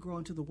she could grow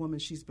into the woman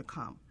she's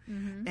become.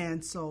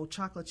 And so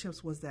Chocolate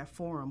Chips was that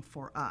forum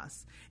for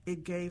us.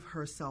 It gave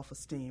her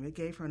self-esteem. It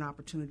gave her an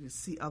opportunity to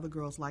see other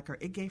girls like her.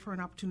 It gave her an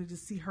opportunity to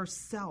see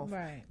herself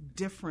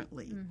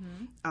differently.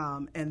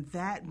 And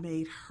that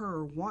made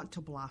her want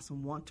to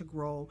blossom, want to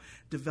grow,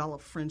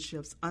 develop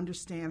friendships,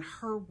 understand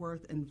her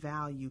worth and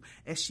value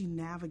as she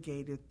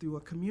navigated through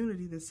a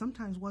community that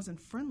sometimes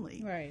wasn't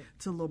friendly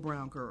to little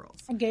brown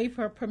girls. Gave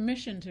her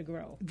permission to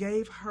grow.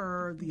 Gave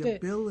her the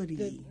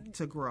ability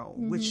to grow,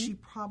 which she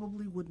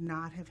probably would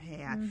not have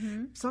had.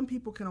 Some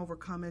people can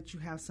overcome it. You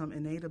have some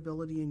innate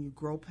ability and you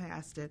grow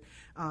past it.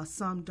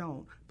 Some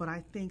don't. But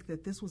I think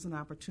that this was an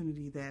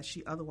opportunity that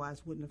she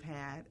otherwise wouldn't have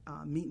had,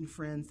 meeting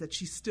friends that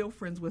she's still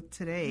friends with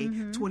today,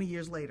 20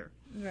 years later.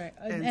 Right.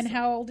 And so,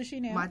 how old is she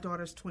now? My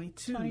daughter's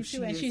 22.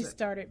 22. And she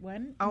started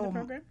when in the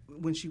program?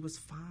 When she was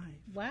 5.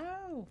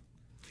 Wow.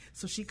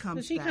 So she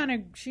comes. So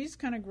she's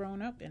kind of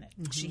grown up in it.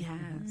 She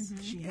has.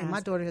 She has. And my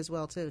daughter as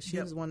well too. She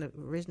was one of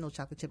the original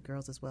chocolate chip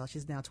girls as well.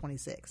 She's now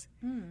 26.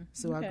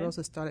 So our girls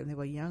who started when they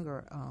were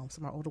younger,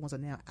 some of our older ones are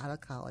now out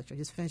of college or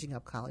just finishing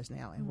up college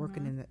now and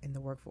working in the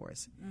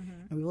workforce.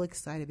 And we're really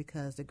excited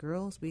because the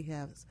girls we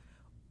have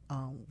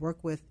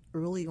worked with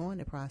early on in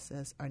the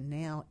process are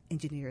now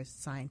engineers,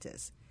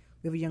 scientists.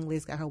 We have a young lady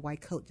who's got her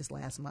white coat just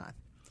last month.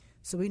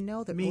 So we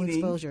know that early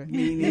exposure.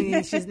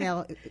 Meaning she's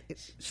now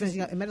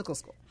finishing up in medical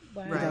school.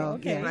 Wow. Right.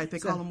 Okay. Right. They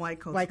call them white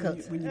coats. White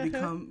coats.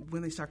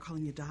 When they start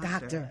calling you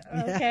doctor.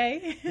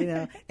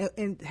 Okay.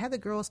 And have the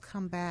girls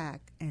come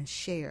back and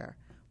share.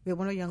 We had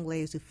one of our young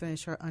ladies who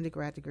finished her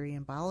undergrad degree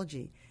in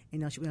biology.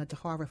 She went to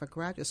Harvard for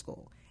graduate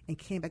school and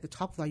came back to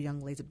talk with our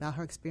young ladies about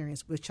her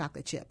experience with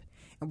chocolate chip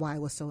and why it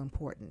was so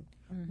important.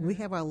 We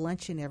have our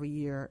luncheon every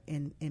year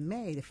in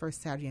May, the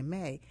first Saturday in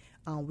May.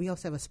 We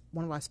also have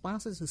one of our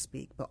sponsors who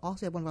speak, but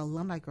also have one of our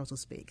alumni girls who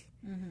speak.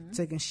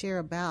 So they can share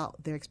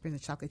about their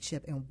experience with chocolate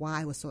chip and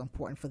why it was so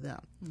important for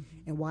them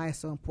and why it's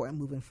so important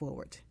moving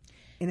forward.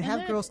 And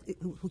have girls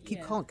who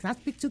keep calling. Can I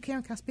speak to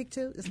Karen? Can I speak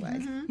to? It's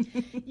like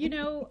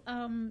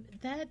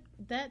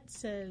that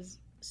says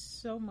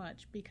so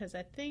much because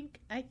I think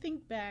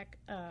back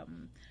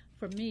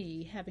for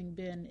me, having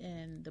been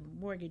in the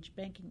mortgage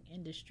banking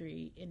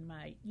industry in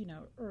my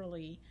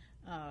early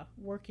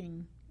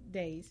working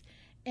days,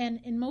 and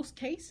in most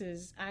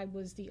cases I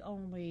was the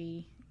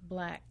only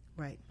black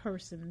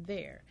person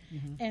there.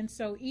 And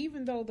so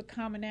even though the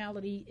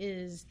commonality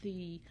is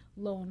the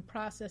loan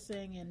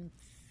processing and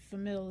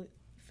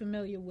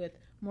familiar with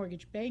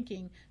mortgage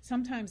banking,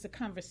 sometimes the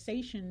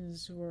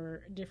conversations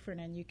were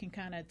different and you can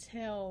kind of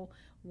tell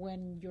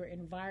when your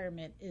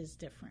environment is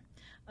different.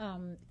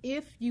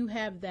 If you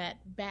have that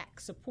back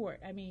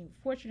support, I mean,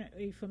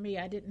 fortunately for me,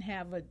 I didn't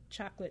have a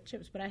chocolate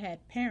chips, but I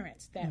had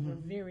parents that were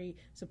very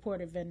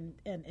supportive and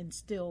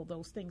instilled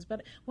those things.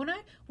 But when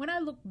I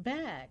look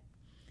back,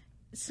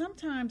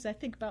 sometimes I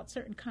think about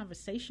certain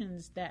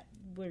conversations that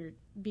were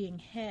being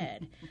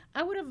had.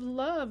 I would have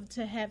loved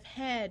to have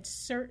had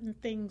certain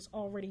things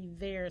already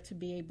there to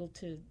be able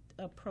to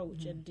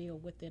approach and deal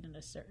with it in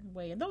a certain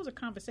way. And those are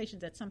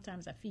conversations that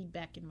sometimes I feed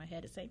back in my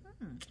head and say,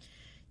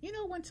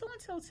 when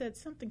so-and-so said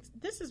something,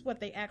 this is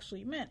what they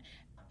actually meant.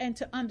 And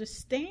to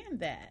understand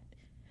that,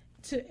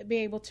 to be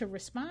able to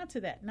respond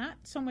to that, not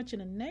so much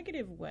in a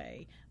negative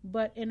way,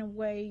 but in a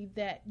way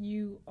that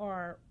you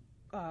are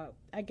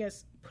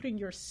putting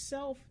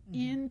yourself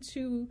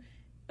into,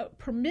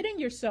 permitting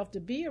yourself to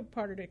be a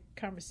part of the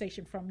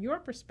conversation from your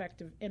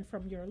perspective and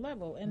from your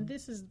level. And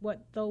this is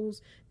what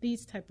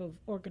these type of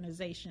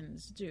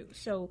organizations do.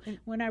 So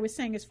when I was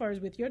saying, as far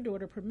as with your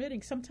daughter,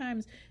 permitting,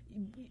 sometimes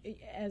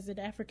as an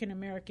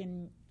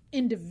African-American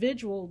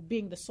individual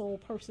being the sole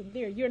person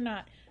there, you're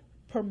not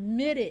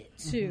permitted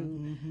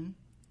to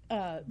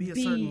be a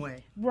certain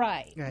way.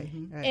 Right.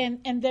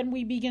 And then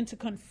we begin to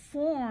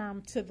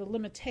conform to the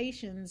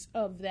limitations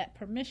of that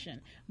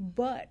permission.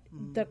 But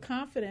the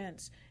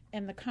confidence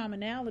and the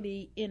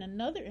commonality in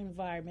another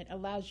environment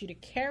allows you to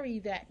carry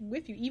that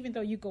with you. Even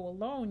though you go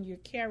alone, you're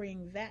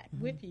carrying that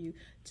with you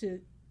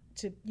to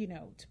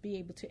be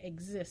able to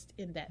exist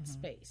in that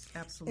space.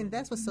 Absolutely. And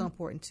that's what's so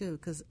important, too,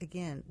 because,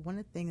 again, one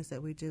of the things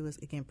that we do is,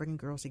 again, bringing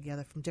girls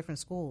together from different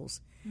schools.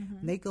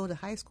 When they go to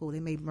high school, they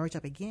may merge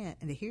up again,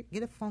 and they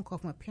get a phone call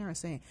from a parent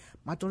saying,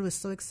 my daughter was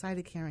so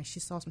excited, Karen. She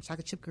saw some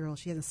chocolate chip girls.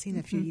 She hasn't seen in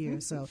a few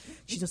years, so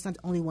she's just not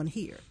the only one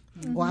here.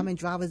 Or I'm in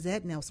driver's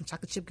ed now with some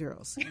chocolate chip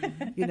girls.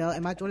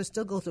 And my daughter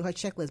still goes through her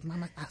checklist.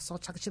 Mama, I saw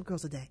chocolate chip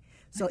girls today.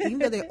 So even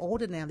though they're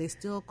older now, they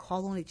still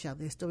call on each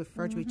other. They still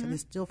refer to each other. They're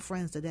still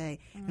friends today.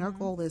 And our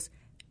goal is,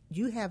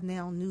 you have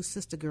now new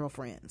sister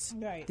girlfriends.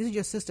 Right. These are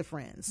your sister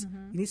friends.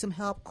 You need some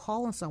help,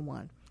 call on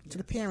someone. To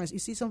the parents, you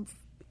see some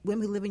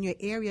women who live in your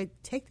area,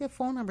 take their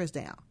phone numbers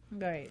down.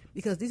 Right.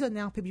 Because these are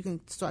now people you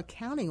can start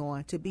counting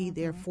on to be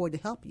there for to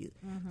help you.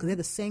 Because they're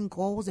the same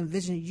goals and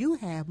vision you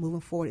have moving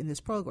forward in this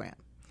program.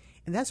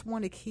 And that's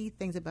one of the key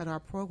things about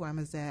our program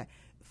is that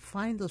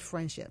find those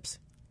friendships.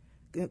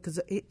 Because,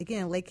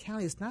 again, Lake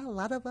County, there's not a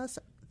lot of us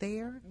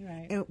there.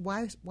 Right. And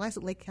why is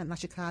it Lake County, not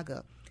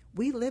Chicago?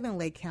 We live in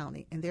Lake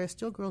County, and there are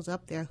still girls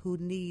up there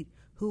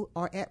who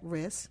are at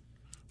risk.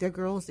 There are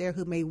girls there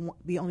who may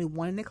be only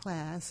one in the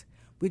class.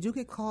 We do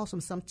get calls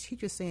from some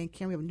teachers saying,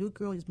 Karen, we have a new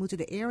girl who's moved to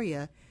the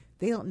area.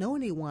 They don't know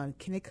anyone.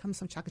 Can they come to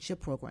some chocolate chip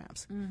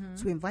programs?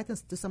 So we invite them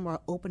to some of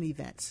our open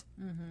events.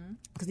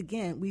 Because,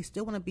 again, we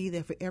still want to be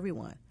there for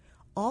everyone.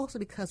 Also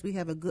because we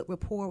have a good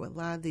rapport with a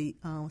lot of the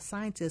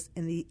scientists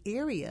in the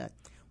area,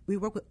 we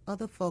work with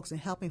other folks in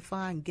helping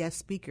find guest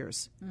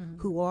speakers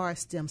who are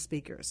STEM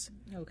speakers.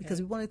 Okay.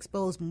 Because we want to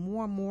expose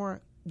more and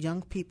more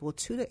young people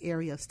to the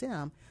area of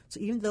STEM.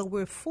 So even though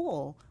we're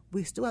full,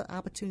 we still have the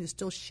opportunity to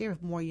still share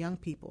with more young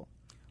people.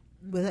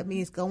 Whether that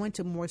means going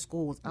to more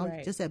schools. I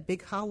was just at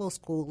Big Hollow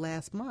School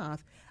last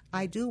month.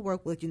 I do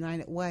work with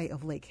United Way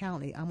of Lake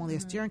County. I'm on their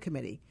steering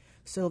committee.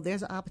 So if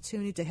there's an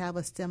opportunity to have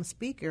a STEM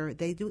speaker,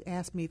 they do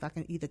ask me if I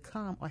can either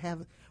come or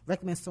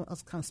recommend someone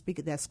else come speak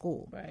at that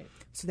school. Right.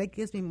 So that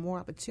gives me more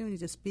opportunity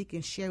to speak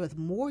and share with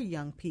more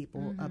young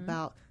people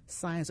about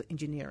science or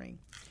engineering.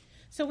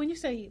 So when you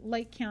say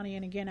Lake County,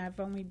 and again, I've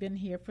only been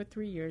here for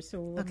 3 years, so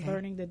we're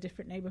learning the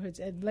different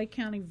neighborhoods. Lake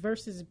County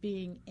versus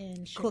being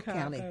in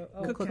Chicago.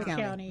 Cook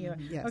County.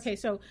 Yes. Okay,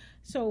 so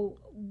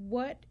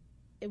what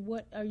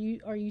are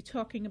you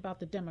talking about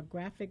the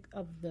demographic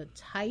of the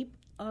type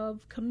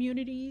of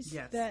communities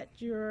that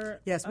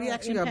you're Yes, we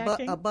actually are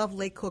above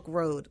Lake Cook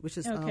Road, which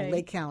is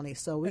Lake County.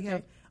 So we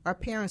have our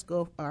parents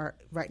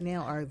right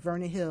now are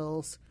Vernon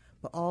Hills,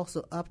 but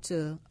also up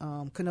to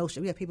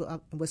Kenosha. We have people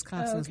up in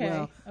Wisconsin as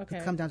well who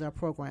come down to our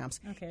programs.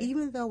 Okay.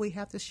 Even though we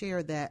have to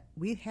share that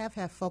we have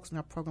had folks in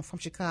our program from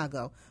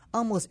Chicago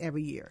almost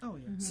every year. Oh,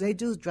 yeah. So they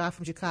do drive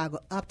from Chicago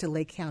up to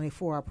Lake County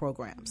for our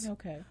programs.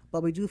 Okay.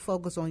 But we do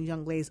focus on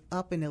young ladies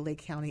up in the Lake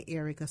County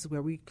area because that's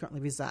where we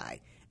currently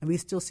reside. And we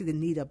still see the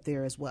need up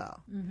there as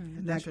well.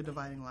 And that's your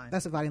dividing line.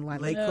 That's the dividing line.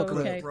 Lake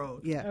Cook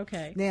Road. Yeah.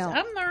 Okay. Now,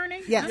 I'm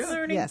learning. Yes, I'm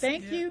learning. Yes.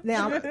 Thank you.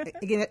 Now,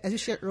 again, as you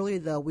shared earlier,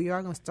 though, we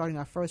are going to be starting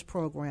our first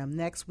program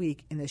next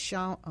week in the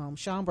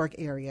Schaumburg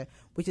area,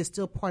 which is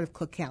still part of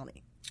Cook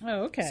County.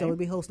 Oh, okay. So we'll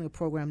be hosting a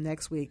program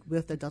next week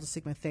with the Delta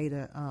Sigma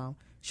Theta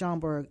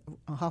Schaumburg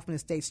Hoffman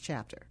Estates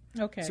chapter.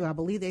 Okay. So I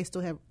believe they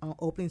still have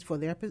openings for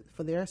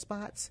their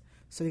spots.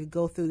 So they can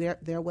go through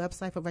their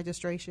website for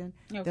registration.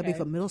 Okay. That'll be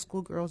for middle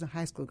school girls and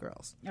high school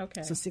girls.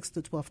 Okay. So 6th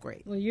to 12th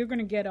grade. Well, you're going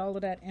to get all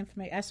of that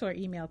information. I saw an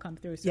email come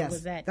through. So yes.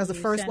 Was that's the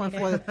first one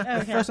for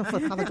the first one for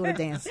Father Daughter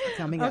Dance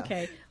coming up.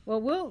 Okay. Well,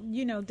 we'll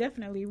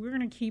definitely we're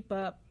going to keep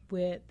up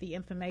with the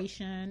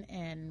information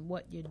and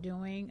what you're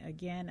doing.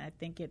 Again, I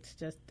think it's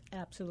just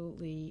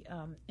absolutely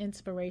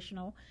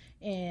inspirational,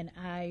 and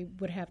I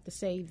would have to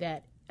say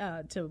that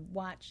to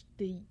watch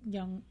the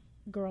young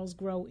girls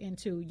grow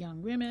into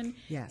young women,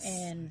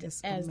 and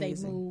as they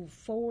move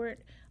forward,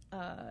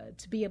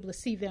 to be able to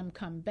see them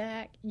come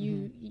back,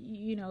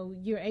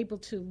 you're able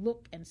to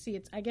look and see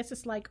it. I guess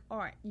it's like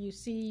art. You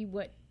see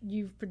what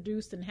you've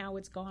produced and how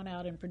it's gone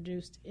out and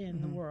produced in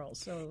the world.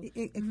 So,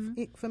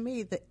 for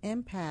me, the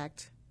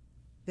impact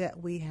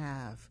that we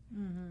have,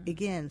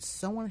 again,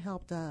 someone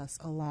helped us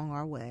along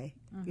our way.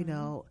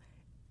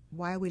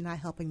 Why are we not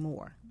helping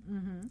more?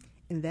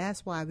 And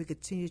that's why we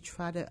continue to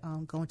try to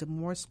go into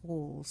more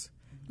schools.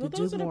 Well,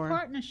 those are the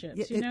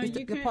partnerships.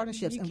 The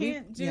partnerships. You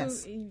can't do.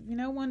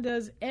 No one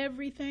does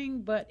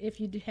everything, but if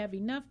you have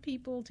enough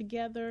people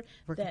together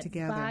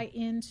buy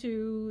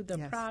into the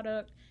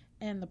product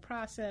and the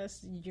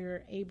process,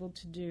 you're able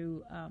to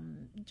do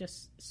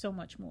just so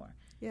much more.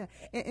 Yeah,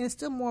 and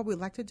still more we'd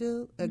like to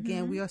do.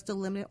 Again, we are still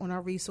limited on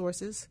our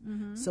resources,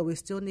 so we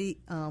still need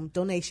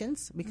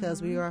donations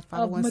because we are a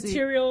 501c.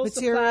 Materials,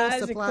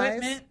 supplies,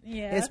 equipment,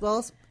 as well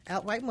as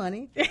outright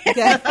money.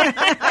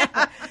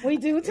 We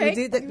do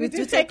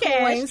take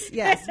coins,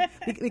 yes.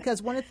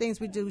 Because one of the things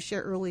we do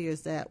share earlier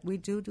is that we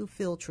do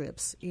field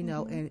trips,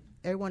 and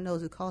everyone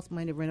knows it costs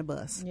money to rent a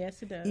bus.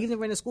 Yes, it does. Even to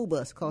rent a school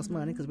bus costs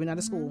money because we're not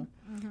a school,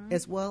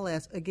 as well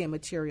as, again,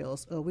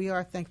 materials. We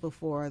are thankful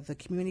for the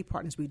community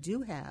partners we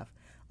do have.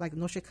 like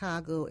North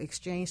Chicago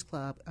Exchange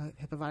Club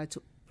have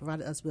provided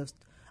us with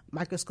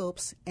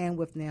microscopes and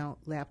with now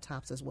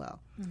laptops as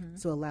well.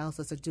 So it allows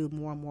us to do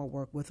more and more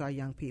work with our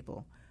young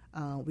people.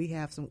 We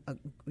have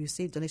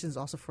received donations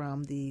also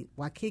from the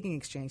Waukegan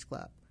Exchange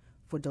Club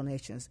for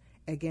donations.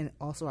 Again,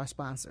 also our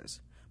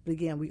sponsors. But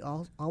again, we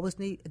always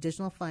need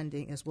additional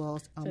funding as well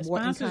as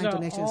more in-kind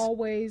donations. Sponsors are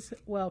always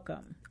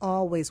welcome.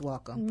 Always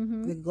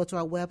welcome. You can go to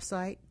our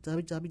website,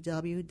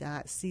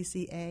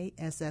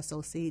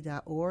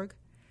 www.ccassoc.org,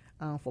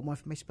 for more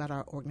information about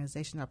our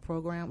organization, our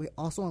program. We're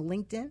also on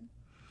LinkedIn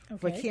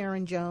for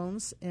Karen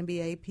Jones,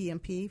 MBA,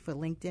 PMP for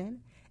LinkedIn.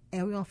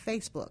 And we're on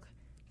Facebook.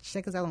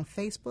 Check us out on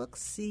Facebook,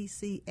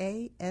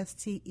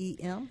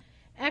 CCASTEM.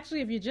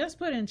 Actually, if you just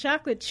put in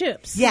chocolate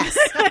chips. Yes,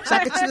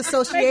 Chocolate Chip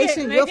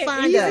Association, you'll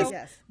find us.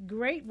 Yes.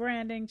 Great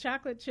branding,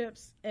 chocolate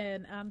chips,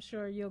 and I'm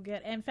sure you'll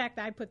get. In fact,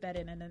 I put that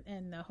in,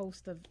 and a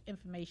host of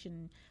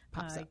information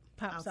pops up.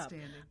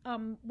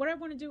 What I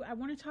want to do, I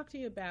want to talk to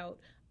you about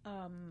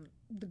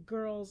the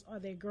girls. Are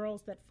there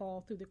girls that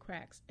fall through the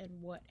cracks, and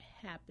what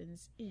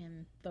happens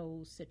in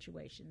those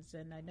situations?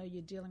 And I know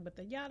you're dealing with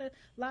a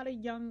lot of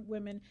young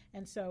women,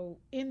 and so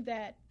in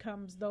that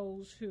comes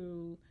those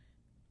who,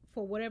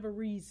 for whatever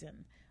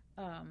reason,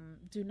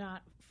 do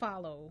not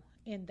follow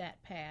in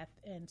that path.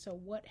 And so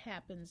what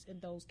happens in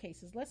those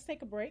cases? Let's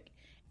take a break,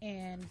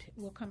 and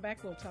we'll come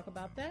back. We'll talk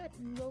about that,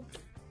 and we'll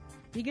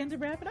begin to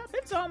wrap it up.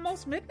 It's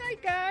almost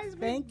midnight, guys.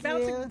 We're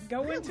about to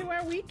go into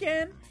our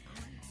weekend.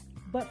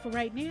 But for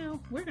right now,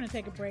 we're going to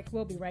take a break.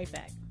 We'll be right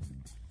back.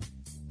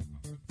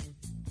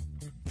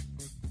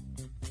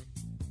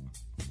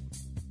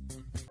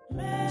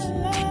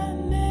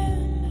 Melanin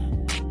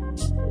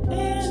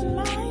in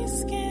my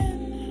skin.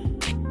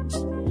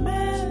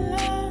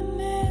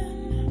 Melanin,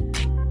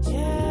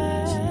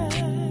 yeah.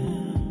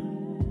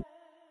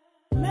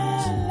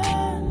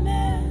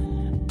 Melanin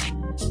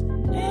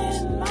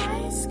in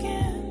my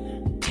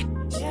skin,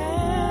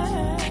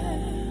 yeah.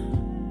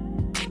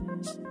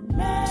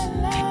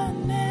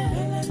 Melanin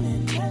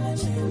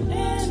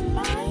in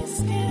my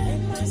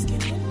skin,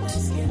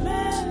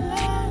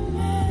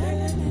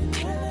 Melanin,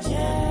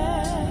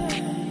 yeah,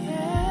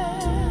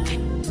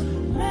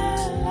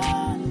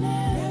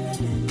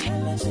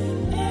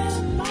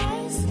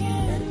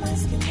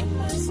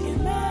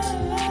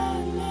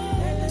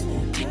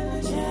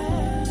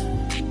 yeah.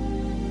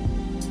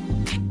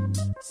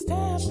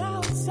 Step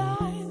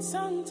outside,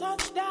 sun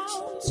touch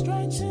down,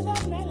 straight to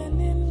that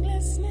melanin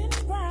glistening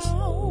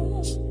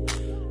brown.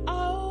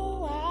 Oh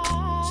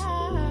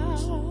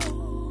wow,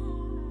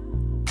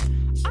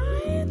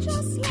 I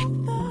just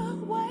love the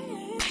way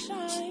it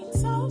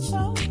shines so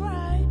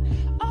bright.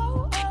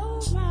 Oh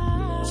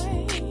my,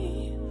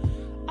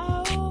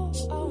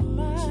 oh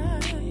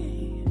my.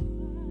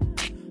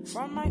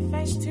 From my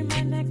face to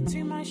my neck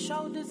to my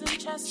shoulders and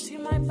chest to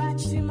my back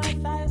to my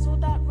thighs, all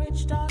that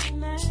rich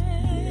darkness.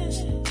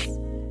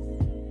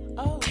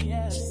 Oh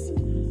yes,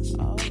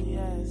 oh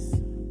yes.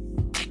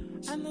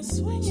 And the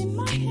swing in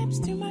my hips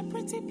to my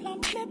pretty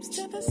plump lips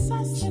to the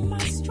sass in my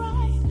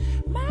stride.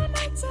 Man,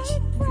 I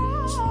take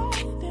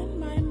pride in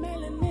my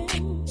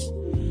melanin,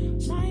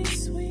 my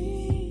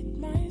sweet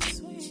melanin,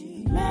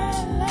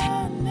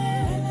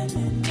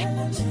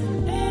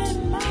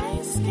 in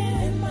my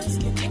skin,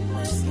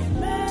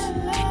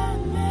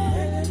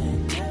 melanin,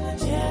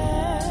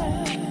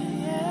 yeah,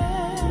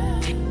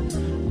 yeah.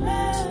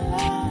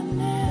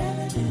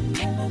 Melanin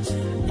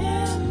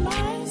in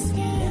my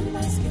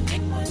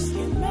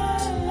skin,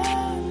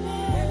 melanin,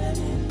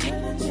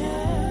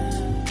 yeah.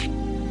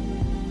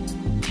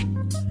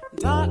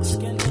 Dark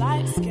skin,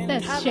 light skin.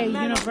 That's Shay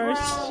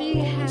Universe. She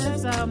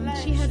has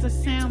a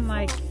sound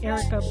like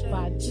Erykah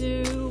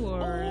Badu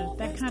or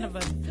that kind of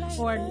a,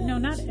 or no,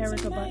 not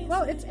Erykah Badu.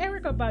 Well, it's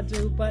Erykah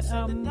Badu, but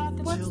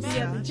what's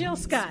the other? Jill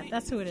Scott.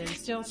 That's who it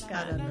is. Jill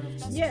Scott.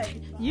 Yeah,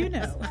 you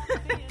know.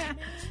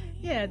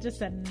 Yeah,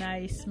 just a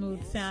nice,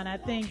 smooth sound. I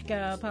think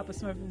Papa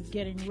Smurf is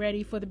getting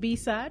ready for the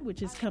B-side,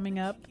 which is coming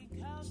up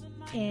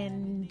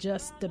in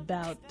just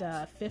about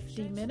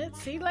 50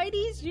 minutes. See,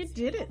 ladies, you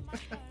did it.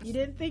 You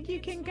didn't think you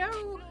can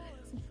go.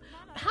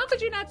 How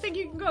could you not think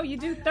you can go? You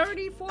do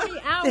 30, 40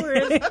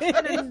 hours in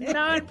a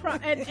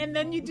and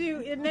then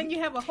you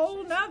have a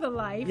whole nother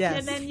life, yes.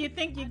 And then you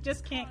think you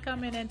just can't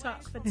come in and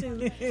talk for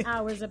 2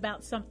 hours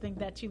about something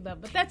that you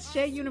love. But that's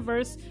Shay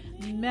Universe,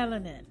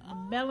 Melanin.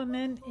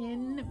 Melanin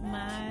in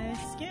my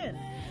skin.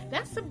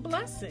 That's a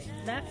blessing.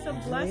 That's a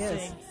blessing.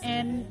 Yes.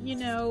 And, you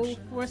know,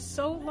 for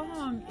so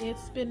long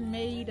it's been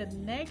made a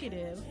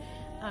negative.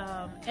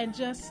 And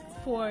just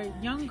for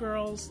young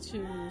girls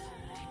to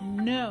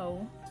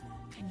know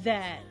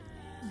that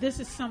this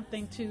is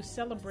something to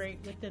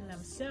celebrate within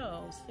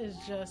themselves is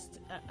just,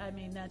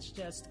 that's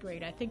just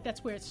great. I think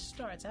that's where it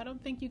starts. I don't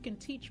think you can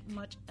teach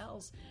much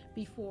else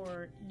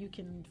before you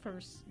can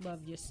first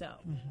love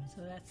yourself. Mm-hmm.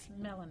 So that's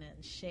Melanin,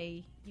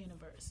 Shay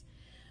Universe.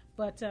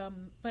 But I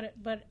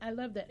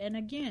love that. And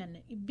again,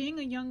 being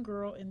a young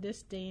girl in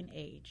this day and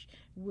age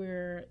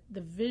where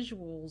the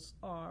visuals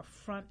are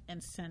front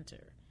and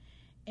center,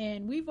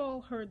 And we've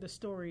all heard the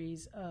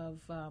stories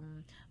of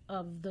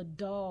the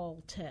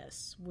doll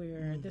tests,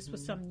 where this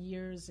was some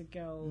years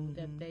ago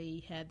that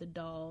they had the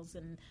dolls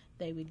and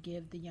they would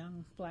give the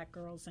young black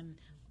girls, and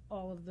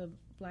all of the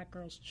black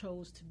girls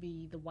chose to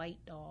be the white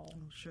doll. Oh,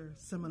 sure.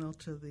 Similar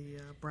to the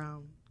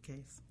Brown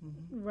case.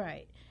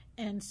 Right.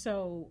 And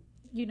so,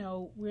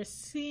 we're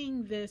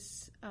seeing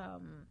this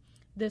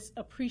this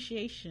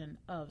appreciation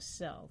of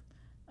self.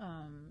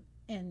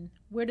 And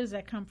where does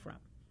that come from?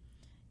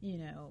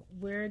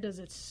 Where does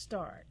it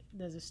start?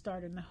 Does it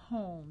start in the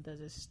home?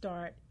 Does it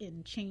start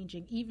in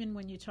changing, even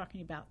when you're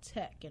talking about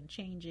tech and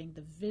changing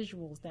the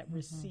visuals that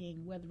we're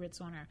seeing, whether it's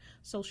on our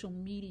social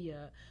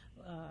media,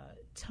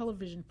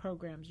 television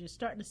programs? You're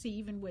starting to see,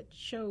 even with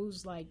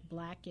shows like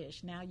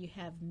Blackish, now you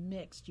have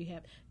mixed, you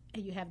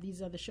have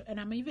these other shows. And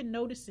I'm even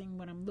noticing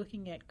when I'm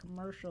looking at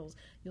commercials,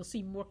 you'll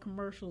see more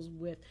commercials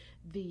with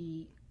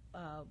the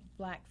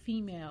black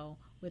female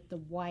with the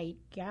white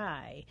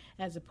guy,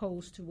 as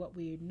opposed to what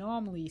we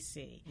normally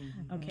see.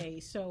 Okay,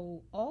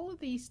 so all of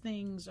these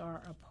things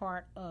are a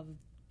part of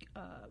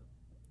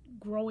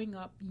growing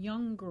up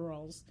young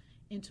girls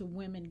into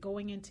women,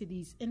 going into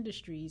these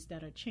industries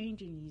that are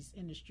changing these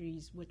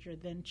industries, which are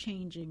then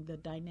changing the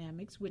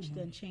dynamics, which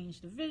then change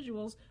the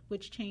visuals,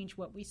 which change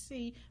what we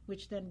see,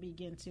 which then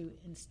begin to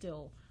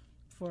instill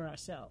for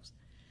ourselves.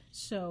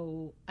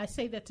 So I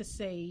say that to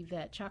say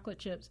that Chocolate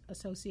Chips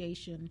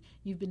Association,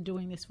 you've been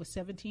doing this for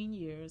 17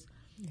 years.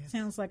 Yes.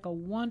 Sounds like a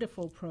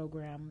wonderful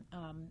program.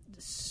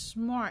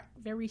 Smart,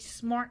 very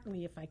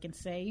smartly, if I can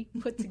say,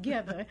 put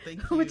together,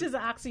 which is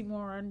an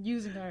oxymoron,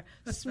 using her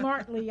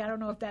smartly. I don't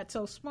know if that's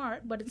so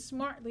smart, but it's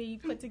smartly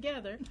put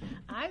together.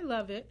 I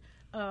love it,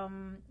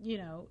 and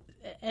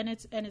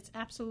it's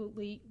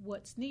absolutely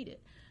what's needed.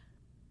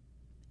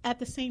 At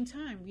the same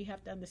time, we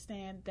have to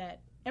understand that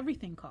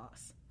everything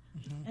costs.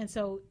 And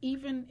so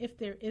even if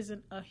there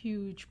isn't a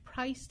huge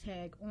price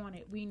tag on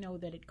it, we know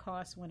that it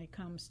costs when it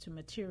comes to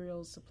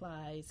materials,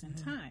 supplies, and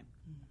time.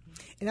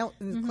 And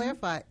to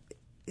clarify,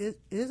 it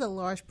is a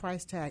large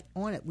price tag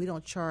on it. We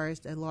don't charge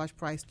a large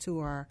price to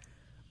our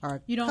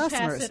you don't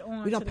customers. Pass it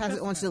on we don't to pass the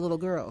it on to the little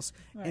girls.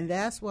 Right. And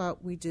that's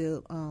what we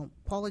do.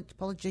 Paula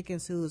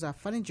Jenkins, who is our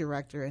funding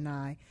director, and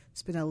I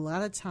spend a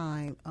lot of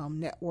time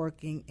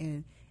networking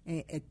and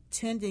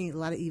attending a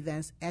lot of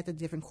events at the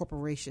different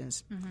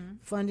corporations,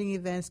 funding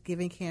events,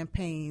 giving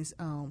campaigns,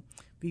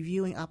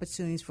 reviewing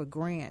opportunities for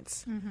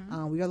grants.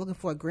 We are looking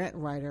for a grant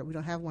writer. We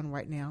don't have one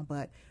right now,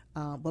 but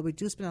we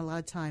do spend a lot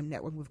of time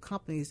networking with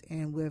companies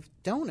and with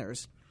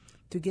donors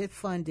to get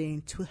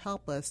funding to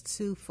help us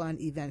to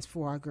fund events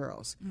for our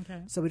girls.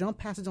 Okay. So we don't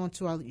pass it on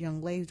to our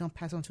young ladies, don't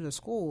pass it on to the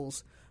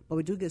schools, but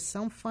we do get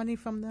some funding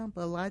from them.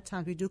 But a lot of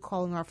times we do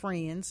call in our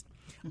friends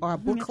or our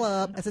book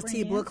club,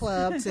 SST book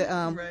club, to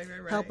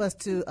help us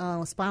to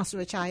sponsor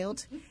a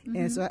child.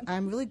 And so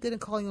I'm really good at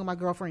calling on my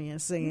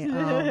girlfriends, saying,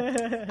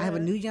 I have a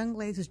new young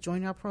lady who's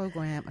joining our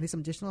program. I need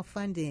some additional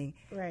funding.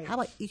 Right. How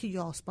about each of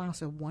y'all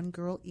sponsor one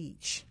girl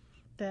each?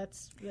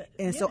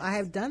 And so I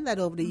have done that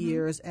over the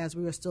years as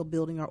we were still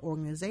building our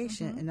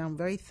organization, and I'm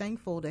very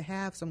thankful to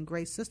have some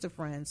great sister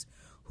friends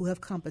who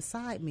have come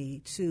beside me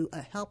to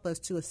help us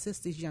to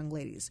assist these young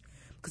ladies.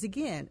 Because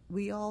again,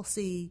 we all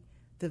see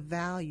the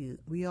value.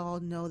 We all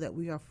know that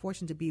we are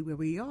fortunate to be where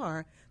we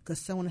are because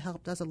someone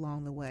helped us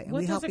along the way, and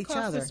we help each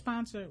other.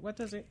 What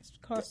does it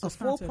cost? A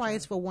full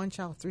price for one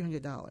child,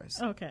 $300.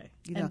 Okay,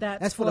 and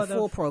that's for the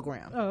full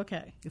program. Oh,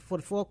 okay. For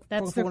the full,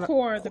 that's the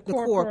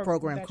core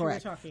program,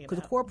 correct? Because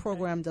the core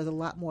program does a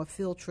lot more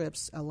field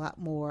trips, a lot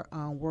more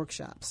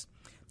workshops.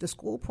 The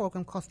school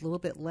program costs a little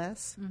bit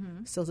less,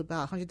 so it's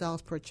about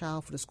 $100 per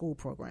child for the school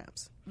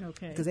programs.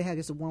 Okay, because they had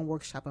just one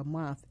workshop a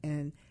month,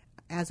 and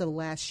as of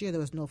last year,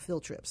 there was no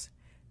field trips.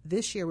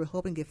 This year, we're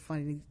hoping to get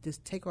funding to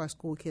just take our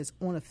school kids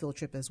on a field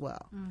trip as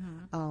well.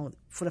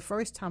 For the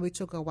first time, we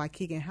took our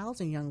Waukegan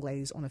housing young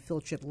ladies on a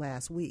field trip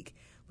last week.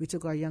 We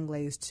took our young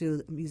ladies to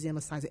the Museum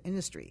of Science and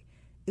Industry.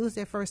 It was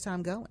their first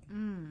time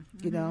going,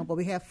 but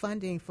we have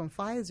funding from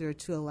Pfizer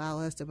to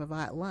allow us to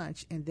provide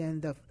lunch, and then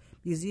the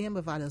museum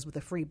provided us with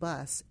a free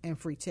bus and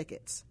free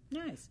tickets.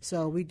 Nice.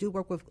 So we do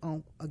work with,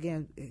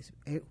 again,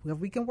 whoever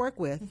we can work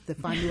with to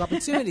find new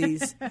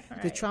opportunities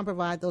to try and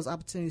provide those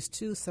opportunities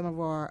to some of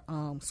our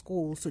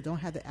schools who don't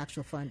have the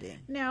actual funding.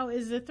 Now,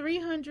 is the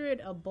 $300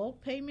 a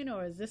bulk payment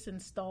or is this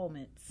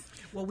installments?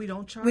 Well, we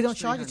don't charge. We don't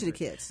charge it to the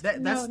kids. That's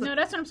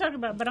what I'm talking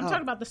about. But I'm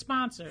talking about the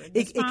sponsor.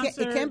 It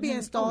can be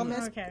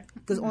installments.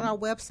 Because on our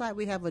website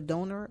we have a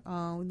donor.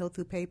 We know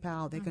through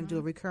PayPal they can do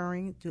a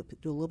recurring, do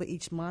a little bit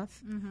each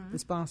month to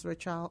sponsor a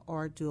child,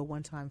 or do a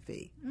one-time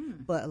fee.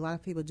 But a lot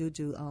of people do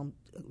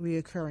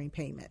reoccurring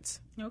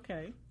payments.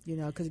 Okay.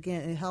 Because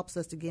again, it helps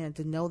us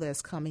to know that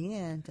it's coming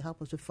in to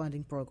help us with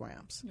funding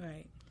programs.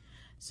 Right.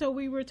 So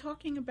we were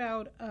talking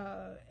about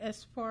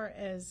as far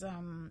as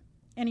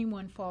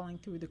anyone falling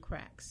through the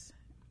cracks.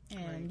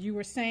 And you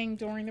were saying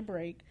during the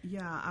break.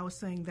 Yeah, I was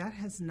saying that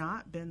has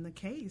not been the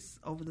case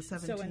over the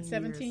 17 years. So in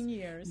 17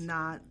 years.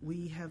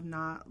 We have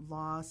not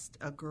lost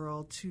a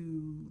girl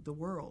to the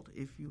world,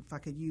 if I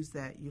could use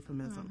that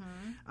euphemism.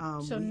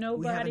 So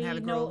nobody,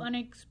 no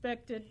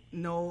unexpected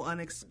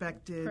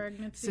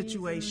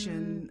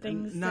situation,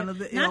 things none of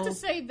the ill. Not to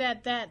say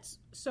that that's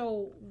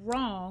so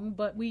wrong,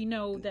 but we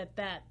know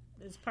that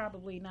is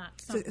probably not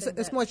something.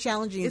 It's more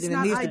challenging than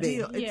it needs to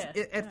be.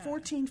 At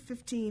 14,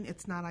 15,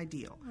 it's not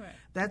ideal. Right.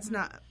 That's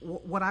not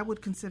what I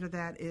would consider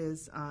that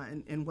is,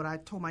 and what I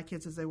told my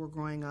kids as they were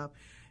growing up,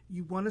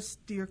 you want to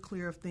steer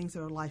clear of things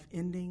that are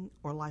life-ending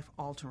or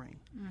life-altering,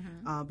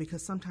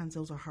 because sometimes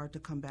those are hard to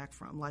come back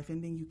from.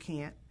 Life-ending, you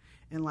can't.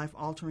 And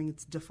life-altering,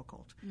 it's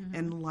difficult.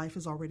 And life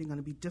is already going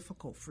to be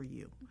difficult for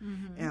you,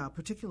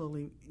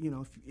 particularly,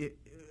 if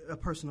a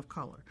person of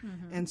color.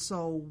 And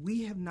so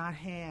we have not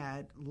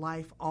had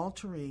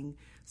life-altering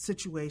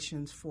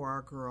situations for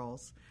our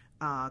girls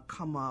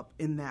come up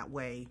in that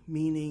way,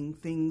 meaning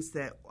things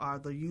that are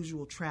the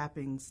usual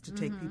trappings to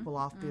take people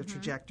off their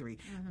trajectory.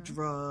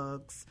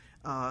 Drugs,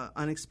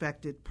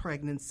 unexpected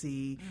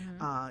pregnancy,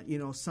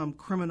 some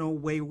criminal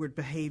wayward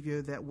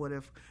behavior that would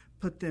have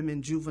put them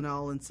in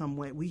juvenile in some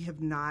way. We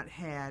have not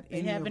had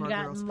any of our girls. They haven't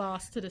gotten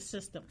lost to the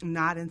system.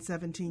 Not in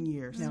 17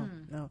 years.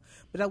 No.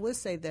 But I would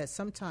say that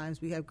sometimes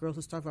we have girls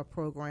who start our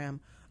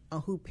program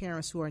who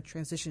parents who are in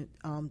transition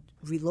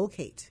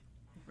relocate.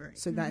 Right.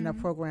 So not in our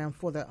program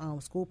for the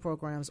school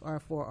programs or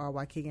for our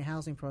Waukegan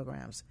housing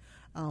programs,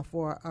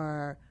 for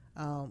our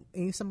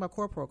even some of our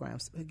core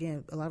programs.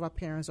 Again, a lot of our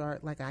parents are,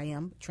 like I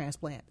am,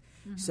 transplant.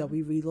 So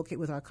we relocate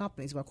with our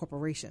companies, with our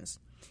corporations.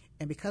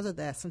 And because of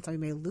that, sometimes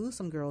we may lose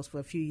some girls for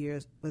a few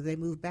years, but they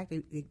move back,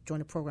 they join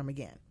the program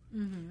again.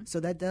 So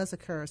that does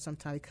occur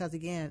sometimes because,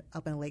 again,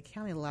 up in Lake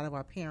County, a lot of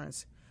our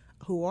parents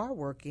who are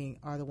working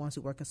are the ones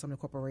who work in some of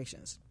the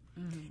corporations.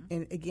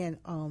 And again,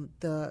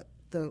 the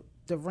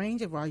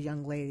range of our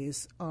young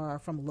ladies are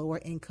from lower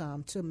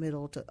income to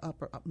middle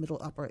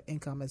upper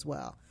income as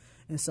well.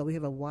 And so we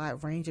have a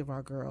wide range of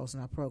our girls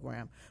in our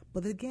program.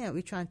 But again,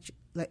 we try to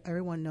let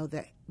everyone know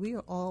that we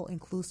are all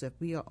inclusive.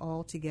 We are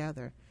all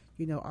together.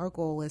 Our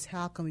goal is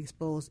how can we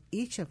expose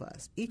each of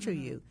us, each of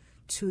you,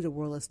 to the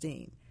world of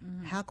STEAM?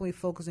 How can we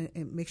focus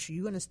and make sure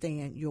you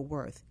understand your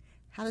worth?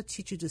 How to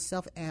teach you to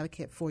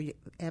self-advocate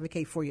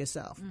advocate for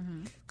yourself.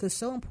 Because it's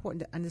so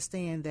important to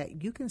understand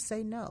that you can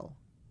say no,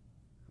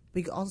 but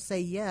you can also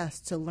say yes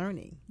to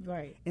learning.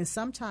 Right. And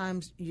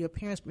sometimes your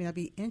parents may not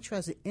be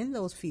interested in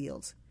those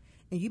fields,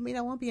 and you may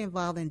not want to be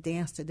involved in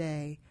dance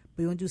today,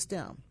 but you want to do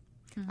STEM.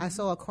 I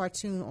saw a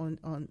cartoon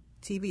on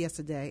TV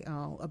yesterday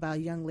about a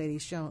young lady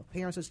showing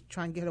parents was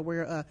trying to get her to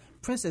wear a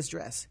princess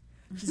dress.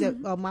 She said,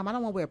 Mom, I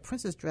don't want to wear a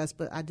princess dress,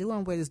 but I do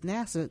want to wear this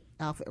NASA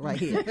outfit right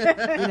here.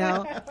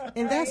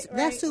 And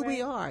that's who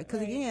we are.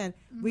 Because, again,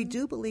 we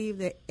do believe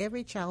that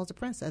every child is a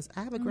princess.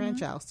 I have a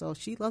grandchild, so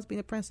she loves being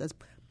a princess,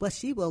 but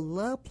she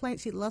loves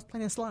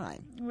playing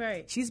slime.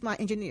 Right. She's my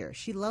engineer.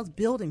 She loves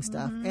building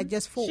stuff at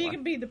just 4. She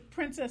can be the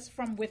princess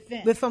from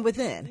within. But from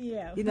within.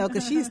 Yeah.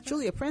 Because she's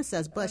truly a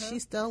princess, but she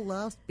still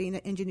loves being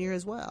an engineer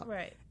as well.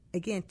 Right.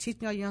 Again,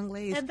 teaching our young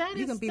ladies,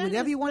 you can be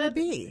whatever you want to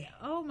be.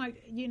 Oh, my,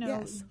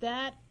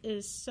 that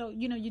is so,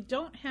 you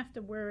don't have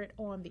to wear it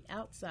on the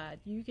outside.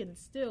 You can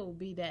still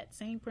be that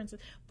same princess,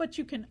 but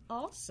you can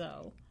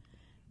also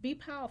be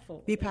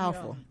powerful. Be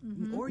powerful.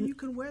 Or you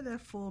can wear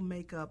that full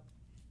makeup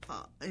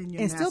in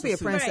your and still be a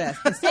princess.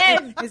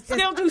 Right. And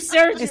still do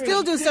surgery. And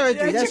still do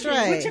surgery, that's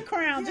right. With your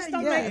crown. Just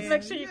don't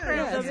make sure your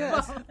crown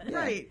doesn't fall.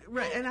 Right.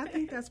 And I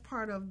think that's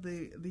part of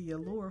the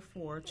allure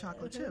for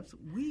chocolate chips.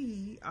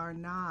 We are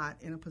not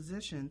in a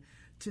position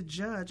to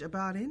judge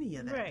about any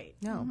of that. Right.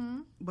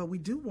 No. But we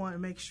do want to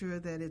make sure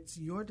that it's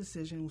your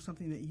decision,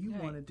 something that you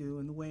want to do,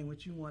 and the way in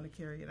which you want to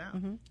carry it out.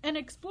 And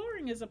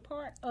exploring is a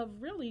part of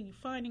really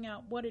finding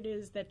out what it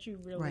is that you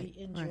really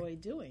enjoy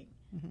doing.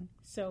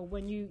 So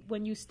when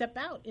you step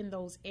out in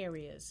those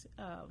areas,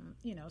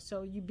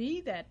 so you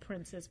be that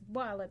princess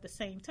while at the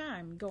same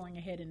time going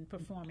ahead and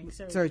performing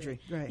surgery.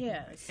 Right.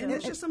 Yeah. And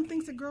there's just some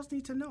things that girls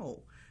need to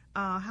know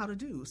how to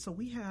do. So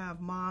we have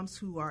moms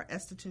who are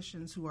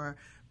estheticians who are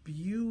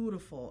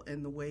beautiful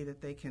in the way that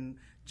they can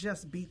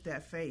just beat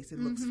that face. It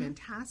looks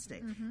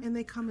fantastic. And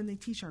they come and they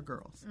teach our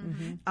girls.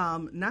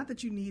 Not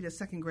that you need a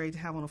second grade to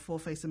have on a full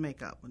face of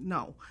makeup.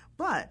 No.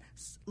 But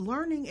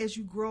learning as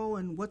you grow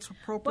and what's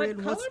appropriate.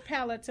 But color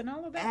palettes and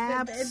all of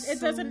that. It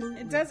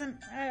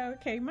doesn't,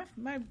 okay,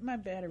 my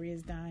battery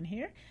is dying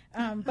here.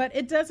 But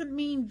it doesn't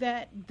mean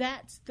that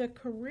that's the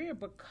career.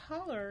 But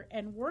color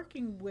and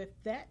working with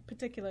that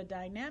particular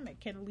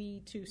dynamic can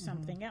lead to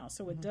something else.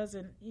 So it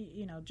doesn't,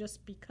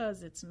 just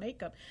because it's it's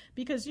makeup.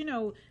 Because,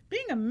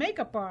 being a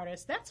makeup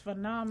artist, that's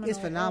phenomenal. It's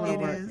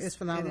phenomenal. It's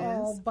phenomenal.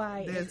 All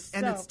by itself.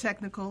 And it's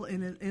technical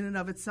in and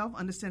of itself,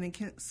 understanding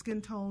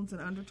skin tones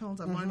and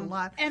undertones. I've learned a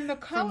lot. And the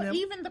color,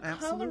 even the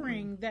Absolutely.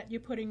 coloring that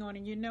you're putting on,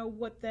 and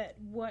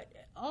what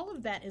all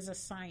of that is a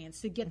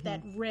science to get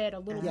that red a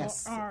little more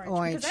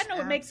orange. Because I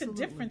know it makes a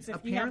difference if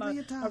Apparently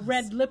you have a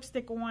red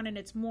lipstick on and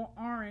it's more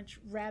orange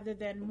rather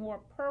than more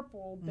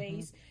purple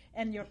base,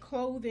 and your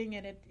clothing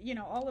and it,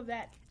 all of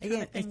that.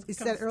 Again, you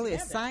said earlier,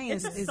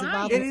 science is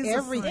about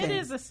everything. It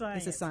is a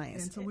science. It's a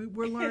science. And so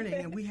we're learning.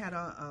 And we had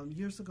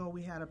years ago,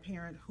 we had a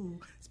parent who,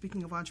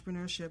 speaking of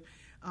entrepreneurship,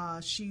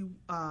 she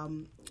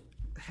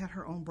had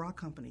her own bra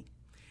company.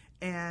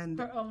 And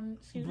her own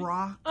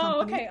bra Oh,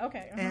 company.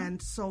 okay. And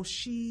so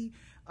she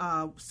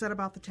set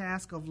about the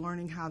task of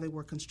learning how they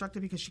were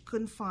constructed because she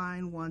couldn't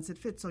find ones that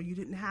fit. So you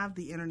didn't have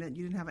the internet,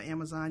 you didn't have an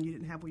Amazon, you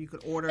didn't have where you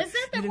could order. Is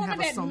that the woman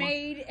that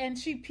made and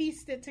she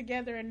pieced it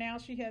together and now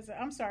she has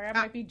I'm sorry, I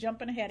might be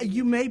jumping ahead of you.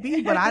 You may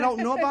be, but I don't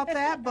know about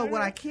that. But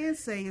what I can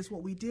say is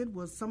what we did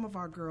was some of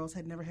our girls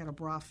had never had a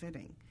bra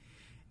fitting.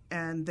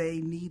 And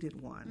they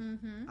needed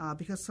one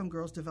because some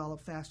girls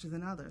develop faster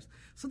than others.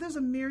 So there's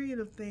a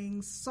myriad of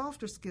things,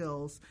 softer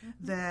skills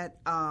that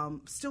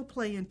still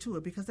play into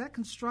it because that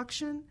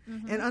construction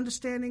and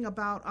understanding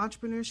about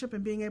entrepreneurship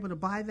and being able to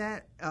buy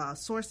that,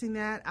 sourcing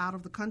that out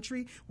of the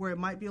country where it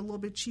might be a little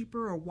bit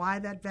cheaper or why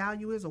that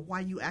value is or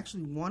why you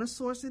actually want to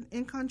source it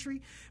in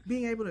country,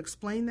 being able to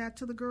explain that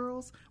to the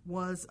girls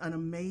was an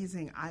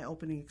amazing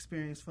eye-opening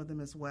experience for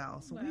them as well.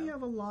 So we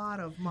have a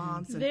lot of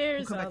moms who come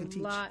back and teach. There's a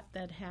lot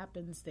that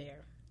happens there.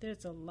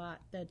 There's a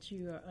lot that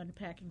you are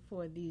unpacking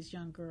for these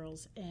young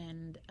girls,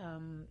 and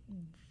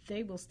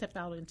they will step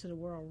out into the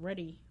world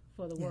ready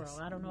for the world.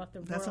 I don't know if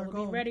the world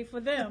will be ready for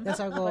them. That's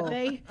our goal. But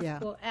they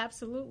will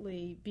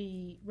absolutely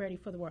be ready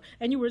for the world.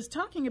 And you were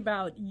talking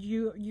about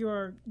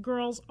your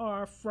girls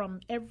are from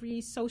every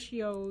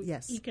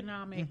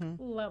socio-economic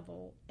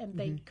level, and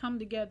they come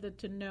together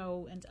to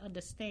know and to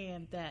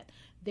understand that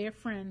their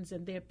friends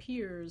and their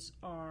peers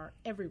are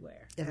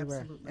everywhere.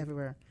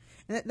 Everywhere.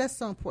 And that's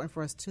so important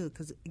for us, too,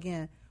 because,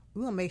 again,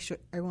 we want to make sure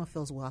everyone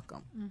feels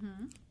welcome.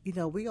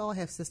 We all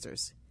have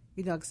sisters.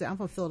 Like I said, I'm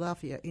from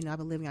Philadelphia. I've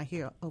been living out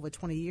here over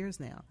 20 years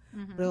now.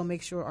 But we'll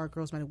make sure our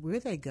girls, no matter where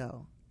they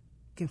go,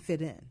 can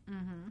fit in.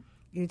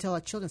 You tell our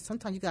children,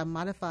 sometimes you got to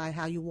modify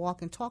how you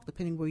walk and talk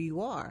depending where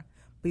you are,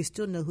 but you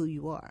still know who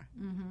you are.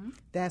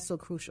 That's so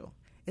crucial.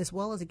 As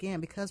well as,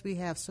 again, because we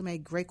have so many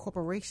great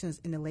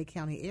corporations in the Lake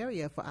County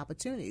area for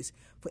opportunities,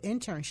 for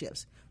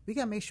internships, we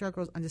got to make sure our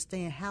girls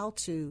understand how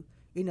to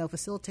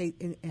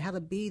facilitate and how to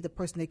be the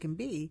person they can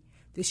be,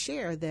 to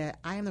share that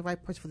I am the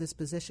right person for this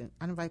position.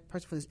 I'm the right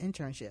person for this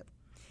internship.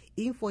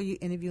 Even for you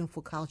interviewing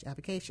for college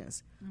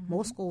applications,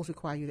 most schools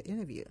require you to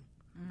interview.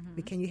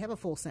 But can you have a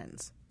full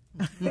sentence?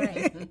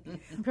 Right.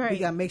 We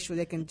got to make sure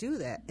they can do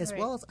that, as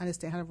well as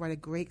understand how to write a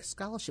great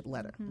scholarship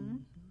letter.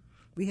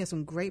 We have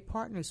some great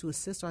partners who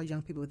assist our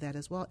young people with that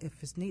as well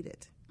if it's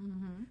needed.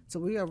 So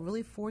we are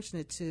really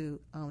fortunate to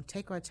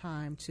take our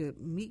time to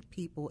meet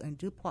people and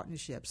do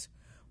partnerships,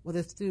 whether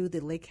it's through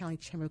the Lake County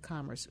Chamber of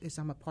Commerce, as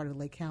I'm a part of the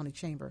Lake County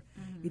Chamber,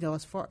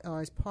 as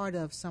part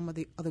of some of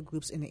the other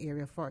groups in the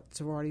area, for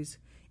sororities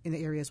in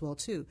the area as well,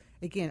 too.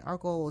 Again, our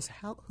goal is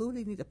who do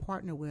they need to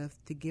partner with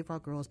to give our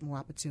girls more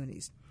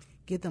opportunities,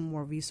 give them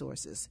more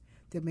resources,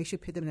 to make sure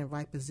you put them in the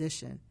right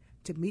position,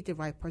 to meet the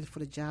right person for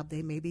the job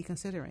they may be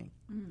considering.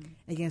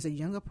 Again, as a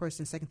younger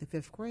person, 2nd to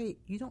 5th grade,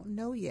 you don't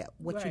know yet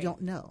what you don't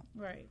know.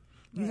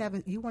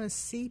 You want to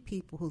see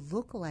people who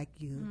look like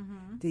you,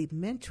 they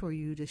mentor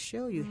you to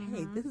show you,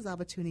 hey, this is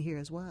opportunity here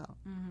as well.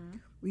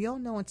 We all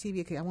know on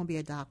TV, okay, I want to be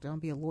a doctor, I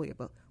want to be a lawyer,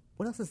 but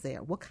what else is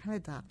there? What kind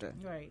of doctor?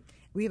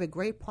 We have a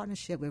great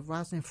partnership with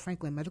Rosalind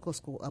Franklin Medical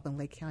School up in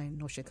Lake County,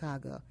 North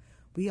Chicago.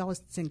 We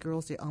always send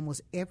girls there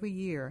almost every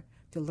year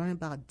to learn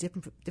about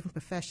different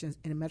professions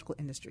in the medical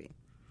industry.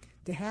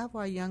 To have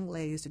our young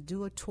ladies to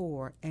do a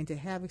tour and to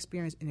have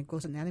experience in a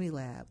gross anatomy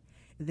lab,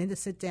 and then to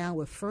sit down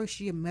with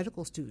first-year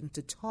medical students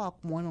to talk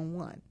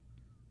one-on-one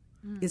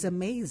is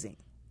amazing.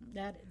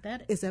 That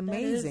is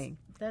amazing.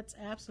 That's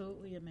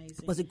absolutely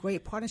amazing. It's a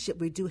great partnership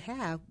we do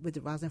have with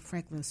the Rosalind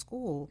Franklin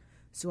School,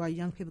 so our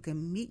young people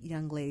can meet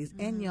young ladies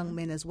and young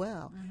men as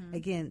well.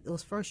 Again,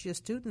 those first-year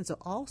students are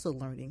also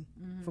learning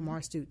from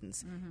our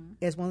students.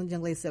 As one of the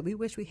young ladies said, we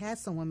wish we had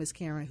someone, Ms.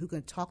 Karen, who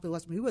could talk to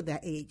us when we were that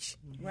age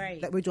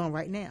that we're doing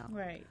right now.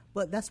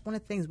 But that's one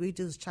of the things we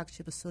do as Chocolate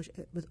Chip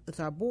Association with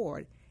our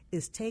board,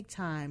 is take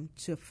time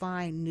to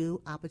find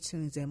new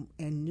opportunities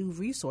and new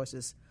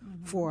resources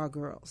for our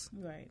girls.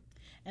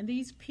 And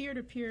these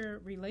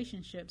peer-to-peer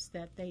relationships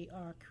that they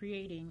are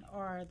creating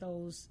are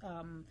those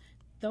are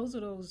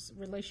those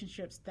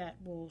relationships that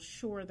will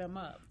shore them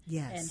up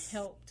and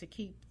help to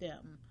keep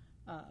them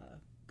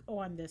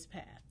on this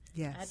path.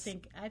 I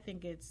think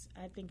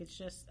it's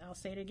just, I'll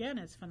say it again,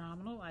 it's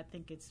phenomenal. I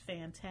think it's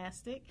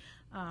fantastic.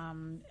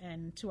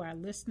 And to our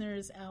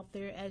listeners out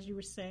there, as you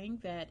were saying,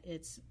 that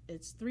it's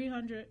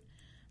 $300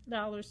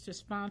 to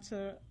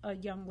sponsor a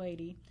young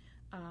lady.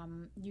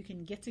 You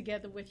can get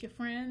together with your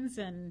friends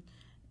and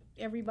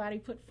everybody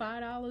put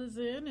 $5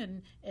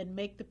 in and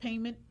make the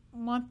payment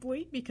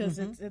monthly, because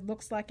it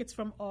looks like it's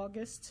from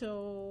August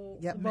till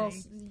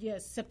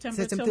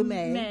September till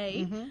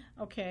May.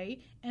 Okay,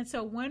 and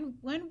so when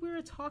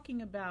we're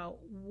talking about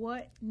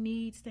what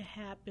needs to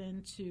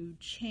happen to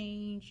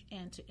change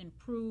and to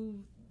improve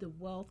the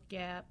wealth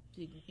gap,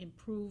 to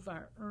improve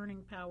our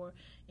earning power,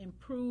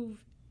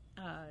 improve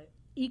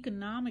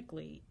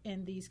economically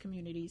in these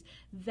communities,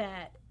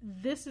 that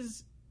this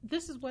is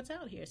what's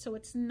out here. So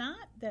it's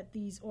not that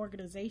these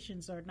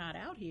organizations are not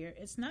out here.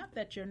 It's not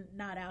that you're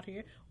not out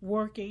here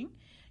working.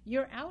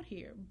 You're out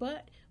here.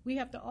 But we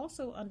have to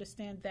also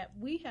understand that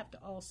we have to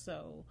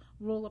also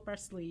roll up our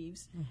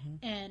sleeves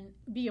and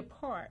be a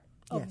part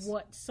of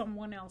what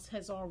someone else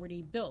has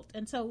already built.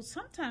 And so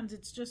sometimes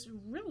it's just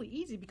really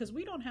easy, because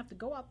we don't have to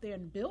go out there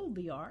and build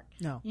the ark.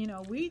 No.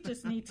 We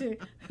just need to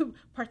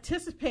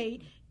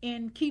participate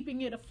in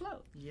keeping it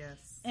afloat.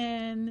 Yes.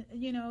 And,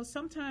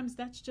 sometimes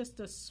that's just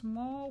a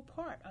small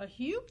part, a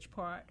huge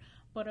part,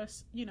 but a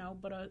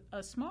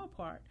small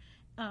part.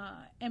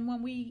 And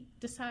when we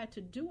decide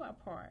to do our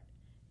part,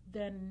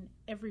 then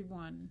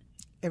everyone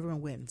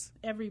wins.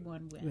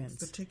 Everyone wins.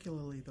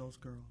 Particularly those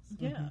girls.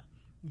 Yeah.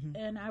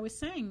 And I was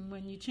saying,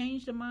 when you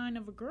change the mind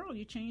of a girl,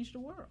 you change the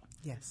world.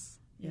 Yes.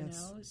 You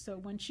know, so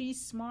when she's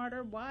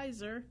smarter,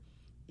 wiser,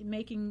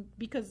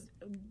 because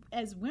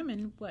as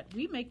women,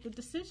 we make the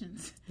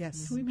decisions.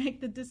 Yes. We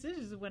make the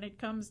decisions when it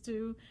comes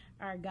to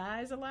our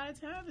guys a lot of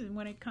times, and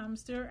when it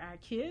comes to our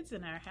kids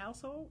and our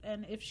household.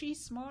 And if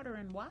she's smarter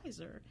and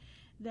wiser,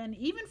 then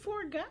even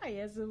for a guy,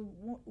 as a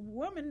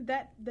woman,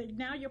 that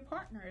now your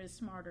partner is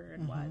smarter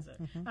and wiser.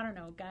 I don't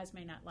know. Guys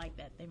may not like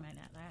that. They might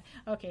not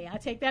like. Okay, I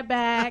take that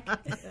back.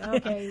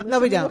 Okay.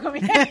 No, we don't. No, we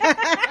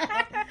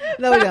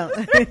don't.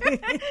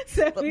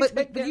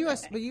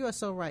 But you are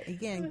so right.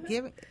 Again,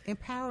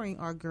 empowering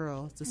our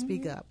girls to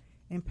speak up,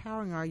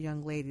 empowering our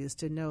young ladies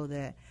to know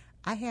that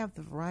I have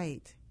the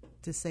right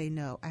to say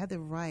no. I have the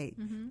right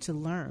to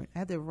learn. I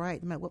have the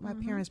right, no matter what my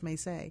parents may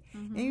say.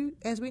 And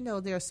as we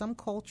know, there are some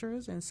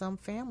cultures and some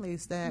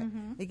families that,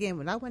 again,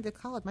 when I went to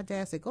college, my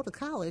dad said, go to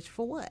college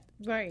for what?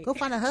 Right. Go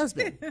find a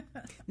husband.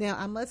 Now,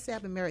 I must say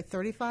I've been married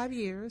 35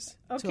 years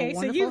to a so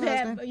wonderful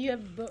husband. you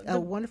have a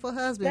wonderful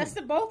husband. That's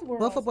the both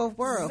worlds. Both of both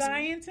worlds.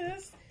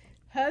 Scientist,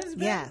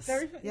 husband. Yes.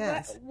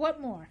 Yes. What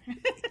more?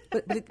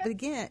 but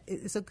again,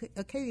 it's okay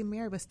to be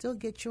married, but still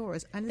get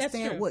yours. That's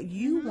Understand true. what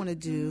you want to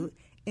do.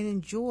 And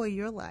enjoy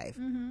your life.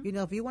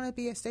 If you want to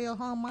be a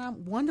stay-at-home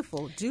mom,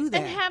 wonderful. Do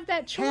that. And have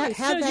that choice.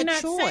 Have so that you're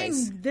not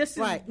choice. saying this is,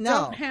 right.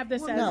 don't have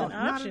this as an option.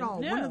 Not at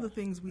all. No. One of the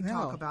things we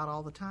talk about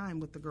all the time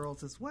with the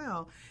girls as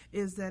well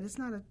is that it's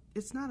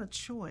not a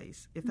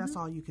choice if that's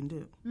all you can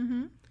do.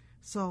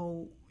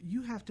 So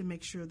you have to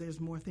make sure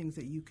there's more things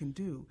that you can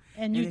do.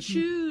 And you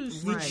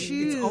choose. Right.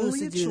 choose it's only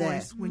to a do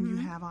choice that. when you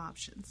have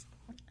options.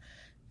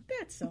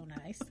 That's so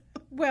nice.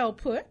 Well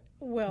put.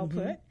 Well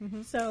put.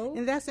 So,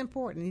 and that's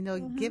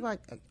important. Give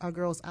our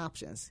girls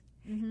options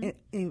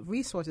and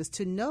resources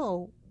to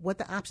know what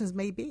the options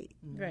may be.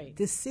 Right.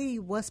 To see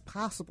what's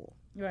possible.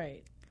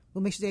 Right.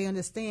 We'll make sure they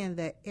understand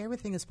that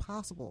everything is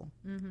possible.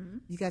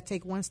 You got to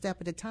take one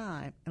step at a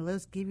time, and let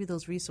us give you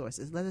those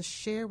resources. Let us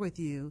share with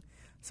you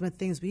some of the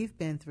things we've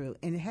been through,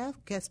 and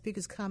have guest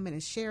speakers come in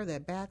and share their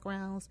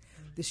backgrounds,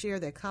 to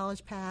share their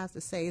college paths,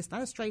 to say it's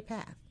not a straight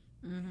path.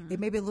 It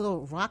may be a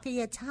little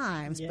rocky at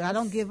times, but I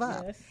don't give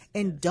up.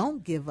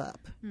 Don't give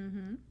up.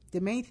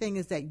 The main thing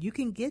is that you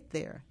can get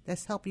there.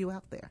 Let's help you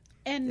out there.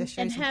 And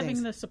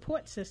having the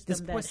support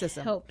system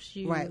helps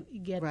you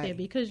get there,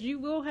 because you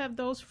will have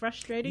those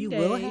frustrating days.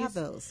 You will have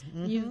those.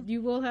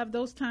 You will have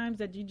those times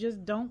that you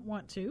just don't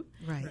want to.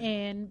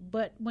 Right.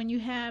 But when you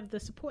have the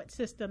support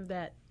system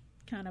that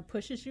kind of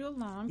pushes you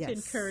along to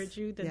encourage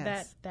you, then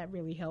that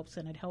really helps,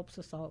 and it helps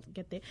us all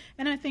get there.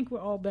 And I think we're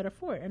all better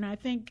for it. And I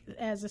think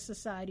as a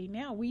society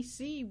now, we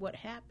see what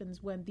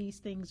happens when these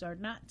things are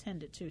not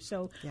tended to.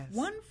 So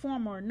one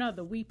form or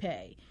another, we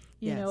pay.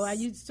 You know, I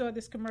saw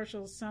this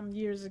commercial some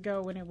years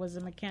ago when it was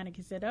a mechanic.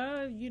 He said,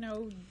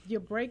 your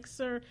brakes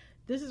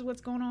this is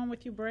what's going on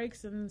with your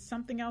brakes, and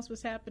something else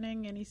was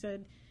happening. And he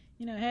said,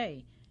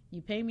 hey,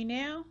 you pay me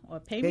now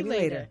or pay me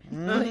later.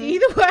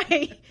 Either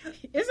way,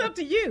 it's up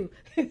to you.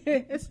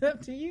 It's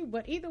up to you.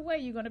 But either way,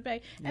 you're going to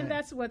pay. And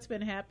that's what's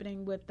been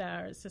happening with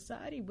our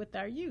society, with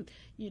our youth.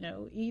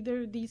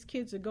 Either these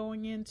kids are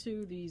going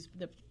into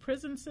the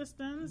prison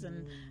systems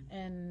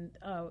and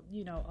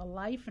a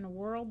life in a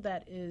world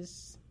that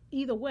is,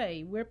 either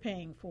way, we're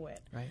paying for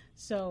it. Right.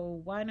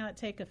 So why not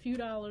take a few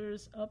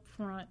dollars up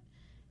front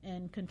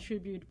and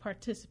contribute,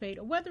 participate,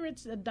 or whether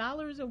it's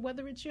dollars or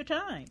whether it's your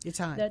time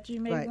that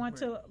you may want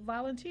to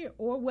volunteer,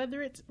 or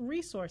whether it's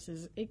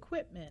resources,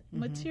 equipment,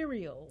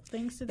 material,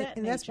 things to that nature.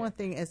 And that's one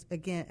thing, as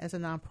a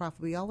nonprofit,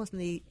 we always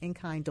need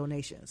in-kind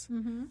donations.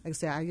 Like I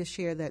said, I just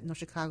shared that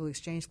Chicago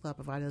Exchange Club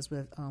provided us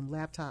with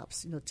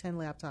laptops, 10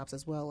 laptops,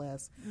 as well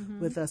as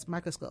with us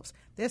microscopes.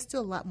 There's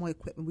still a lot more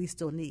equipment we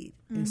still need.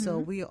 And so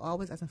we are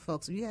always asking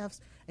folks, you have,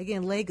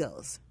 again,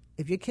 Legos.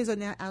 If your kids are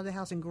now out of the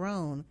house and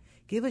grown,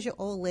 give us your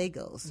old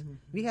Legos.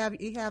 You have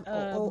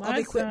old my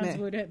equipment.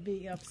 Sons would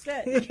be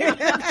upset.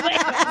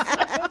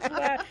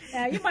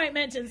 Now you might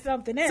mention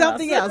something else.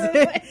 Something else.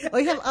 Or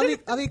you have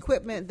other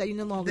equipment that you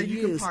no longer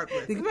use. You can part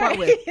with. You can part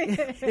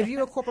with. If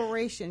you're a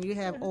corporation, you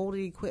have older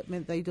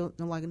equipment that you don't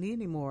no longer need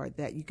anymore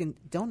that you can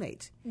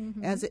donate.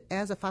 As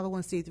a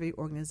 501c3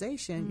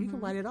 organization, you can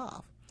write it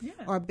off. Yeah.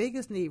 Our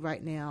biggest need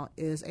right now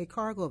is a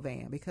cargo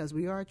van because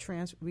we are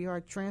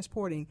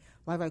transporting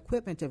a lot of our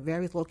equipment to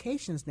various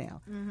locations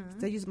now.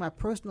 So I use my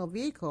personal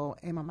vehicle,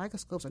 and my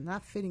microscopes are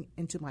not fitting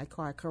into my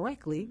car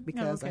correctly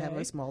because I have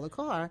a smaller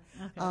car.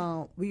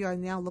 We are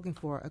now looking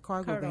for a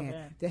cargo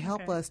van to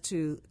help us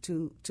to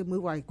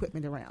move our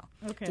equipment around,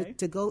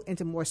 to go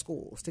into more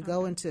schools, to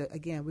go into,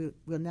 again,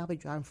 we'll now be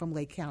driving from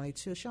Lake County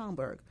to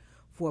Schaumburg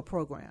for a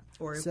program.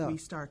 Or if we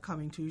start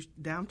coming to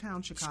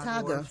downtown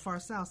Chicago or far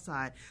south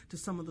side to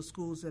some of the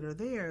schools that are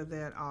there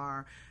that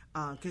are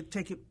could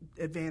take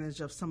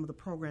advantage of some of the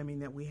programming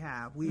that we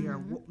have. We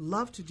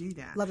love to do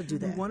that. Love to do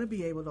that. We want to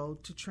be able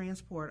to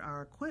transport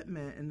our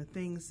equipment and the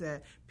things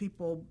that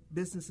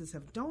businesses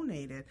have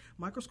donated.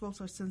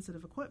 Microscopes are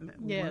sensitive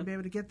equipment. We want to be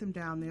able to get them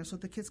down there so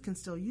the kids can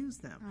still use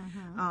them.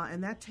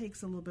 And that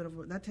takes a little bit of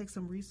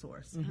some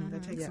resource.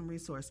 That takes some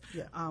resource.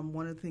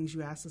 One of the things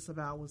you asked us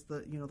about was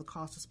the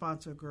cost to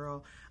sponsor a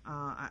girl.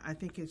 I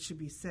think it should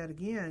be said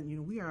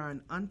again. We are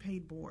an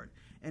unpaid board,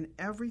 and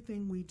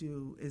everything we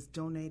do is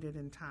donated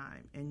in time.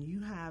 And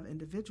you have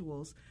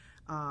individuals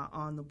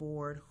on the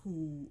board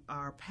who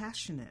are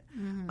passionate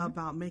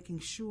about making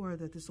sure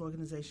that this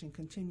organization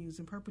continues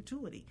in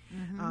perpetuity.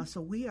 So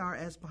we are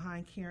as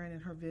behind Karen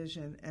and her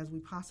vision as we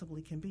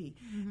possibly can be.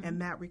 And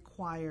that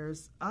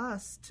requires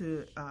us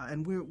to,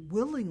 and we're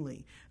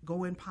willingly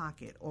go in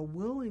pocket or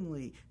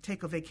willingly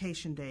take a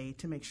vacation day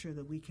to make sure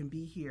that we can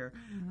be here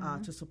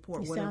to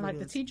support whatever it is. You sound like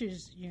the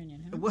teachers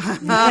union.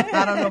 Huh?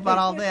 I don't know about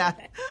all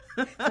that.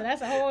 So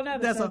that's a whole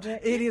other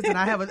subject. It is,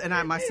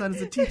 and my son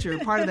is a teacher,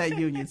 part of that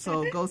union.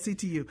 So go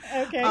CTU. Okay.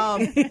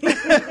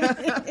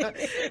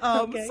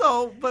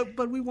 So,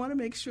 but we want to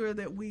make sure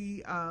that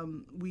we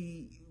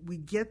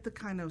get the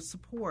kind of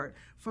support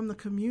from the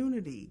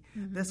community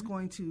that's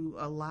going to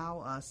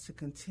allow us to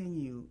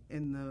continue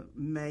in the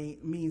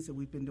means that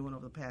we've been doing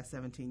over the past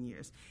 17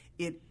 years.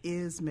 It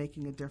is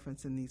making a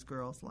difference in these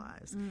girls'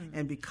 lives.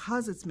 And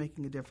because it's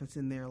making a difference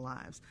in their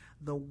lives,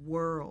 the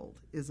world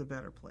is a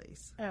better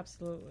place.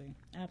 Absolutely.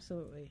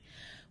 Absolutely.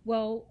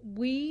 Well,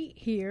 we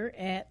here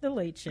at The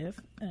Late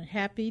Shift are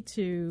happy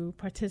to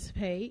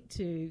participate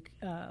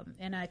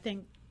and I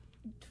think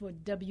for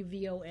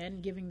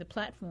WVON giving the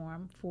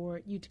platform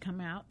for you to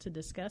come out to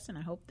discuss, and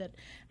I hope that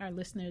our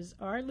listeners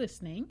are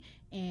listening,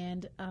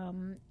 and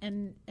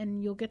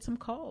you'll get some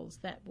calls.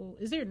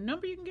 Is there a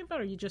number you can give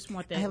out, or you just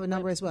want that? I have a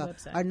number as well.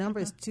 Website? Our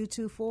number is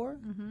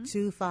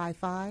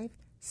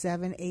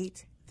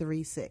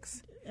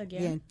 224-255-7836.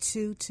 Again,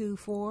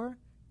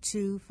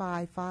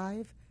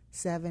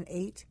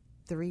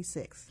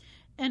 224-255-7836.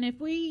 And if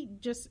we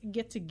just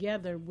get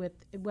together with,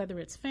 whether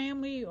it's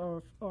family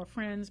or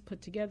friends,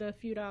 put together a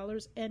few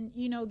dollars, and,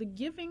 the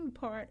giving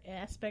part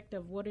aspect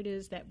of what it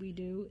is that we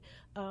do.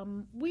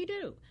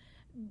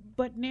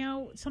 But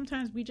now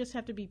sometimes we just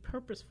have to be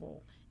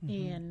purposeful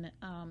in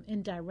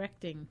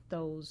directing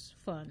those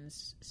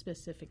funds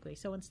specifically.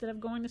 So instead of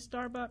going to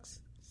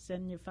Starbucks,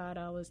 send your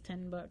 $5,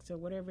 $10, or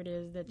whatever it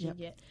is that you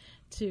get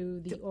to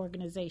the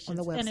organization on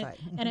the website,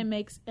 and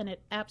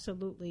it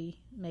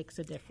absolutely makes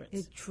a difference.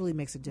 It truly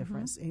makes a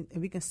difference, and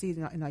we can see it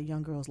in our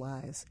young girls'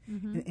 lives,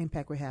 and the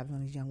impact we're having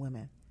on these young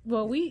women.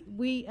 Well,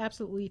 we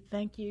absolutely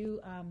thank you.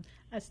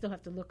 I still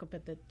have to look up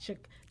at the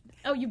chick.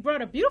 Oh, you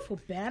brought a beautiful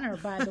banner,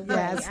 by the way.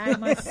 Yes.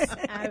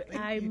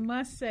 I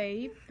must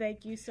say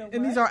thank you so much.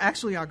 And these are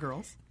actually our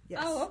girls.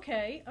 Yes. Oh,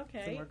 okay. Some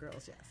of our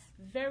girls, yes.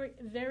 Very,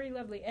 very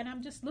lovely. And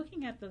I'm just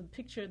looking at the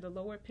picture, the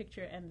lower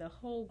picture, and the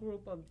whole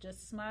group of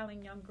just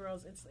smiling young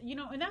girls. It's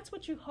and that's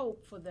what you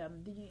hope for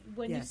them.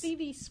 When you see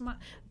these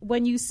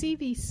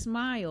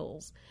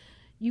smiles,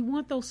 you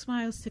want those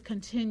smiles to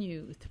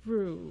continue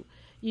through.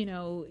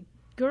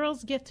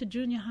 Girls get to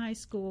junior high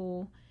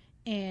school,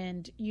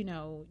 and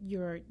your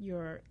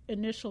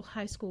initial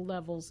high school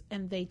levels,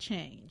 and they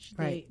change.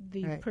 Right.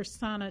 The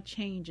persona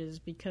changes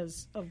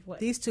because of what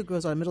these two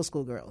girls are middle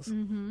school girls.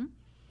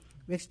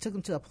 We actually took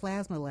them to a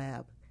plasma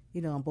lab,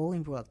 in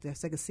Bolingbrook, so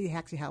they could see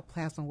actually how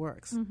plasma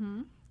works.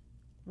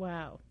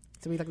 Wow.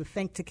 So we'd like to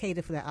thank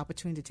Takeda for that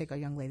opportunity to take our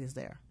young ladies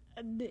there.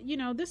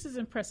 This is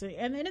impressive,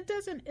 and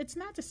it's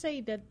not to say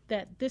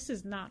that this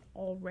is not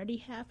already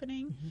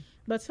happening,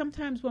 but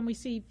sometimes when we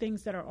see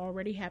things that are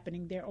already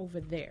happening, they're over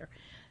there.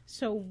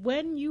 So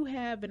when you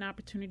have an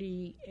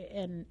opportunity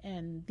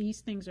and these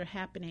things are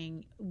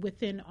happening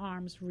within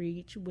arm's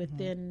reach,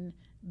 within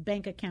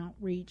bank account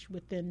reach,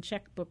 within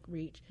checkbook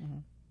reach,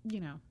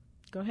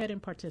 go ahead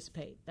and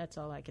participate. That's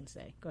all I can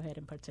say. Go ahead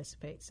and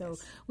participate. So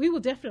we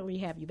will definitely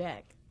have you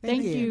back.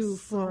 Thank you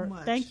for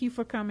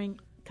coming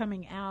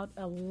out.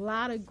 A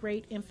lot of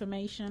great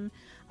information.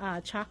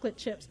 Chocolate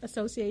Chips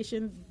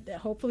Association,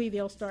 hopefully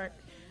they'll start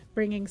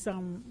bringing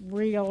some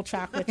real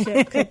chocolate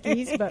chip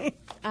cookies, but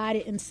I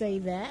didn't say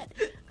that.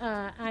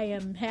 I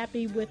am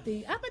happy with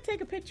I'm going to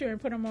take a picture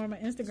and put them on my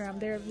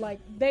Instagram.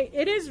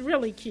 It is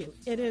really cute.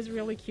 It is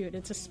really cute.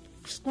 It's a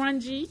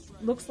scrunchie,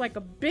 looks like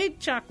a big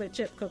chocolate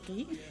chip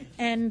cookie,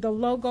 and the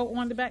logo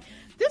on the back.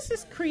 This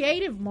is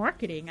creative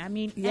marketing. I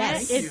mean,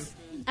 yes.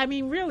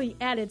 Really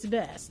at its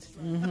best.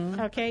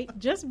 Mm-hmm. Okay,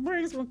 just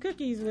bring some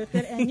cookies with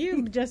it, and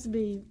you just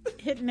be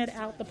hitting it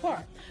out the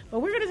park. But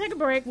we're going to take a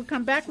break. We'll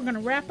come back. We're going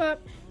to wrap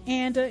up,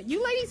 and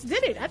you ladies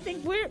did it. I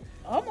think we're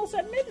almost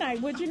at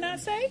midnight. Would you not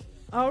say?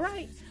 All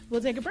right,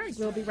 we'll take a break.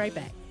 We'll be right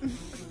back.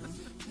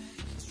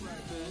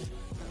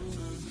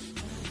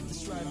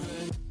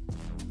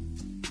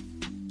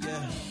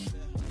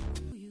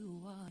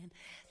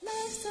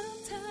 Life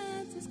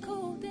sometimes is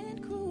cold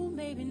and cruel.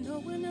 Maybe no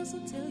one else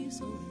will tell you,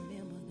 so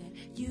remember that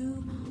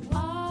you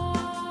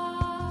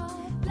are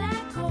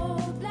black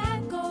gold,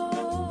 black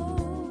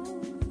gold.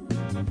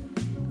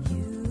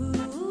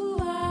 You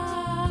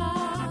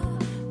are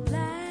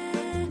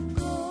black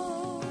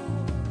gold.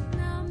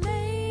 Now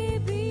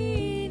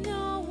maybe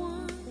no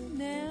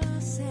one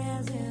else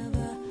has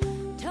ever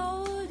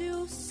told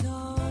you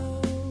so.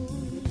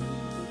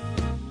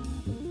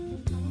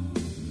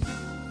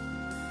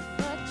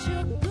 But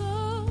you're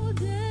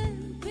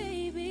golden,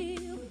 baby,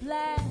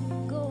 black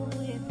gold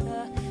with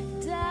a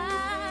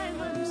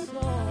diamond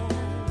soul.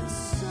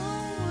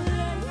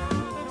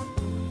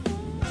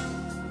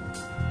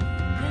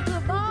 Think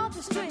of all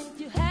the strength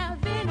you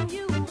have in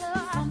you,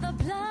 from the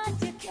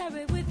blood you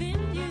carry within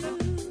you.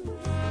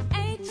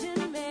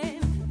 Ancient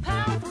men,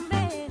 powerful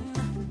men,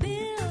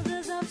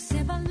 builders of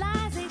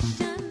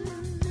civilization.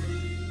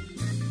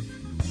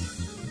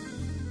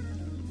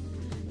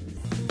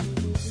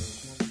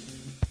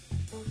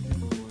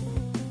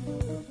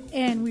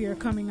 And we are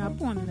coming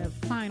up on the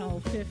final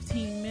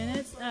 15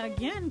 minutes.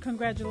 Again,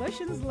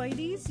 congratulations,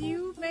 ladies.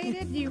 You made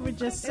it. You were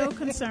just so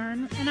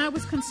concerned, and I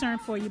was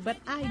concerned for you, but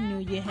I knew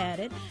you had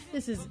it.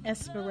 This is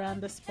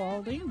Esperanza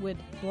Spalding with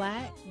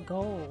Black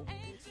Gold.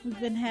 We've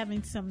been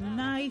having some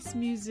nice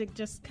music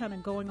just kind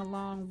of going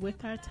along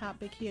with our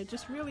topic here,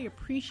 just really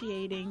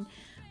appreciating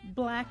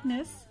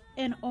blackness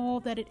and all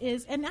that it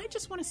is. And I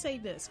just want to say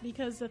this,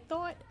 because the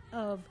thought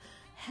of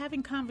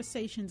having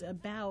conversations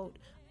about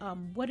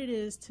what it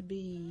is to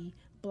be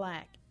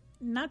black,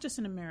 not just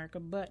in America,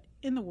 but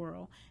in the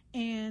world.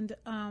 And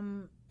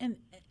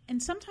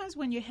sometimes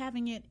when you're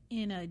having it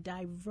in a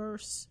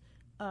diverse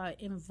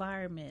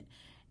environment,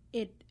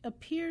 it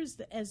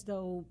appears as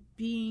though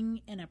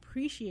being and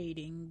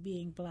appreciating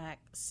being black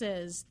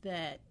says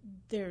that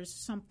there's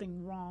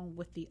something wrong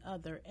with the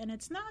other. And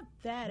it's not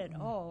that at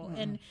all.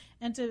 Mm-hmm.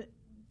 And to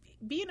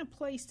be in a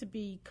place to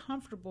be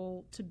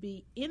comfortable, to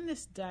be in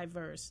this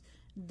diverse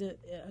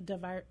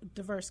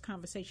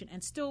conversation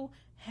and still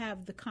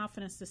have the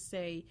confidence to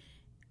say,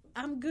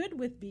 I'm good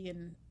with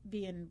being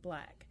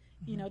black.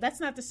 You know, that's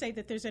not to say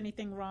that there's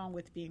anything wrong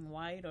with being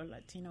white or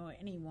Latino or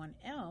anyone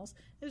else.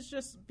 It's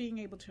just being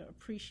able to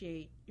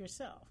appreciate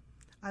yourself.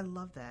 I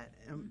love that.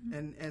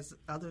 And as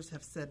others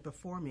have said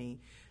before me,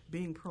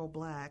 being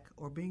pro-black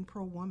or being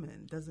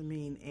pro-woman doesn't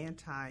mean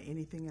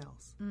anti-anything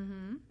else.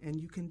 Mm-hmm.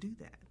 And you can do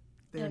that.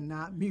 They're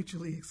not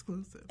mutually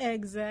exclusive.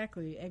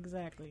 Exactly.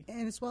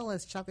 And as well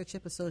as Chocolate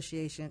Chip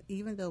Association,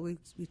 even though we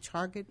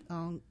target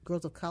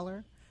girls of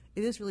color,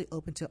 it is really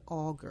open to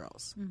all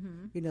girls.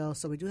 Mm-hmm. You know,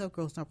 so we do have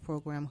girls in our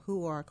program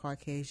who are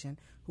Caucasian,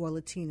 who are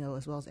Latino,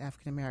 as well as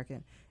African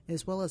American,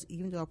 as well as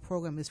even though our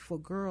program is for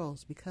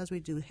girls, because we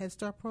do Head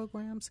Start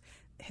programs,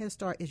 Head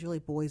Start is really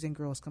boys and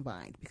girls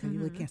combined because you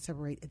really can't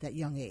separate at that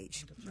young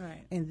age.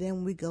 Right. And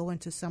then we go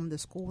into some of the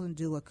schools and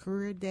do a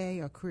career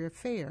day or career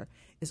fair.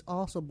 It's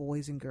also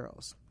boys and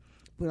girls.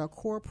 But our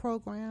core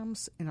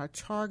programs and our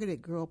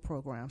targeted girl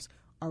programs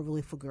are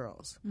really for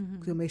girls.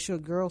 Mm-hmm. To make sure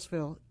girls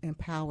feel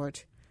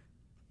empowered.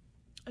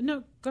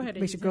 No, go ahead.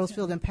 Make sure girls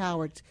feel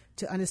empowered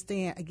to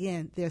understand,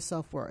 again, their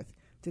self-worth,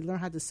 to learn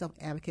how to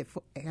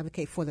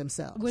advocate for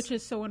themselves. Which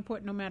is so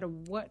important no matter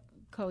what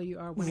color you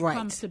are. When it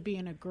comes to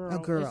being a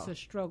girl, it's a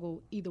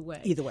struggle either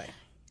way.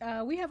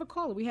 We have a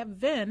caller. We have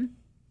Ven.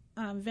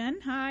 Ven,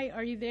 hi.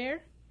 Are you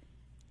there?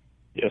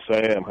 Yes, I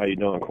am. How you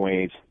doing,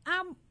 Queens?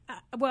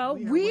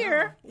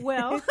 We're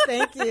well.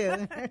 Thank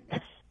you.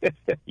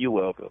 You're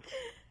welcome.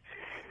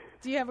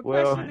 Do you have a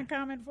question or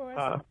comment for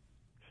us?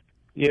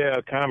 Yeah,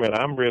 a comment.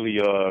 I'm really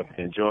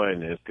enjoying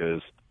this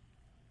because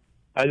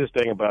I just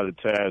think about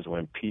the times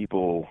when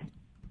people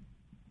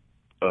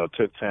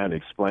took time to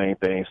explain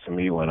things to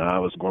me when I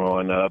was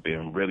growing up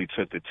and really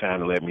took the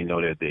time to let me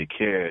know that they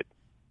cared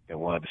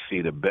and wanted to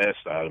see the best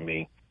out of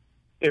me.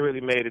 It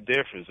really made a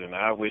difference, and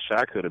I wish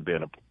I could have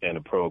been in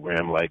a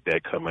program like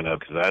that coming up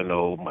because I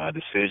know my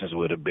decisions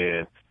would have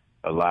been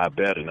a lot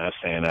better. Not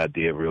saying I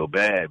did real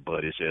bad,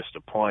 but it's just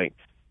the point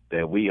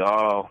that we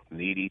all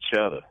need each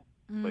other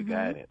for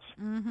guidance.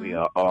 Mm-hmm. We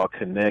are all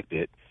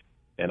connected,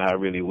 and I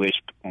really wish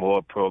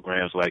more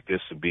programs like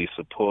this would be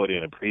supported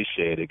and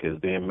appreciated because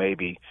then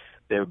maybe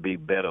there would be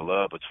better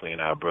love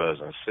between our brothers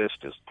and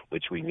sisters,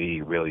 which we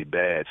need really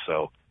bad.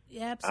 So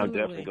Absolutely. I'm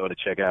definitely going to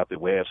check out the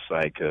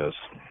website because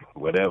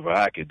whatever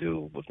I could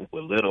do, with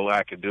little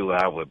I could do,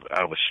 I would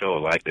sure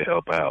like to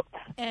help out.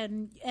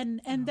 And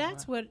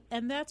that's what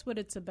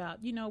it's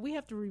about. You know, we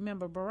have to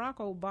remember Barack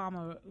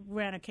Obama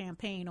ran a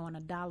campaign on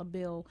 $1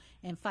 bill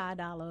and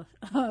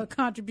 $5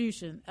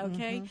 contribution.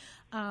 Okay,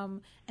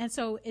 and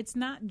so it's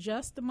not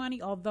just the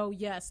money, although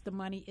yes, the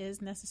money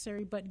is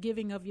necessary, but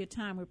giving of your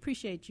time. We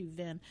appreciate you,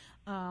 Vin.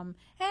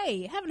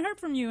 Hey, haven't heard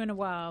from you in a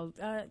while.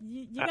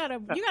 You gotta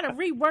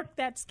rework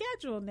that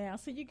schedule now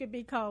so you could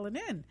be calling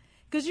in.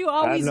 Because you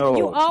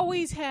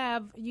always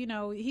have, you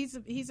know,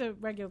 he's a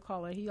regular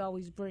caller. He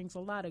always brings a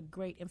lot of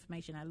great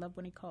information. I love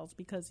when he calls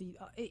because he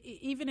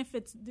even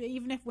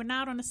if we're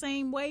not on the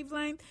same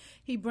wavelength,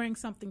 he brings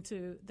something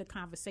to the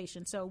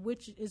conversation. So,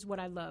 which is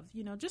what I love,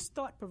 you know, just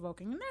thought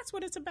provoking, and that's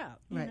what it's about.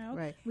 You know,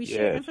 right. We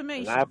share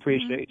information. And I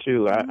appreciate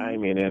you. I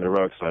mean to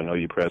interrupt, so I know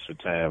you pressed for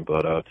time,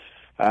 but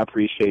I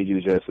appreciate you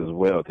just as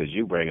well because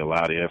you bring a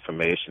lot of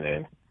information.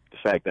 And the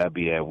fact that I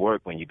be at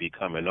work when you be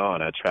coming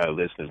on, I try to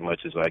listen as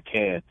much as I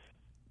can.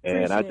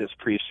 And I just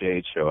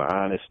appreciate your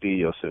honesty,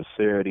 your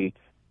sincerity,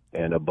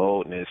 and the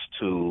boldness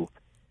to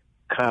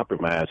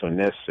compromise when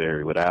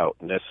necessary without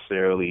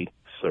necessarily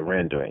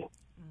surrendering.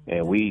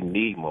 And we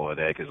need more of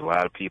that because a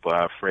lot of people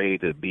are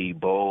afraid to be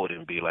bold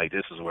and be like,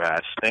 this is where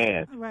I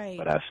stand. Right.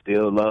 But I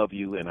still love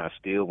you, and I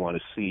still want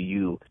to see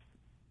you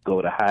go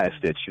the highest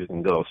that you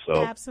can go.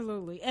 So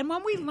absolutely. And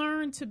when we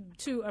learn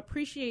to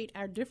appreciate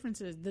our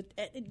differences,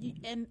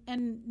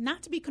 and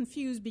not to be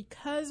confused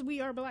because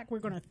we are black, we're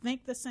going to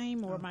think the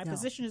same, or my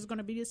position is going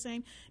to be the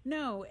same.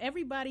 No,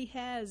 everybody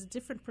has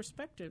different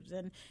perspectives,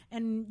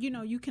 and you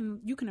know, you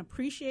can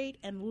appreciate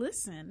and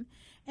listen,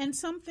 and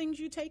some things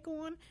you take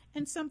on,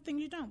 and some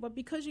things you don't. But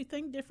because you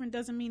think different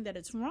doesn't mean that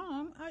it's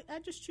wrong. I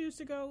just choose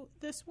to go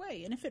this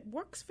way, and if it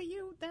works for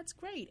you, that's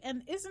great.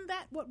 And isn't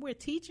that what we're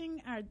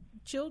teaching our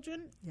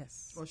children?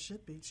 Yes. Or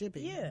should be.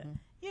 Yeah.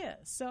 Yeah.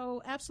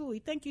 So absolutely.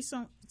 Thank you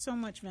so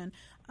much, Vin.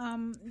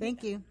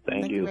 Thank you.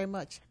 Thank you very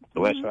much.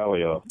 Bless all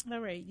y'all.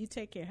 All right. You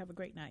take care. Have a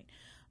great night.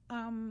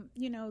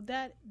 You know,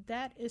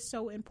 that is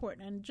so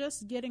important. And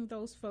just getting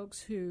those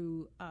folks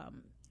who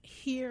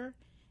hear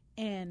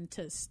and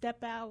to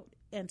step out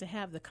and to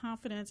have the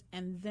confidence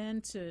and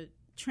then to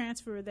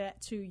transfer that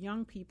to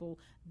young people,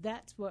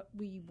 that's what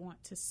we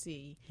want to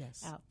see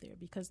out there,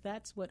 because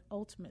that's what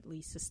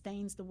ultimately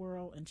sustains the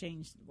world and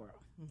changes the world.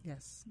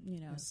 Yes. You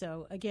know,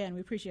 so again,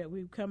 we appreciate it.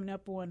 We're coming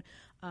up on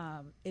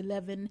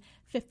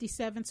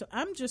 11:57. So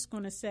I'm just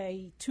going to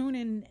say tune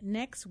in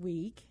next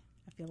week.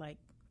 I feel like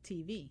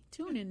TV.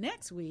 Tune in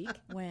next week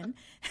when,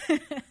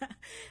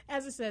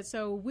 as I said,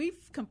 so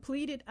we've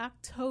completed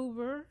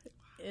October.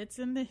 It's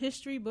in the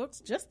history books,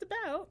 just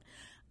about.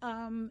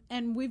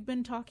 And we've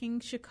been talking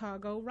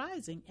Chicago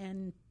Rising,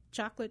 and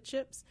Chocolate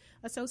Chips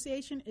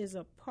Association is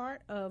a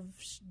part of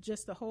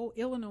just the whole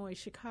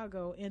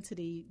Illinois-Chicago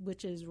entity,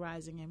 which is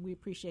Rising, and we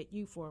appreciate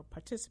you for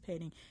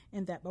participating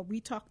in that. But we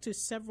talked to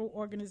several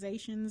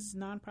organizations,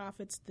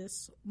 nonprofits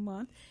this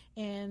month,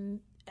 and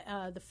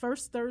the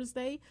first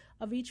Thursday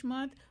of each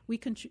month,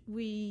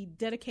 we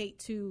dedicate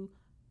to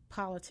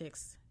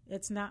politics.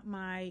 It's not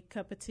my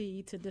cup of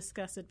tea to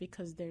discuss it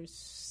because there's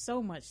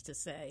so much to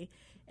say,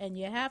 and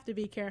you have to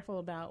be careful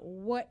about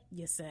what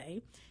you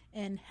say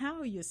and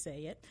how you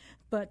say it.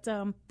 But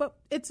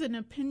it's an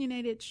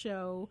opinionated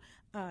show.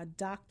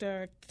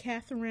 Dr.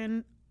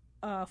 Catherine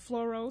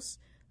Floros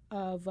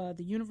of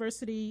the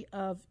University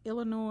of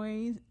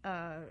Illinois,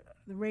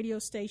 the radio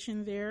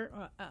station there,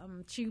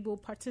 she will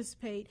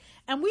participate,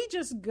 and we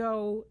just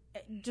go,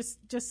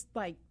 just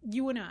like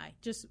you and I,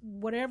 just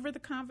whatever the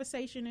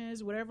conversation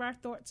is, whatever our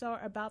thoughts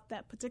are about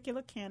that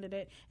particular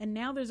candidate. And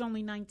now there's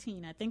only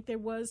 19. I think there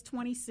was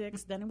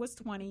 26, then it was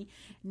 20.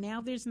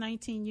 Now there's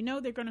 19. You know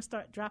they're going to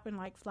start dropping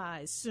like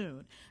flies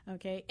soon,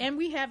 okay? And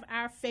we have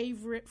our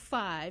favorite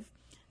 5.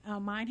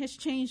 Mine has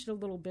changed a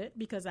little bit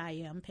because I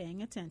am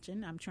paying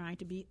attention. I'm trying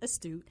to be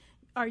astute.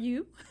 Are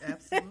you?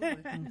 Absolutely.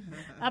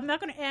 I'm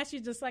not going to ask you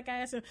just like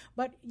I asked him,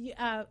 but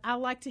I'd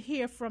like to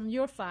hear from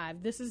your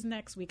 5. This is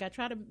next week. I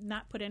try to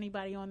not put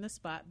anybody on the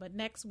spot, but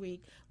next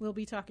week we'll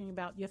be talking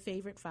about your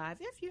favorite 5,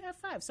 if you have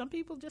 5. Some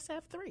people just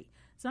have 3.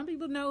 Some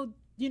people know,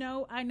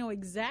 I know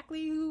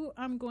exactly who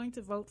I'm going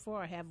to vote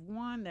for. I have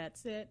 1,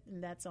 that's it,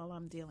 and that's all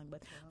I'm dealing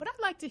with. But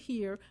I'd like to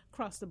hear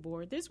across the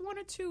board. There's 1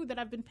 or 2 that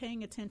I've been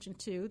paying attention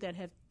to that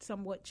have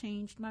somewhat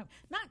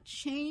not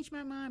changed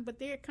my mind, but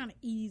they're kind of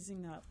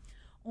easing up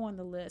on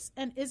the list.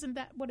 And isn't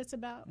that what it's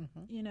about?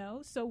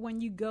 So when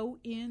you go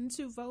in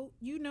to vote,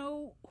 you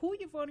know who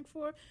you're voting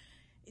for.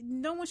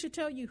 No one should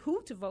tell you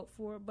who to vote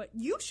for, but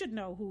you should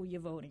know who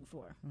you're voting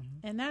for.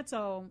 And that's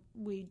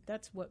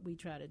what we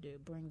try to do,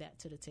 bring that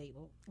to the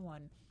table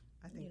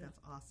I think that's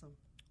awesome.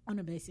 On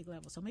a basic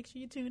level. So make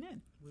sure you tune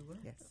in. We will.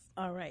 Yes.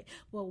 All right.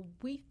 Well,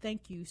 we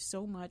thank you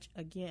so much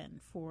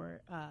again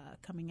for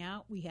coming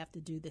out. We have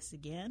to do this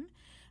again.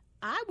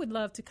 I would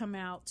love to come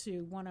out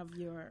to one of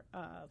your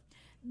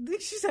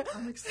She said,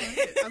 I'm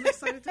excited. I'm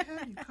excited to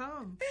have you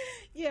come.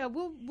 Yeah,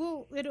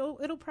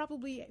 it'll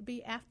probably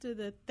be after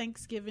the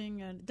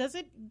Thanksgiving. And does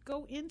it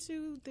go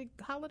into the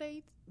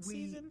holiday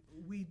season?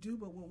 We do,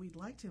 but what we'd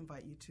like to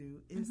invite you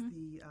to is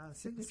the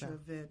signature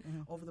event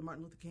over the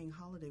Martin Luther King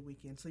holiday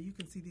weekend, so you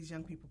can see these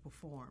young people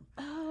perform.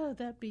 Oh,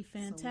 that'd be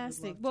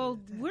fantastic. We're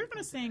going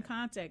to stay in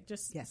contact.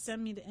 Just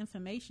send me the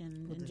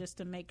information, and just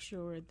to make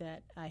sure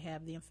that I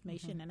have the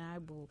information, and I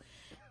will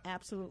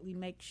absolutely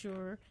make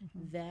sure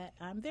that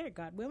I'm there,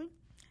 God willing.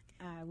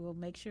 I will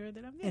make sure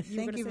that I'm there. And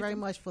thank you very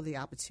much for the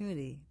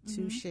opportunity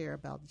to share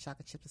about the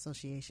Chocolate Chip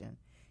Association.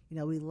 You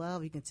know,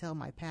 you can tell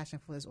my passion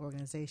for this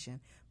organization,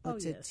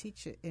 but to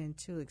teach it and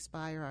to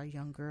inspire our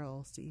young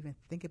girls to even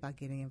think about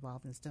getting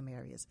involved in STEM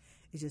areas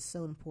is just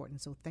so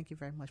important. So thank you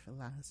very much for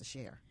allowing us to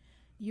share.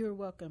 You're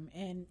welcome.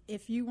 And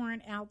if you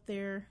weren't out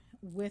there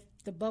with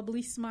the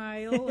bubbly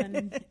smile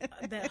and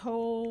that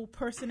whole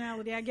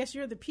personality, I guess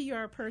you're the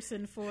PR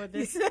person for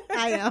this.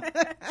 I am.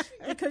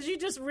 Because you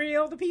just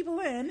reel the people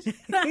in.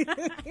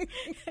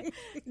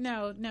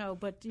 No,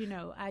 but,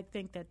 I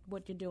think that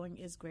what you're doing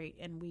is great,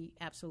 and we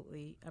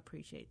absolutely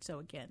appreciate it. So,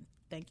 again,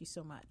 thank you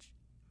so much.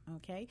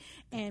 Okay,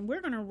 and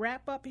we're going to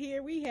wrap up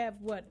here. We have,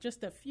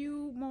 just a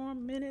few more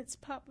minutes,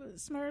 Papa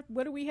Smurf.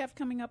 What do we have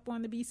coming up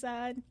on the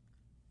B-side?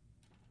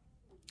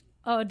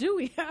 Oh, do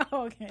we?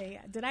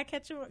 Okay. Did I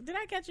catch you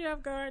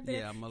off guard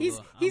there? Yeah,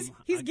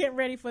 he's getting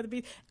ready for the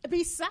beat.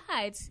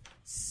 Besides,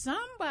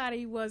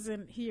 somebody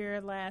wasn't here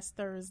last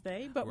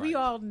Thursday, but we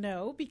all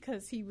know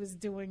because he was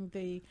doing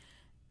the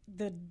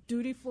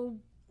dutiful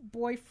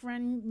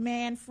boyfriend,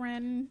 man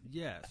friend.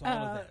 Yes,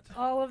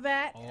 all of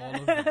that. All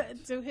of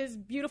that to his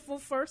beautiful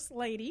first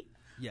lady.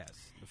 Yes,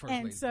 the first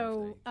and lady.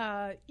 So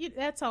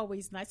that's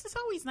always nice. It's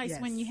always nice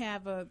when you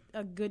have a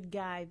good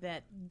guy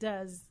that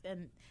does,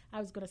 and I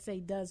was going to say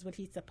does what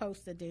he's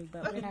supposed to do,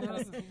 but we're not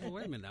going to.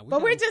 Wait a minute now.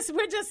 But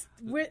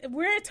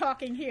we're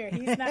talking here.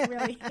 He's not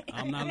really.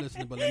 I'm not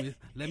listening, but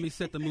let me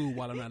set the mood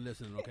while I'm not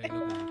listening. Okay.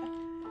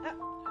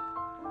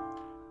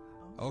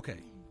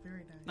 Okay. Very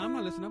nice. No, I'm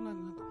not listening.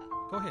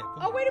 Go ahead. Go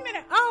ahead. Wait a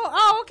minute.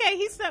 Oh, okay.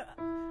 He said,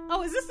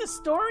 is this a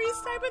stories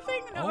type of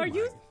thing? Oh, are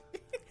you?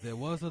 There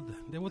was a time.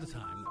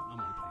 I'm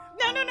only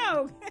playing.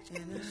 No.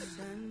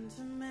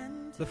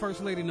 The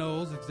first lady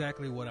knows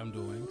exactly what I'm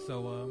doing,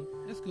 so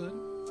it's good.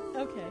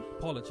 Okay.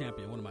 Paula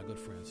Champion, one of my good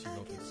friends, she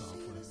wrote this song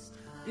for us.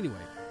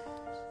 Anyway,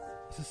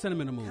 it's a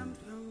sentimental mood.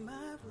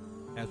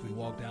 As we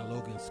walked down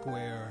Logan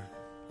Square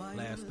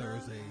last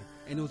Thursday,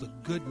 and it was a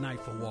good night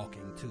for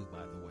walking too,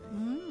 by the way.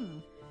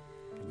 And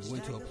we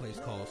went to a place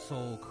called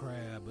Soul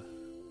Crab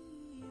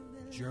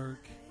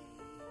Jerk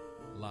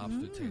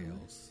Lobster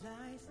Tails.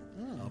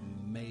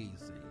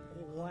 Amazing.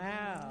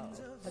 Wow.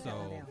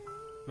 So,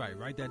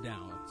 write that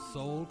down.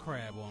 Soul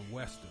Crab on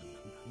Western,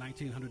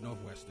 1900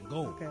 Northwestern.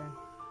 Go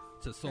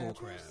to Soul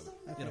Crab.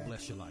 Okay. It'll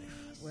bless your life.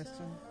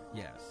 Western?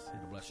 Yes,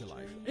 it'll bless your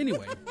life.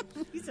 Anyway.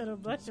 He said it'll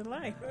bless your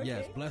life. Okay.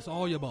 Yes, bless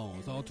all your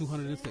bones, all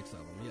 206 of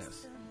them,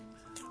 yes.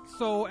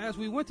 So, as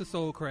we went to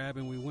Soul Crab,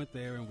 and we went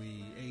there and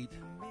we ate,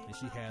 and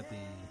she had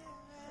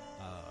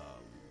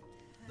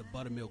the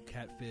buttermilk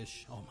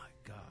catfish. Oh, my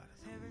God.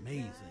 It's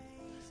amazing.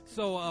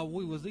 So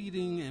we was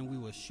eating and we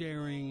were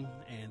sharing,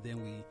 and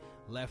then we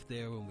left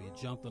there and we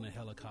jumped on a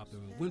helicopter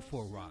and went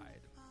for a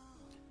ride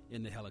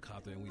in the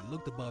helicopter, and we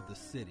looked above the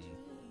city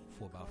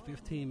for about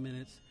 15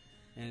 minutes,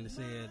 and it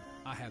said,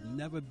 I have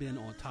never been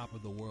on top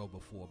of the world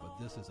before, but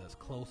this is as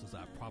close as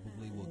I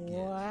probably will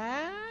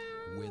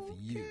get with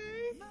you.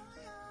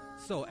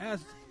 So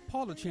as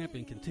Paula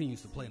Champion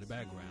continues to play in the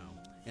background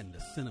and the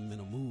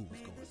sentimental mood was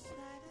going on,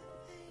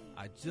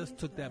 I just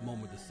took that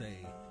moment to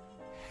say,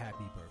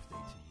 happy birthday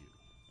to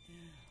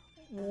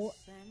you.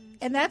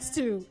 And that's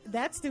to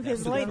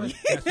his lady.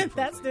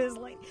 That's to his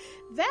lady.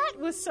 That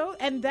was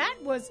and that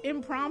was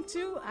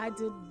impromptu.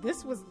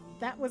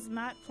 That was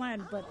not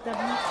planned, but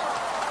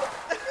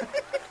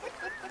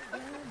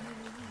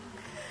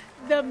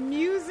the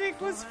music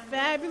was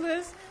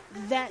fabulous.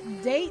 That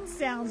date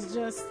sounds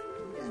just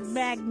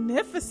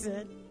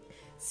magnificent.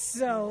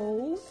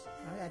 So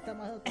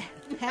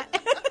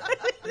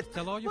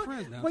tell all your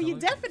friends now. Well, you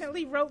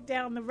definitely wrote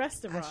down the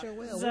restaurant. I sure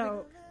will.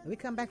 So we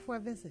come back for a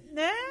visit.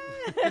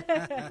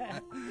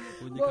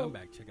 When you come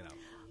back, check it out.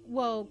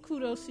 Well,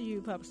 kudos to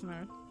you, Papa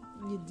Smurf.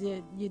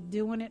 You're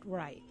doing it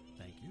right.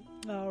 Thank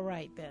you. All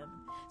right, then.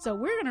 So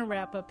we're going to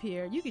wrap up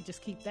here. You could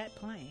just keep that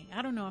playing.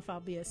 I don't know if I'll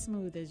be as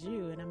smooth as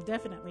you, and I'm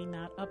definitely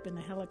not up in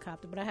the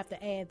helicopter, but I have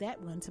to add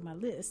that one to my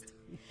list.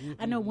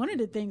 I know one of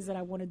the things that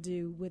I want to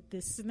do with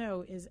this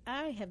snow is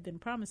I have been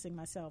promising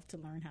myself to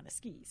learn how to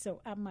ski,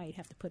 so I might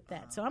have to put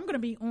that. So I'm going to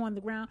be on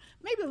the ground,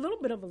 maybe a little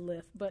bit of a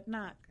lift, but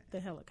not the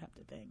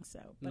helicopter thing. So,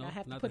 but No, I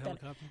have to not put the that.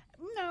 helicopter?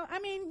 No, I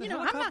mean, The you know,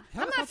 helicopter- I'm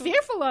not helicopter-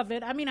 fearful of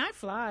it. I mean, I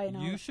fly.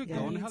 And You should go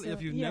on the helicopter.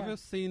 If you've never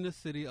seen the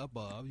city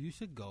above, you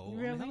should go on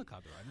Really? the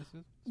helicopter ride. It's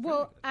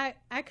Well,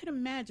 I could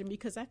imagine,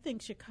 because I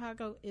think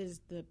Chicago is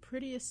the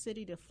prettiest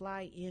city to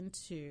fly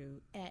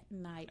into at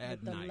night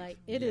with the light.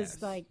 It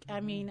is like,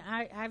 I mean,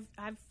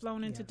 I've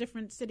flown into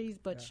different cities,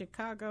 but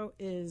Chicago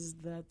is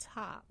the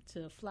top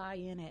to fly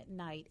in at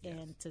night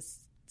and to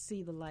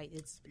see the light.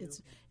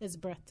 It's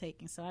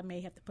breathtaking. So I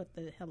may have to put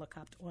the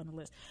helicopter on the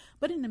list.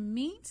 But in the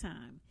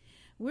meantime,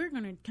 we're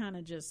going to kind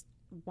of just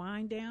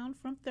wind down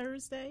from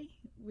Thursday.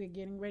 We're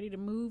getting ready to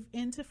move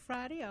into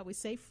Friday. I always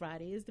say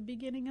Friday is the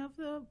beginning of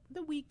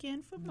the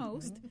weekend for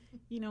most.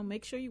 You know,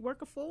 make sure you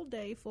work a full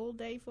day for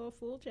a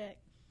full check.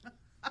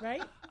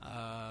 Right?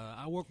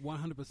 I work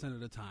 100%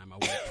 of the time. I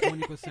work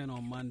 20%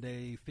 on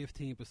Monday,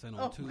 15%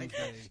 on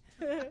Tuesday,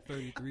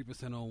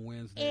 33% on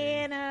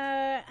Wednesday.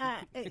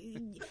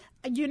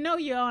 And you know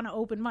you're on an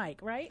open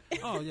mic, right?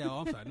 Oh, yeah.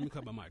 I'm sorry. Let me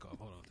cut my mic off.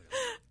 Hold on a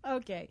second.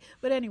 Okay.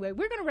 But anyway,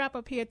 we're going to wrap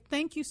up here.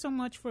 Thank you so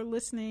much for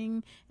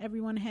listening.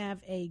 Everyone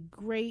have a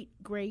great,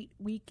 great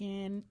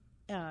weekend.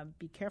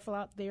 Be careful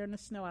out there in the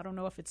snow. I don't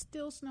know if it's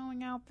still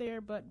snowing out there,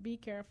 but be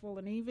careful.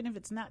 And even if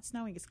it's not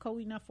snowing, it's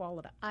cold enough for all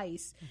of the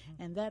ice,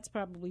 and that's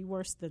probably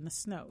worse than the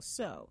snow.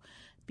 So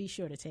be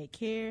sure to take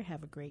care.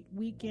 Have a great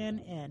weekend,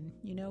 and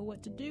you know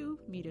what to do.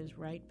 Meet us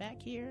right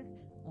back here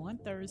on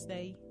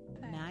Thursday,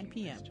 9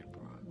 p.m.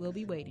 We'll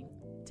be waiting.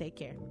 Take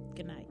care.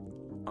 Good night.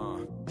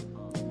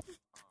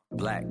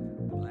 Black,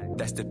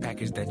 that's the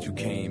package that you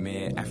came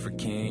in.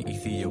 African,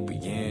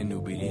 Ethiopian,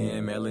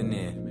 Nubian,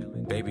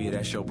 melanin. Baby,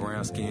 that's your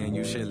brown skin.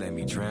 You should let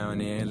me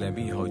drown in. Let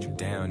me hold you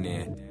down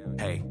in.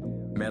 Hey,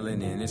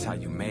 melanin is how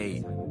you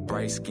made.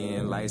 Bright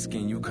skin, light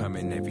skin, you come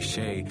in every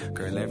shade.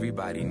 Girl,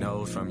 everybody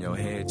knows from your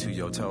head to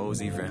your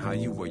toes. Even how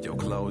you wear your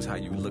clothes, how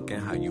you look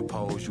and how you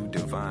pose. You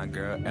divine,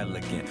 girl,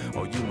 elegant.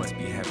 Oh, you must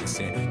be heaven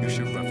sent. You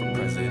should run for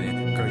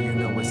president. Girl, you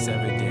know it's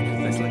evident.